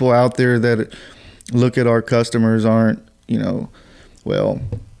other people out there that look at our customers aren't, well,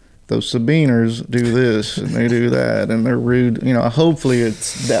 those Sabiners do this and they do that and they're rude. Hopefully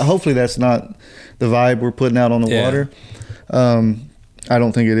that's not the vibe we're putting out on the water. I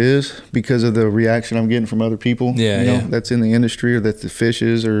don't think it is because of the reaction I'm getting from other people. That's in the industry, or that's the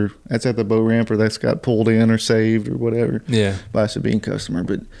fishes, or that's at the boat ramp, or that's got pulled in or saved or whatever. By a Sabine customer.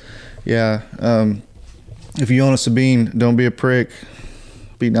 But yeah, if you own a Sabine, don't be a prick.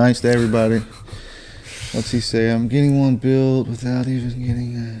 Be nice to everybody. What's he say? I'm getting one built without even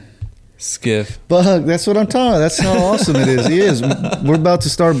getting a skiff. bug. That's what I'm talking about. That's how awesome it is. He is. We're about to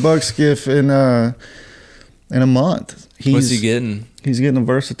start bug skiff in a month. What's he getting? He's getting a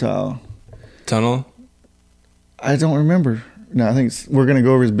versatile Tunnel? I don't remember. No, I think we're going to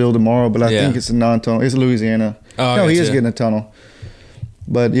go over his build tomorrow, but I think it's a non-tunnel. It's Louisiana. Oh, no, he is getting a tunnel.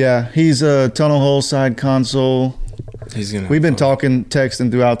 But yeah, he's a tunnel hole, side console. We've been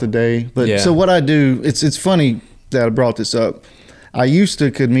texting throughout the day. But so what I do, it's funny that I brought this up. I used to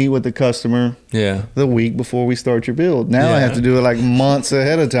could meet with the customer the week before we start your build. Now I have to do it like months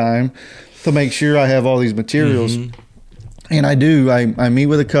ahead of time to make sure I have all these materials. And I do. I meet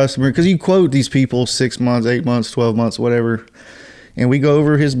with a customer because you quote these people 6 months, 8 months, 12 months, whatever. And we go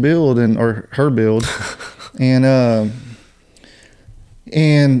over his build or her build.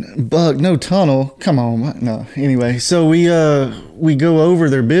 And bug, no tunnel. Come on. No. Anyway, so we go over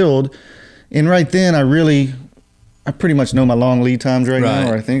their build. And right then I pretty much know my long lead times right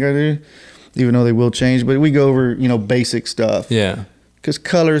now, or I think I do, even though they will change. But we go over, basic stuff. Yeah. Because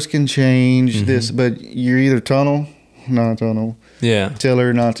colors can change this, but you're either tunnel, non-tunnel,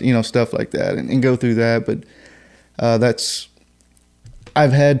 tiller, not, stuff like that, and go through that. But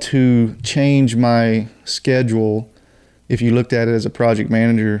I've had to change my schedule, if you looked at it as a project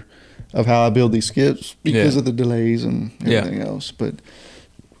manager, of how I build these skips because of the delays and everything else. But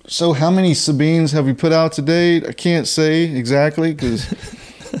so how many Sabines have we put out to date? I can't say exactly because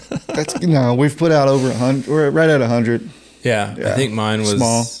we've put out over 100. We're right at 100. Yeah, I think mine was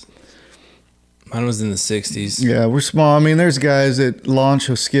small. Mine was in the 60s. Yeah, we're small. I mean, there's guys that launch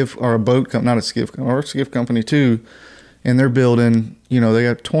a skiff or a boat company, not a skiff company, or a skiff company too, and they're building, they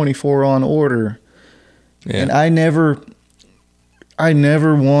got 24 on order. Yeah. And I never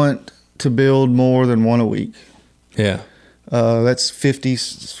want to build more than one a week. Yeah. That's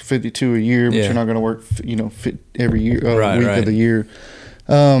 52 a year, but you're not going to work, fit every year, week of the year.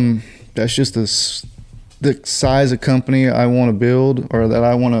 That's just the size of company I want to build, or that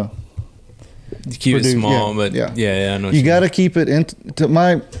I want to keep it small. But I know you got to keep it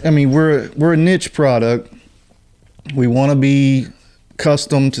we're a niche product. We want to be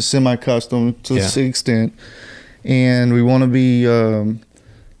custom to semi-custom to the extent, and we want to be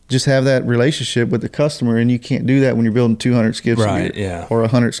just have that relationship with the customer, and you can't do that when you're building 200 skiffs a year or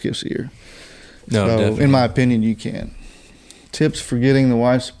 100 skiffs a year. No, so definitely. In my opinion, you can. Tips for getting the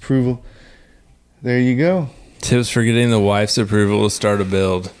wife's approval. There you go. Tips for getting the wife's approval to start a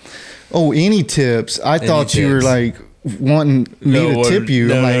build. Oh, any tips? I thought you were like wanting me to tip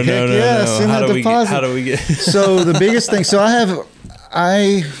you. I'm like, heck yeah, send that deposit. How do we get? So the biggest thing. So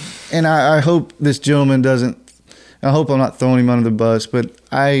I hope this gentleman doesn't. I hope I'm not throwing him under the bus, but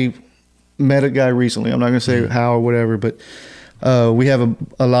I met a guy recently. I'm not going to say how or whatever, but we have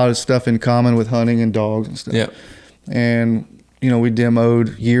a lot of stuff in common with hunting and dogs and stuff. Yeah. And we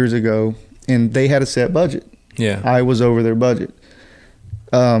demoed years ago. And they had a set budget. Yeah. I was over their budget.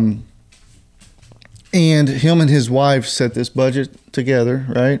 And him and his wife set this budget together,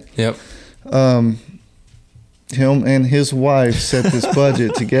 right? Yep. Him and his wife set this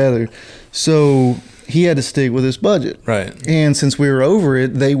budget together. So he had to stick with his budget. Right. And since we were over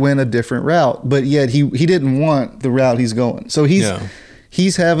it, they went a different route. But yet he didn't want the route he's going. So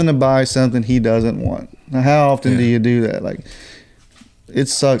he's having to buy something he doesn't want. Now, how often do you do that? Like, it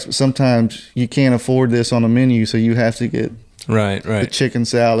sucks, but sometimes you can't afford this on a menu, so you have to get the chicken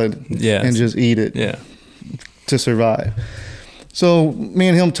salad and just eat it to survive. So me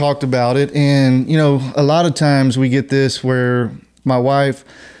and him talked about it, and a lot of times we get this where my wife,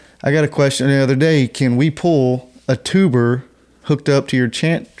 I got a question the other day, can we pull a tuber hooked up to your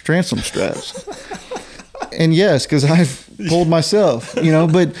transom straps? And yes, because pulled myself,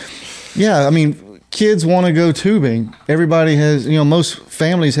 but yeah, I mean, kids want to go tubing. Everybody has, most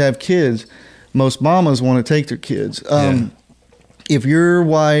families have kids. Most mamas want to take their kids. If your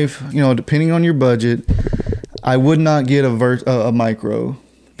wife, depending on your budget, I would not get a micro.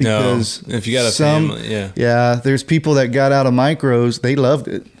 Because if you got a family, there's people that got out of micros, they loved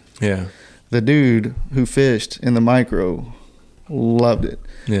it. Yeah. The dude who fished in the micro loved it.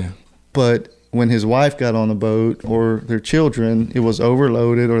 Yeah. But when his wife got on the boat or their children, it was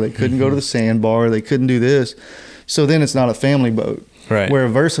overloaded, or they couldn't go to the sandbar, they couldn't do this. So then it's not a family boat. Right. Where a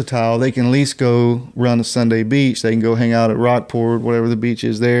versatile, they can at least go run a Sunday beach. They can go hang out at Rockport, whatever the beach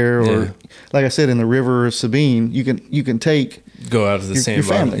is there, or like I said, in the river of Sabine, you can go out to the sandbar. Your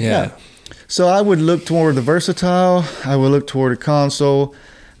family. Yeah. So I would look toward the versatile. I would look toward a console.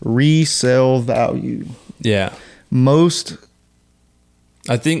 Resale value. Yeah.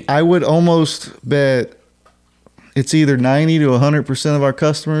 I would almost bet it's either 90 to 100% of our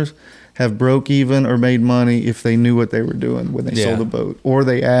customers have broke even or made money if they knew what they were doing when they sold the boat, or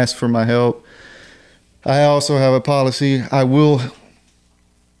they asked for my help. I also have a policy.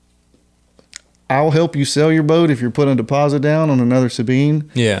 I'll help you sell your boat if you're putting a deposit down on another Sabine.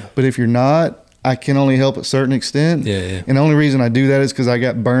 Yeah. But if you're not, I can only help a certain extent. Yeah. And the only reason I do that is because I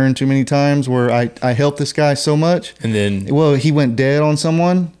got burned too many times where I helped this guy so much. And then, he went dead on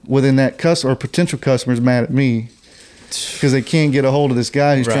someone within that customer, or potential customers mad at me because they can't get a hold of this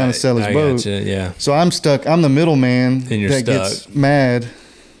guy who's trying to sell his boat. Gotcha, yeah. So I'm stuck. I'm the middleman that gets mad,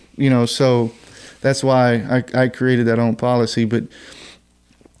 so that's why I created that own policy. But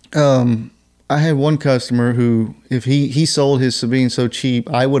I had one customer who, if he sold his Sabine so cheap,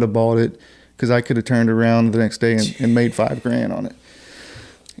 I would have bought it because I could have turned around the next day and made $5,000 on it.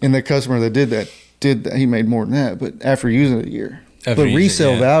 And the customer that did that, he made more than that, but after using it a year. But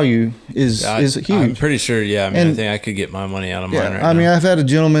resale value is huge. I'm pretty sure, I think I could get my money out of mine right now. I mean, I've had a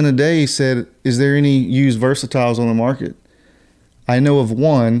gentleman today said, is there any used versatiles on the market? I know of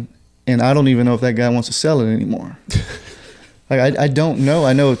one, and I don't even know if that guy wants to sell it anymore. I don't know.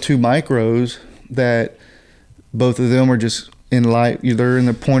 I know of two micros that both of them are just in life. They're in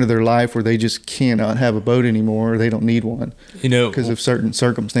the point of their life where they just cannot have a boat anymore, or they don't need one. Because of certain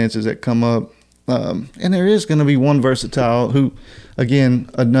circumstances that come up. And there is going to be one versatile who, again,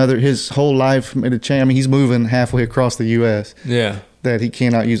 his whole life made a change. I mean, he's moving halfway across the U.S. Yeah. That he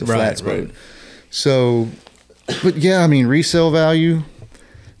cannot use a flats boat. So, but yeah, I mean, resale value,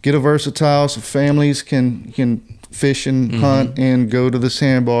 get a versatile so families can fish and hunt and go to the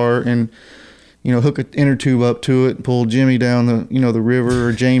sandbar and, hook an inner tube up to it and pull Jimmy down the river,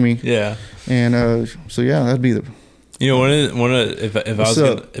 or Jamie. Yeah. And that'd be the.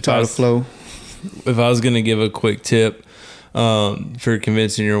 If I was going to give a quick tip for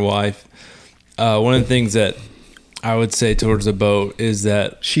convincing your wife, one of the things that I would say towards a boat is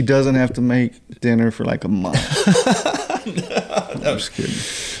that she doesn't have to make dinner for like a month. I'm just kidding.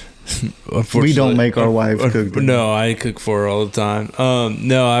 We don't make our wives cook dinner. No, I cook for her all the time.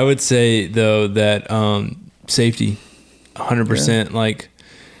 No, I would say though that safety, 100%. Yeah. Like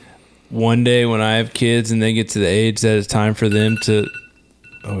one day when I have kids and they get to the age that it's time for them to.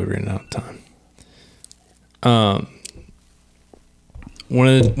 Oh, we ran out of time.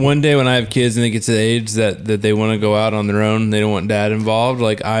 One day when I have kids and they get to the age that they want to go out on their own, they don't want dad involved.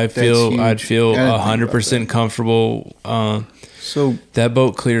 Like I'd feel 100% comfortable. So that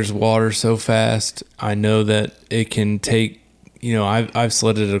boat clears water so fast. I know that it can take. I've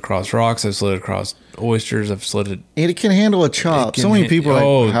slid it across rocks. I've slid it across oysters. I've slid it. And it can handle a chop. So many people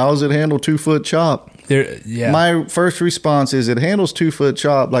are like, how does it handle 2-foot chop? My first response is it handles 2-foot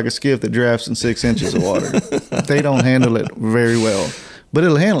chop like a skiff that drafts in 6 inches of water. They don't handle it very well, but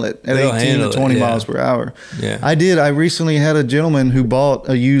it'll handle it at 18 to 20 miles per hour. Yeah. I recently had a gentleman who bought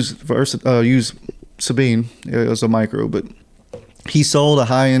a used Sabine. It was a micro, but he sold a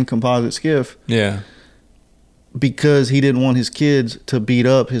high-end composite skiff. Yeah. Because he didn't want his kids to beat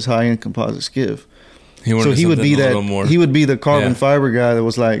up his high-end composite skiff. He would be the carbon fiber guy that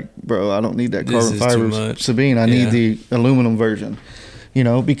was like, bro, I don't need that carbon fiber Sabine. I need the aluminum version.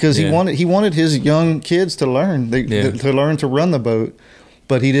 Because he wanted his young kids to learn to learn to run the boat,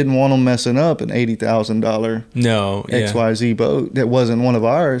 but he didn't want them messing up an $80,000 XYZ boat that wasn't one of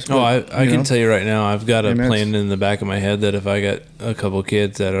ours. But, I can tell you right now, I've got a plan in the back of my head that if I got a couple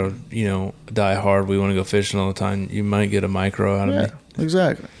kids that are die hard, we want to go fishing all the time, you might get a micro out of me.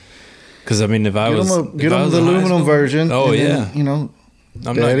 Exactly. Because I mean, if I was get them the aluminum version. Oh yeah. Then,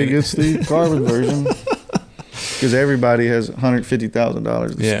 Daddy gets the carbon version. Because everybody has $150,000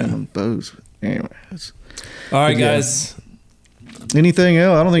 to spend on boats. Anyway, all right, guys. Anything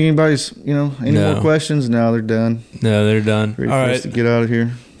else? I don't think anybody's, any more questions? No, they're done. No, they're done. Ready All for right. us to get out of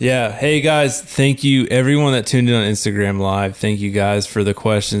here. Yeah. Hey, guys, thank you, everyone that tuned in on Instagram Live. Thank you guys for the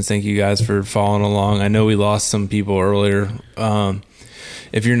questions. Thank you guys for following along. I know we lost some people earlier.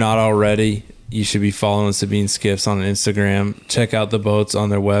 If you're not already, you should be following Sabine Skiffs on Instagram. Check out the boats on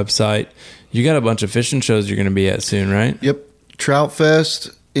their website. You got a bunch of fishing shows you're going to be at soon, right? Yep. Trout Fest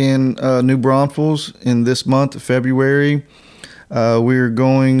in New Braunfels in this month of February. We're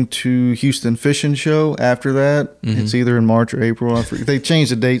going to Houston Fishing Show after that. Mm-hmm. It's either in March or April. I forget. They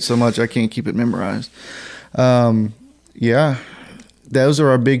changed the date so much I can't keep it memorized. Yeah, those are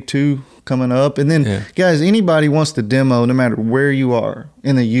our big two coming up. And then, guys, anybody wants to demo, no matter where you are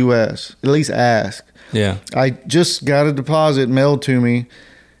in the U.S., at least ask. Yeah. I just got a deposit mailed to me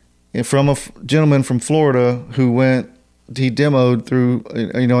from a gentleman from Florida who he demoed through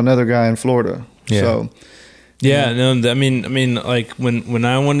another guy in Florida. Yeah. So yeah, no, I mean, like when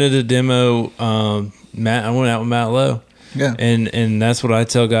I wanted to demo, Matt, I went out with Matt Lowe. Yeah. And that's what I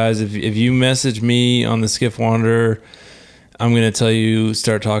tell guys. If you message me on the Skiff Wanderer, I'm going to tell you,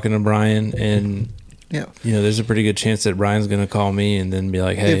 start talking to Brian, and there's a pretty good chance that Brian's going to call me and then be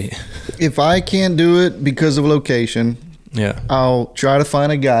like, hey, if I can't do it because of location, I'll try to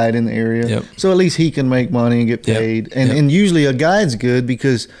find a guide in the area. Yep. So at least he can make money and get paid. And usually a guide's good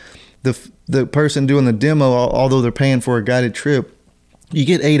because the person doing the demo, although they're paying for a guided trip, you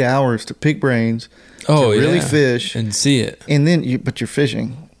get 8 hours to pick brains, to really fish and see it. And then but you're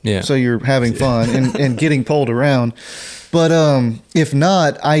fishing. Yeah. So you're having fun and getting pulled around. But if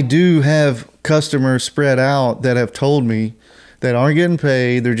not, I do have customers spread out that have told me that aren't getting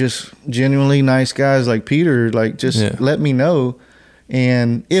paid. They're just genuinely nice guys like Peter. Like, just let me know.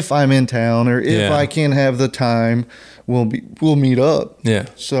 And if I'm in town or if I can have the time, we'll meet up. Yeah.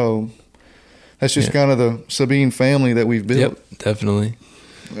 So that's just kind of the Sabine family that we've built. Yep, definitely.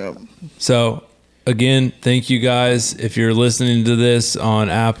 Yep. So again, thank you guys. If you're listening to this on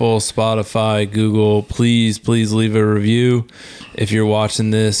Apple, Spotify, Google, please leave a review. If you're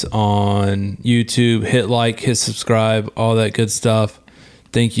watching this on YouTube, hit like, hit subscribe, all that good stuff.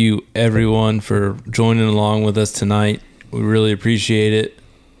 Thank you, everyone, for joining along with us tonight. We really appreciate it.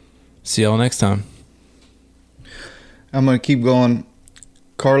 See y'all next time. I'm going to keep going.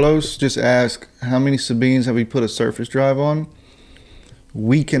 Carlos just asked, how many Sabines have we put a surface drive on?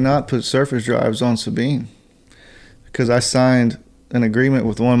 We cannot put surface drives on Sabine because I signed an agreement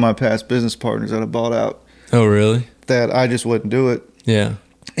with one of my past business partners that I bought out. Oh, really? That I just wouldn't do it. Yeah.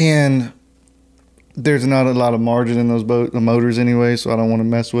 And there's not a lot of margin in those the motors anyway, so I don't want to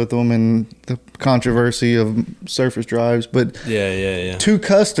mess with them and the controversy of surface drives. But two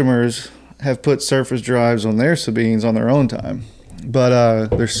customers have put surface drives on their Sabines on their own time. But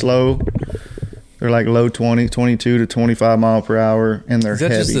they're slow. They're like low 22 to 25 mile per hour, and they're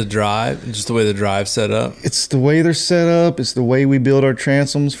heavy. Is that just the drive? Just the way the drive's set up? It's the way they're set up. It's the way we build our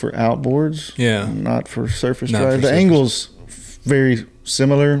transoms for outboards. Yeah. Not for surface drive. The angle's very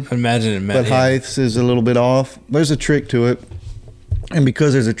similar. I imagine it. But height is a little bit off. There's a trick to it. And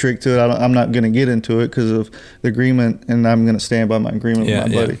because there's a trick to it, I'm not going to get into it because of the agreement, and I'm going to stand by my agreement with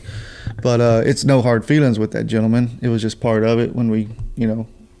my buddy. But it's no hard feelings with that gentleman. It was just part of it when we,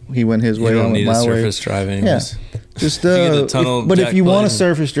 he went his way, I went my way. You don't need a surface drive anyways. Yeah. Just but if you want a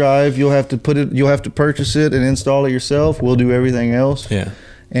surface drive, you'll have to purchase it and install it yourself. We'll do everything else. Yeah.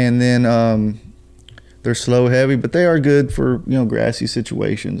 And then they're slow heavy, but they are good for grassy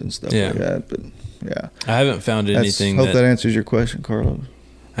situations and stuff like that. But yeah, I haven't found anything. Hope that answers your question, Carlos.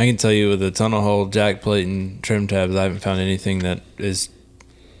 I can tell you with a tunnel hole, jack plate, and trim tabs, I haven't found anything that is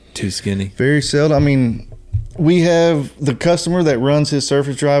too skinny. Very seldom. I mean, we have the customer that runs his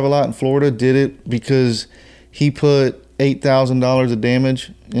surface drive a lot in Florida did it because he put $8,000 of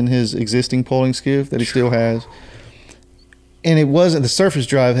damage in his existing polling skiff that he still has. And it wasn't, the surface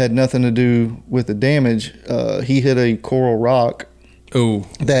drive had nothing to do with the damage. He hit a coral rock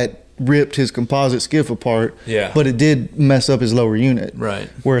that ripped his composite skiff apart. Yeah. But it did mess up his lower unit. Right.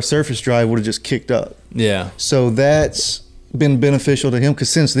 Where a surface drive would have just kicked up. Yeah. So that's been beneficial to him because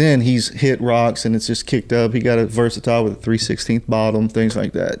since then he's hit rocks and it's just kicked up. He got a Versatile with a 3/16 bottom, things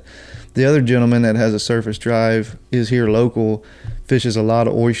like that. The other gentleman that has a surface drive is here local, fishes a lot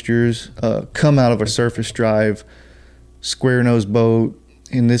of oysters, come out of a surface drive, square nose boat,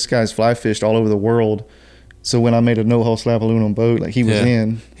 and this guy's fly fished all over the world. So when I made a no-hull slab aluminum boat, like he was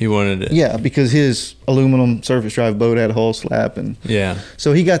in. He wanted it. Yeah, because his aluminum surface drive boat had a hull slap. And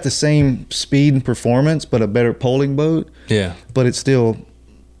so he got the same speed and performance, but a better polling boat. Yeah. But it's still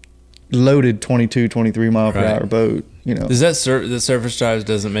loaded 22, 23 mile per hour boat, Does that the surface drives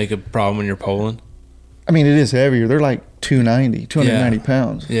doesn't make a problem when you're polling? I mean, it is heavier. They're like 290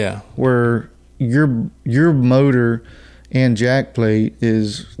 pounds. Yeah. Where your motor and jack plate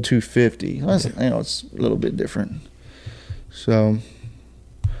is 250. It's a little bit different. So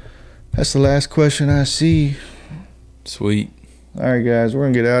that's the last question I see. Sweet. All right, guys, we're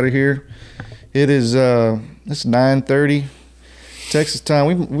gonna get out of here. It is it's 9:30 Texas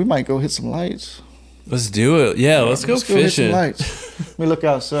time. We might go hit some lights. Let's do it. Yeah, let's go fishing. Hit some lights. Let me look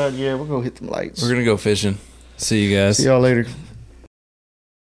outside. Yeah, we'll go hit some lights. We're gonna go fishing. See you guys. See y'all later.